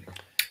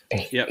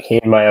 Yep.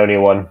 He's my only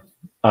one.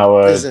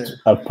 Is it?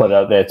 I've put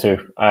out there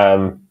too.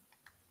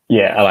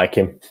 Yeah, I like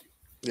him.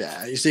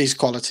 Yeah, he's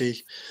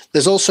quality.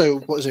 There's also,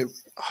 what is it,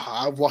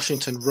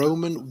 Washington,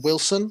 Roman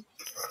Wilson?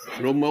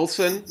 Rome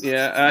Wilson.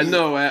 Yeah.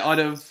 No,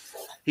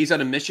 he's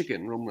out of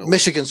Michigan. Rome Wilson.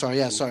 Michigan, sorry.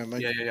 Yeah, sorry.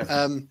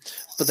 Yeah.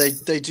 But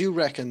they do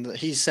reckon that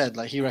he said,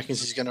 like, he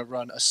reckons he's going to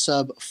run a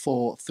sub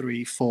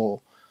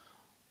 4.34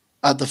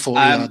 at the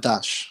 40-yard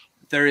dash.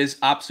 There is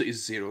absolutely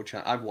zero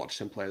chance. I've watched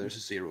him play. There's a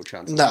zero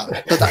chance. No,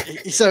 but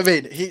so I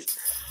mean,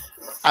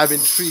 I'm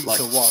intrigued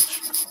to watch,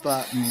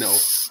 but no,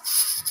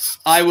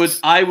 I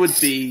would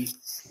be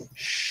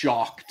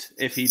shocked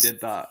if he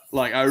did that.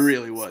 Like, I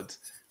really would.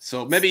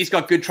 So maybe he's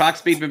got good track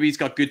speed. Maybe he's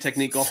got good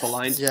technique off the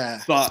line.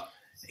 Yeah, but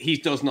he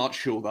does not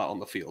show that on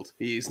the field.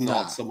 He's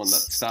not someone that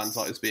stands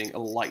out as being a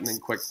lightning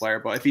quick player.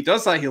 But if he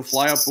does that, he'll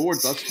fly up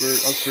boards. That's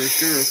for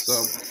sure.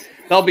 So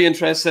that'll be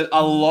interesting. I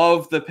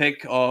love the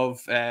pick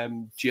of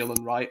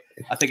Jalen Wright.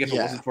 I think if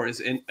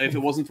it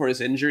wasn't for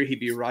his injury,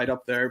 he'd be right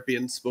up there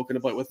being spoken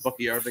about with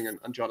Bucky Irving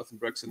and Jonathan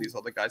Brooks and these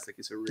other guys. Like,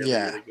 he's a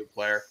really good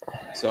player.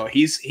 So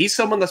he's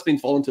someone that's been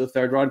fallen to the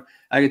third round.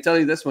 I can tell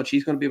you this much: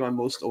 he's going to be my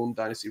most owned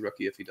dynasty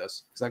rookie if he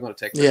does, because I'm going to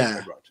take him in the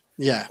third round.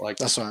 Yeah, like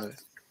that's right.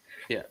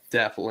 Yeah,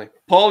 definitely.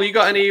 Paul, you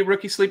got any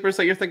rookie sleepers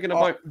that you're thinking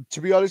about?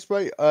 To be honest,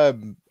 mate, I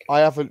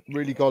haven't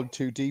really gone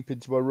too deep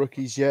into my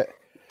rookies yet.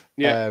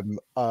 Yeah.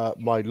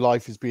 My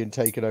life is being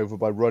taken over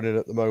by running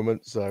at the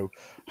moment, so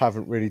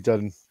haven't really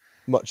done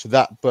much of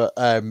that. But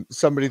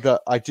somebody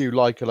that I do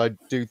like, and I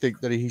do think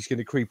that he's going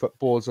to creep up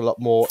boards a lot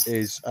more,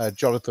 is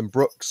Jonathan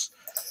Brooks.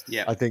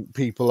 Yeah, I think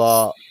people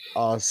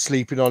are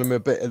sleeping on him a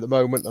bit at the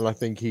moment, and I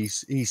think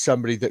he's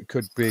somebody that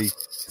could be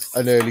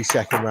an early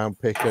second round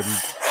pick and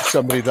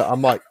somebody that I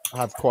might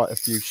have quite a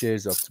few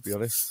shares of, to be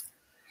honest.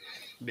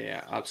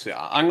 Yeah,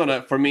 absolutely. I'm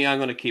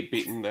gonna keep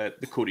beating the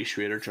Cody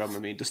Schrader drum. I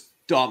mean, just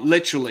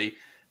literally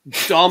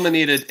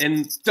dominated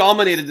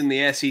in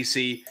the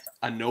SEC,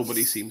 and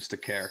nobody seems to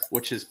care,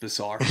 which is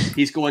bizarre.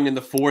 He's going in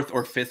the 4th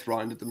or 5th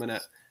round at the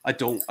minute. I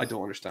don't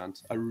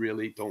understand. I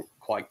really don't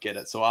quite get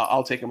it. So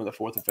I'll take him in the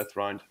 4th or 5th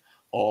round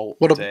all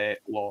day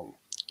long.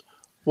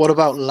 What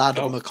about Lad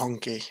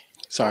McConkey?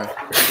 Sorry,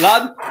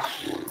 Lad.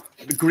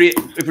 Great.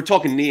 If we're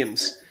talking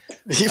names.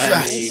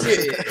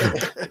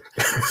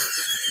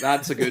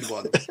 That's a good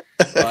one.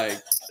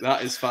 Like,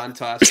 that is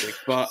fantastic.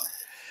 But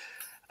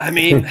I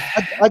mean,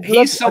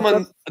 he's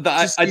someone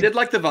that I did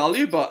like the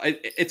value, but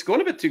it's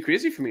going a bit too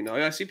crazy for me now.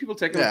 I see people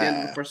taking him at the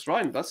end of the first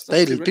round. That's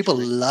people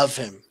love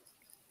him.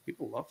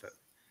 People love it.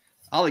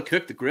 Ali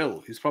Cook, the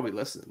grill, who's probably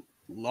listening,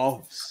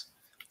 loves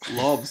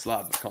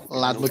Lad McConkey.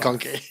 Lad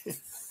McConkey.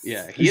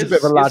 Yeah, he's a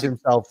bit of a lad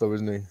himself, though,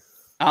 isn't he?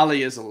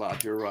 Ali is a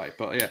lad, you're right.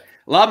 But yeah,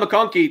 Lad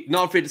McConkey,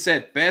 not afraid to say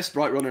it, best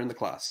right runner in the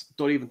class.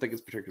 Don't even think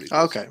it's particularly good.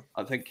 Okay.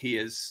 I think he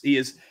is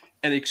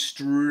an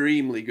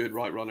extremely good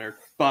right runner,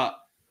 but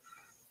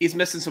he's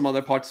missing some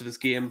other parts of his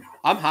game.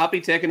 I'm happy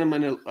taking him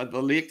in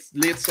the late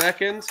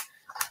second,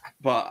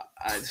 but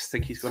I just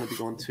think he's going to be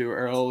going too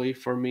early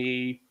for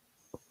me.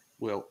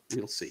 We'll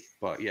see.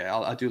 But yeah,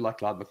 I do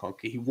like Lad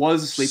McConkey. He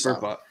was a sleeper,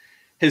 but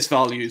his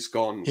value's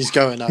gone. He's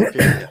going up.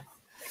 Yeah.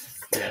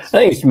 I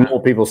think as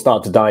more people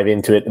start to dive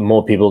into it, the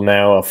more people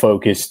now are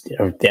focused.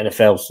 The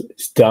NFL's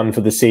done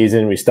for the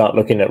season. We start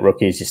looking at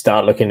rookies. You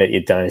start looking at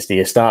your dynasty.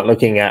 You start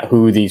looking at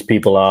who these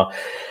people are.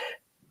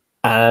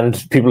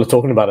 And people are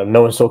talking about it.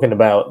 No one's talking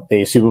about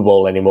the Super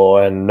Bowl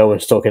anymore. And no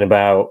one's talking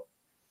about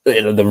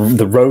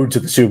the road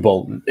to the Super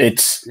Bowl.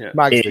 It's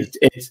Max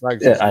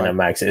I know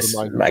Max is.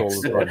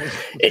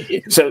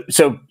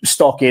 So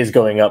stock is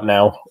going up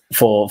now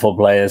for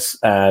players.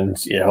 And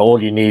all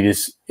you need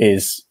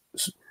is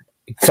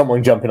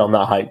someone jumping on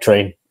that hype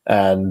train,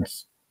 and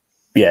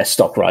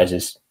stock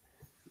rises.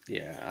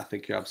 Yeah, I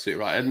think you're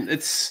absolutely right, and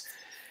it's.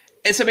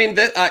 I mean,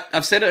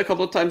 I've said it a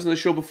couple of times on the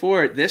show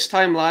before. This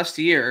time last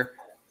year,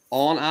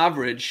 on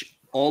average,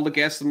 all the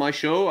guests on my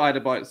show, I had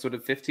about sort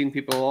of 15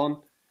 people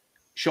on.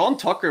 Sean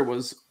Tucker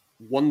was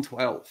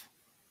 112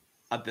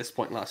 at this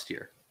point last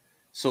year.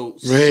 So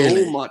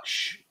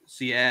much,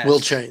 will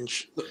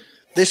change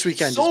this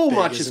weekend. So is big,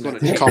 much is going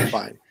to change.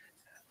 Combine.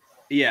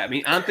 Yeah, I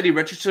mean, Anthony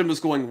Richardson was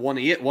going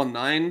 1.8,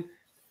 1.9.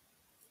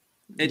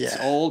 It's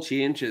all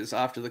changes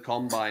after the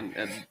combine,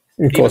 and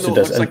of course even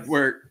though it does. Looks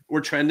like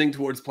we're trending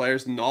towards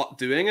players not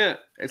doing it,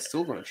 it's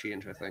still going to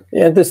change, I think.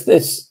 Yeah, this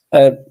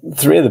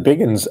 3 of the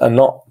big ones are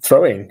not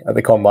throwing at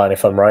the combine,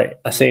 if I'm right.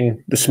 I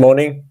seen this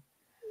morning.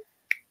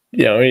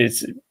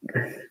 Does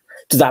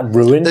that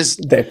ruin?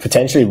 They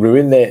potentially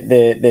ruin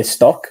their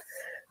stock.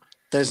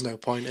 There's no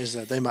point, is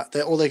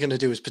there? All they're going to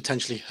do is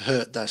potentially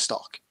hurt their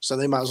stock, so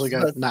they might as well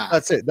go. Nah,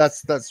 that's it.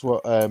 That's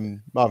what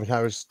Marvin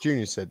Harris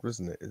Jr. said,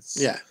 wasn't it?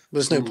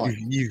 There's no point.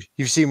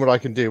 You've seen what I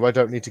can do. I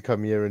don't need to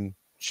come here and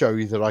show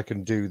you that I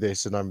can do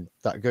this, and I'm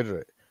that good at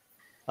it.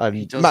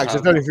 And Max,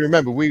 I don't know if you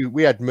remember,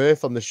 we had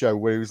Murph on the show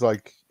where he was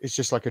like, it's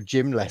just like a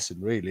gym lesson,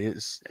 really. It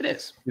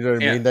is. You know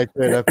what I mean? They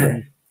turn up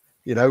and,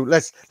 you know,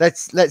 let's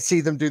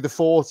see them do the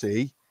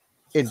 40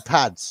 in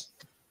pads,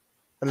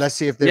 and let's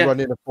see if they run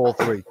in a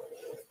 4-3.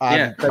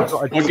 And they've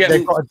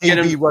got a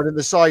DB running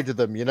the side of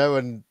them, you know,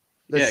 and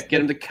get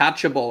them to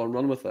catch a ball and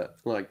run with it,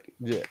 like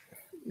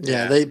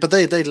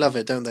they love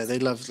it, don't they? They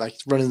love like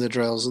running the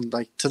drills, and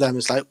like to them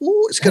it's like,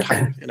 oh, it's good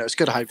hype, you know, it's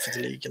good hype for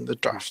the league and the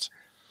draft.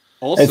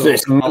 Also,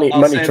 it's money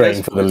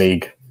train for the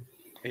league.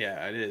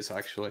 Yeah, it is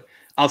actually.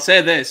 I'll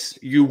say this: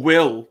 you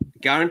will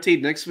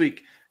guaranteed next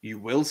week. You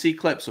will see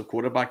clips of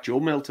quarterback Joe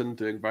Milton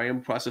doing very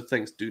impressive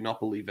things. Do not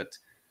believe it.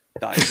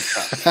 That is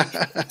a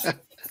fact.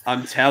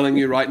 I'm telling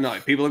you right now.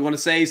 People are going to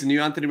say he's the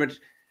new Anthony Richard.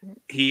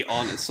 He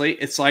honestly,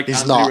 it's like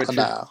he's Anthony not Richard.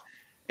 now.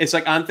 It's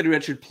like Anthony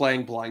Richard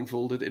playing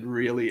blindfolded. It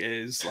really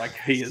is. Like,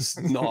 he is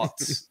not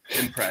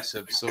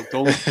impressive. So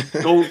don't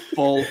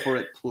fall for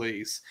it,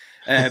 please.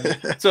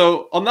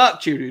 So on that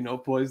cheery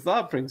note, boys,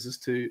 that brings us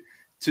to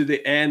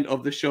the end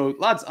of the show.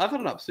 Lads, I've had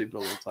an absolutely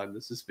brilliant time.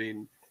 This has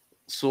been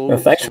so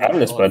thanks for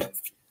having us, bud.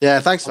 Yeah,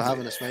 thanks for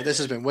having us, mate. This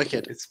has been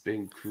wicked. It's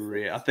been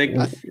great. I think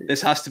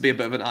this has to be a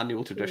bit of an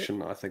annual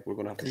tradition. I think we're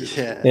going to have to do this.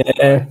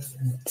 Yeah,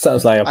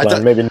 sounds like a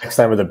plan. Maybe next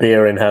time with a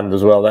beer in hand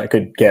as well. That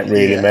could get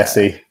really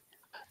messy.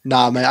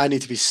 Nah, mate, I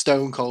need to be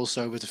stone cold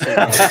sober to figure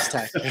out this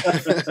tech.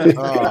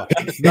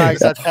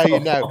 Max, I tell you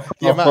now,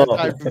 the amount of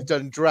times we've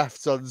done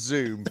drafts on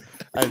Zoom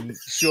and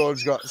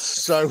Sean's got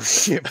so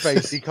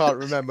shit-faced he can't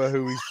remember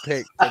who he's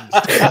picked and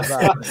stuff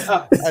like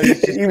that.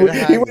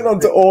 And he went on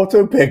to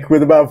auto pick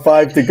with about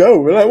 5 to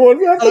go. We're like, what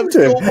happened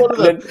to him?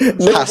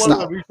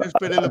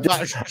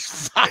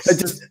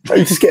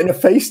 I'm just getting a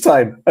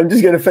FaceTime. I'm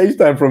just getting a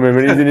FaceTime from him,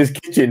 and he's in his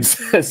kitchen,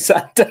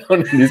 sat down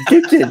in his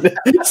kitchen. They're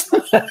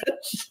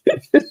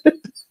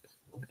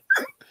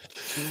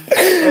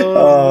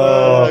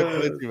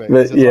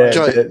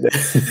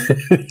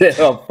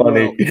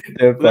funny.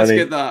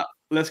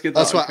 Let's get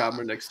that on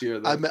camera next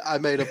year. I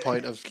made a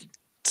point of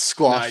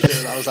squashing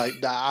it. I was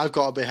like, nah, I've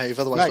got to behave,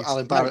 otherwise I'll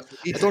embarrass.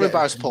 I don't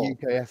embarrass Paul.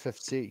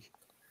 UKFFC.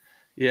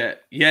 Yeah.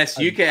 Yes.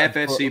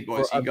 UKFFC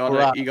boys. You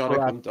got to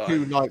come down.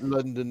 2-night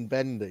London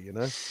bender, you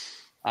know.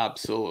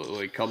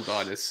 Absolutely, come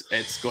down. It's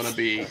going to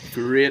be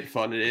great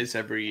fun. It is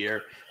every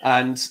year.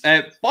 And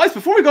boys,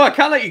 before we go, I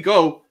can't let you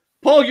go.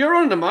 Paul, you're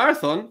running a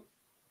marathon.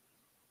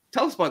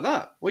 Tell us about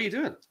that. What are you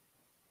doing?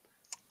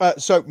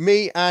 So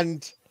me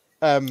and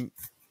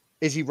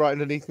is he right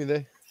underneath me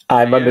there?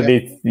 I'm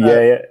underneath.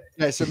 Yeah.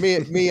 So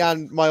me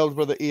and my older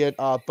brother Ian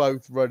are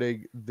both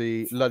running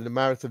the London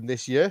Marathon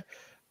this year.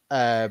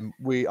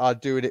 We are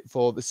doing it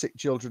for the Sick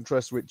Children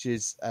Trust, which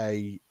is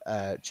a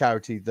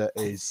charity that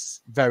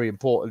is very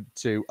important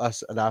to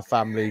us and our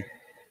family,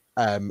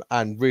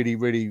 and really,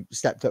 really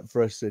stepped up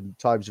for us in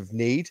times of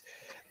need.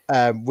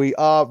 We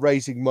are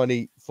raising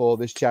money for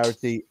this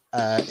charity.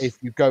 If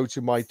you go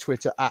to my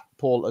Twitter at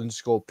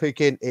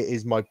Paul_Pickin, it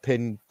is my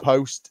pinned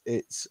post.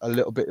 It's a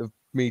little bit of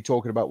me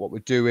talking about what we're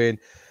doing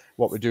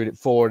it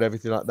for, and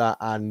everything like that.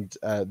 And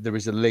there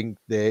is a link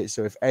there.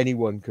 So if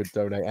anyone could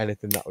donate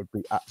anything, that would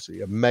be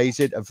absolutely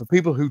amazing. And for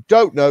people who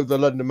don't know, the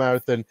London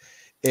Marathon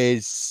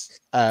is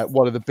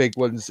one of the big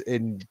ones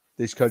in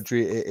this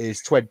country. It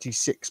is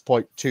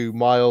 26.2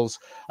 miles.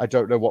 I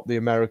don't know what the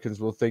Americans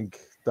will think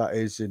that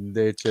is in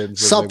their terms.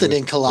 Something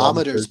in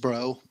kilometers,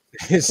 bro.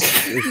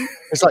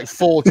 It's like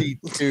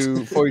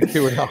 42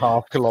 and a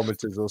half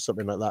kilometers or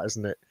something like that,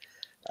 isn't it?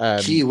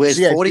 Gee whiz,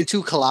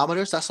 42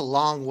 kilometers? That's a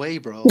long way,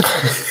 bro.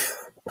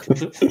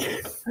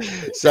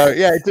 So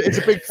yeah, it's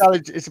a big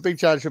challenge. It's a big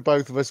challenge for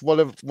both of us. One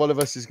of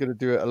us is going to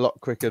do it a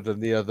lot quicker than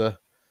the other,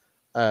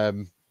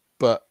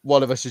 but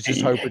one of us is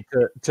just hoping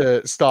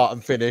to start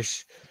and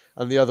finish,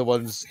 and the other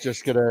one's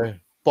just going to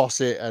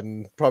boss it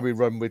and probably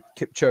run with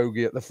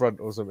Kipchoge at the front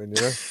or something,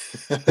 you know.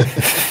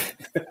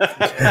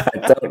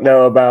 I don't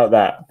know about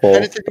that,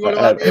 Paul.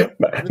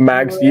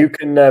 Max, you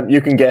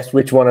can guess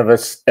which one of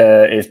us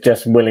is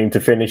just willing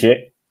to finish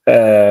it.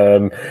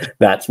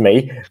 That's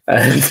me.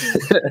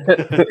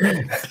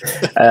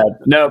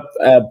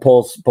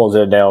 Paul's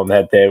a nail on the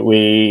head there.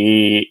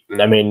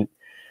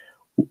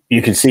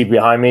 You can see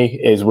behind me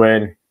is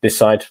when this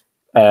side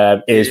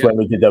when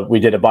we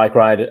did a bike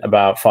ride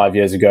about 5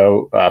 years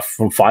ago,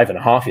 from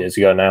 5.5 years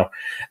ago now,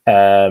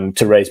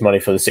 to raise money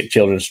for the Sick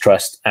Children's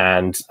Trust.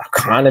 And I've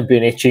kind of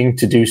been itching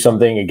to do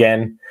something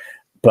again,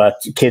 but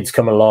kids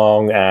come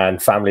along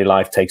and family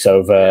life takes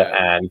over,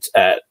 and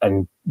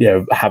we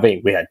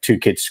had 2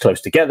 kids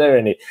close together,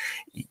 and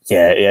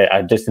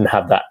I just didn't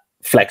have that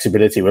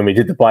flexibility. When we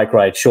did the bike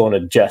ride, Sean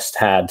had just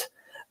had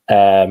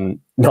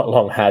not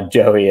long had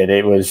Joey, and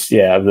it was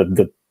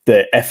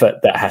the effort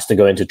that has to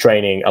go into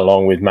training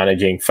along with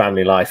managing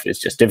family life is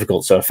just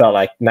difficult. So I felt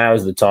like now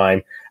is the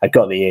time. I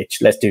got the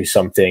itch. Let's do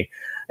something.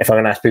 if I'm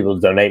going to ask people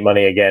to donate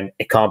money again,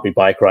 it can't be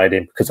bike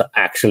riding because I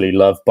actually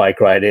love bike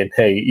riding.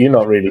 Hey, you're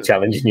not really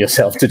challenging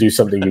yourself to do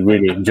something you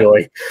really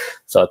enjoy.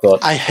 So I thought,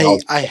 I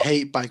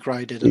hate bike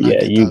riding. And yeah, I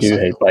did you that do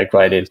cycle. hate bike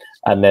riding.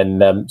 And then,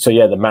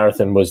 the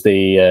marathon was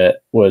I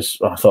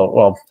thought,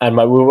 well, and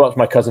we watched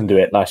my cousin do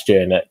it last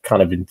year, and it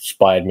kind of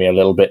inspired me a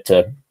little bit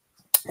to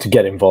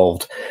get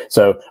involved.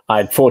 So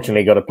I'd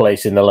fortunately got a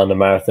place in the London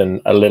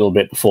Marathon a little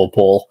bit before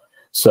Paul.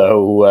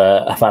 So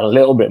I've had a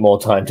little bit more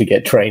time to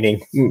get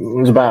training. It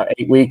was about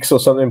 8 weeks or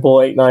something, Paul,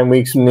 8-9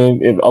 weeks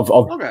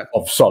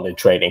of solid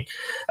training.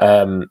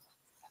 I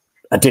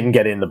didn't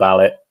get in the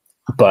ballot,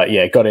 but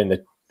yeah, got in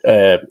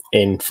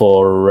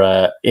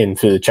for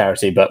the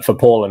charity. But for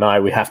Paul and I,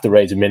 we have to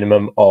raise a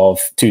minimum of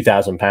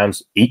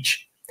 £2,000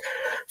 each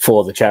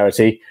for the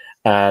charity.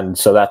 And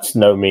so that's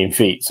no mean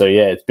feat. So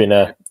yeah, it's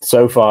been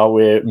so far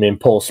me and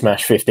Paul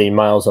smashed 15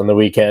 miles on the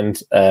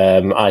weekend.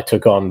 I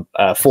took on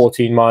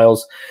 14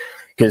 miles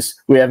because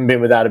we haven't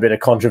been without a bit of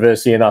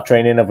controversy in our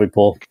training, have we,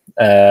 Paul?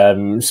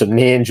 Some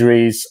knee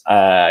injuries.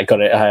 I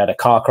had a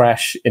car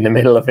crash in the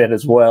middle of it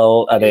as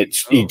well, and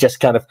you just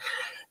kind of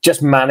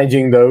just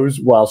managing those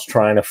whilst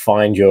trying to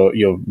find your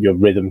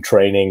rhythm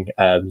training.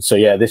 So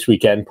yeah, this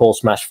weekend, Paul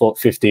smashed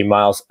 15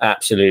 miles.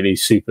 Absolutely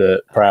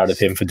super proud of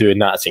him for doing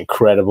that. It's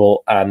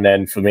incredible. And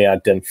then for me,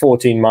 I'd done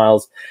 14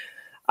 miles.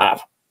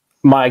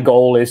 My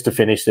goal is to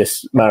finish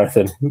this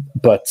marathon,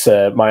 but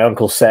my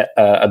uncle set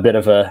a bit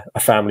of a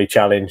family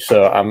challenge.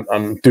 So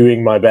I'm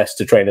doing my best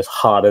to train as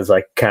hard as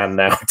I can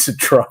now to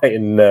try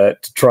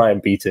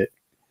and beat it.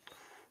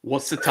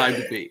 What's the time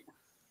to beat?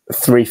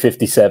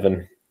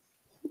 3:57.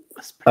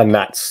 And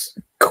that's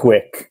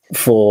quick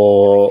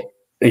for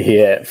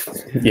that's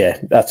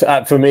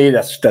for me.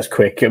 That's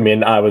quick. I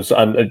mean, I was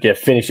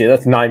finishing.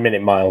 That's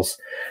 9-minute miles.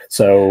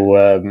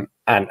 So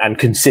and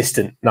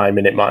consistent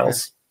 9-minute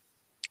miles.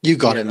 You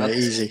got it, mate,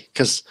 easy.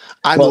 Because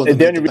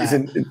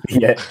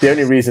the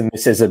only reason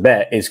this is a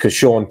bet is because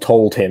Sean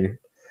told him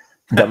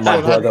that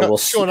my brother will.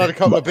 Sean had a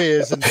couple of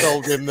beers and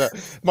told him that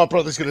my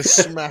brother's going to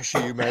smash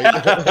you, mate.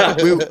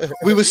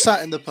 we were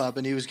sat in the pub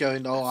and he was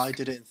going, "Oh, I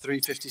did it in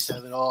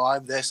 3:57. Oh,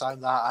 I'm this,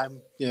 I'm that.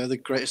 I'm the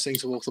greatest thing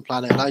to walk the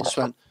planet." And I just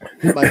went,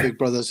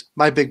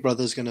 "My big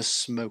brother's going to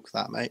smoke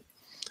that, mate."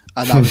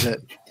 And that was it.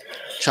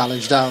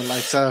 Challenge down,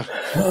 like so.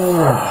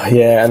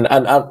 Yeah, and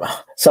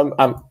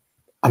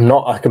I'm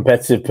not a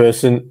competitive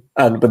person,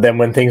 but then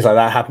when things like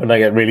that happen, I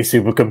get really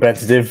super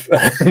competitive,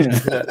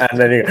 and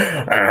then you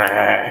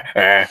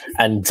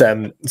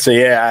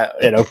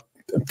go,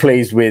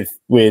 pleased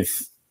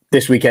with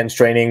this weekend's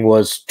training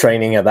was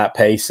training at that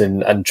pace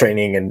and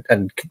training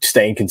and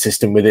staying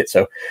consistent with it.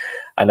 So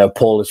I know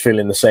Paul is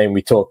feeling the same.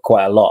 We talk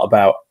quite a lot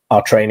about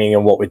our training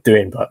and what we're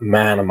doing, but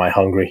man, am I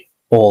hungry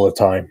all the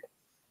time.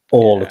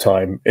 The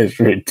time. It's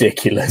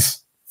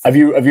ridiculous. Have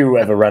you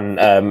ever run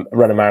a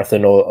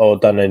marathon or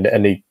done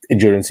any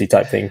endurance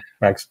type thing,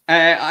 Max?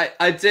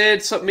 I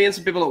did. So me and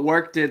some people at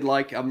work did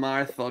like a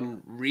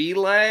marathon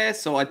relay.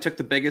 So I took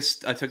the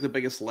biggest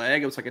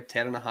leg. It was like a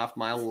 10.5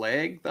 mile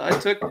leg that I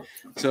took.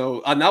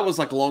 So and that was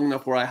like long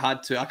enough where I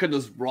couldn't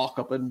just rock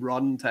up and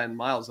run 10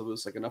 miles. It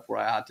was like enough where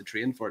I had to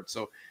train for it.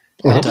 So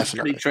that was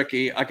pretty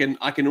tricky. I can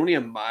only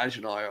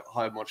imagine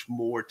how much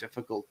more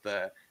difficult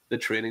the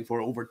training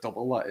for over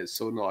double that is.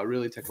 So no, I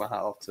really take my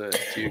hat off to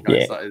you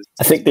guys. Yeah.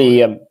 I think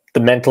the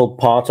mental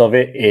part of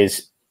it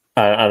is,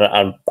 and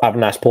I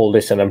haven't asked Paul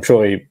this, and I'm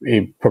sure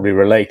he probably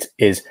relate,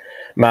 is,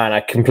 man, I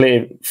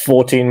completed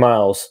 14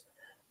 miles.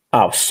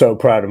 I was so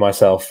proud of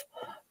myself.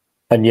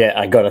 And yet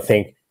I got to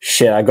think,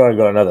 shit, I got to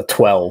go another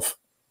 12.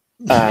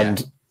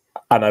 And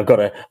I've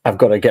got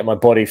to get my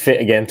body fit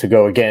again to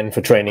go again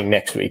for training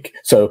next week.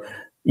 So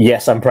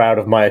yes, I'm proud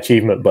of my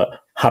achievement, but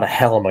how the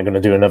hell am I going to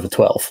do another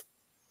 12?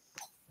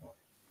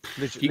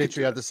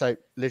 Literally had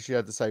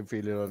the same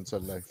feeling on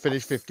Sunday.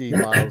 Finished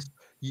 15 miles,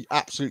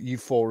 absolute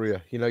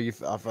euphoria. I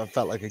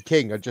felt like a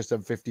king. I'd just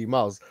done 15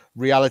 miles.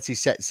 Reality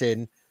sets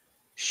in.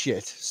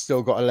 Shit,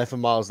 still got 11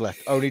 miles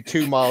left. Only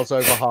 2 miles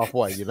over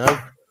halfway.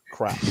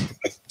 Crap.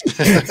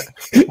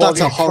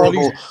 That's a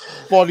horrible.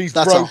 Body's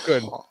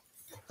broken.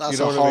 That's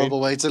a horrible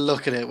way to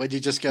look at it when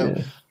you just go,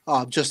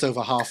 "Oh, I'm just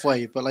over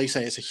halfway." But like you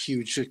say, it's a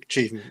huge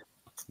achievement.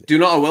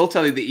 I will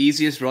tell you, the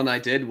easiest run I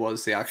did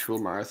was the actual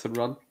marathon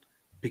run.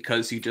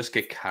 Because you just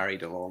get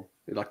carried along.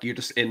 Like you're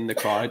just in the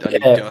crowd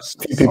and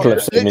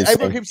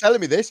everyone keeps telling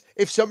me this.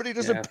 If somebody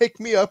doesn't pick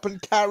me up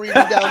and carry me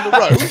down the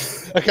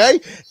road, okay,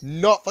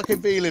 not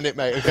fucking feeling it,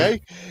 mate. Okay,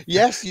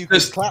 yes, you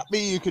can clap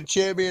me, you can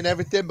cheer me and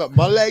everything, but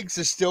my legs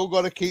have still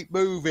got to keep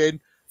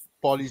moving.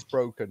 Body's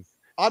broken.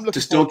 I'm looking.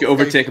 Just don't get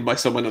overtaken by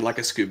someone in like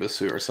a scuba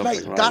suit or something.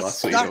 Mate, right?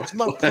 That's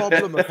my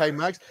problem, okay,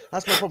 Max.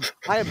 That's my problem.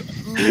 I am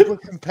uber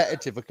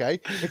competitive, okay.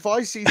 If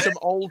I see some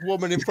old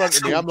woman in front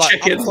of me, I'm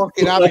like, I'm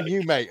fucking having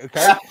you, mate.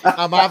 Okay,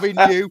 I'm having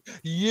you.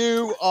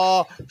 You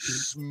are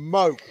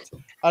smoked.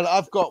 And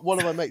I've got one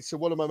of my mates. So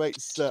one of my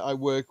mates that I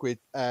work with,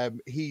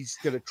 he's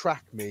gonna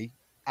track me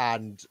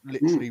and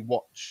literally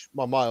watch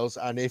my miles.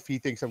 And if he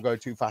thinks I'm going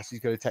too fast, he's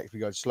going to text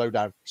me, going, "Slow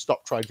down,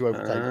 stop trying to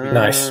overtake me."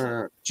 Nice.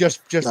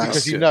 Just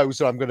because he knows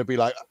that I'm going to be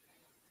like,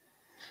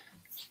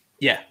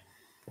 Yeah.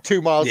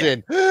 2 miles Yeah.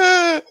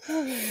 in.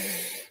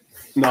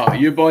 No,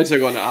 you boys are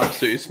going to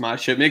absolutely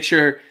smash it. Make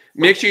sure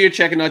you're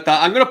checking out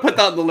that. I'm going to put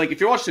that in the link. If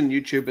you're watching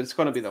YouTube, it's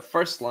going to be the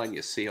first line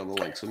you see on the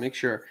link. So make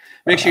sure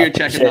you're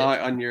checking that out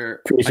on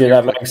your. Appreciate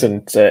that, Max.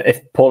 And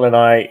if Paul and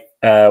I,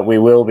 we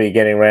will be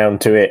getting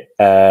around to it,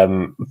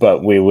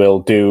 but we will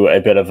do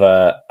a bit of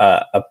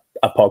a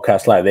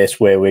podcast like this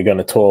where we're going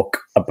to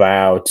talk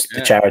about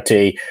the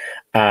charity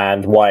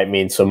and why it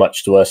means so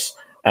much to us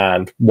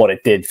and what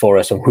it did for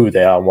us and who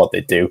they are and what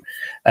they do.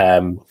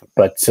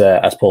 But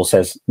as Paul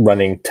says,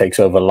 running takes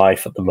over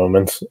life at the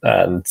moment,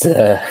 and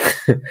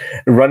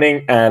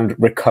running and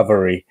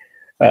recovery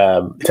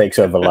takes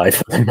over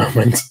life at the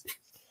moment.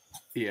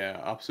 Yeah,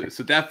 absolutely.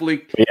 So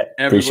definitely,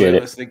 everybody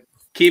listening,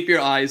 keep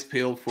your eyes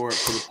peeled for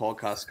the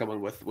podcast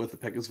coming with the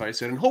Pickens very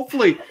soon. And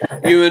hopefully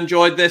you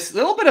enjoyed this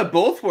little bit of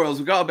both worlds.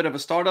 We've got a bit of a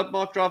startup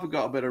mock draft. We've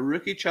got a bit of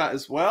rookie chat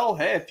as well.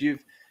 Hey,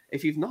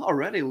 if you've not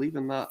already,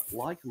 leaving that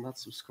like and that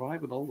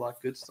subscribe and all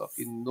that good stuff,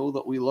 you know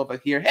that we love it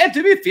here. Hey,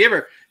 do me a favor.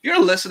 If you're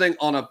listening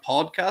on a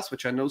podcast,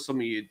 which I know some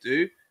of you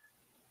do,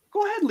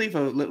 go ahead and leave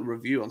a little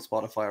review on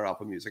Spotify or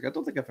Apple Music. I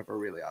don't think I've ever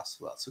really asked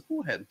for that. So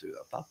go ahead and do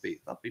that.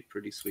 That'd be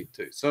pretty sweet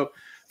too. So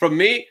from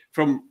me,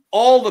 from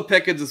all the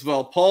Pickens as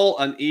well, Paul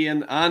and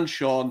Ian and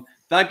Sean,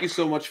 thank you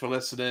so much for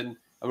listening.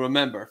 And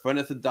remember, for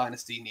anything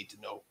Dynasty you need to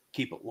know,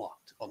 keep it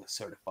locked on the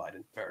Certified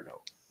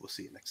Inferno. We'll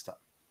see you next time.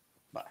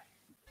 Bye.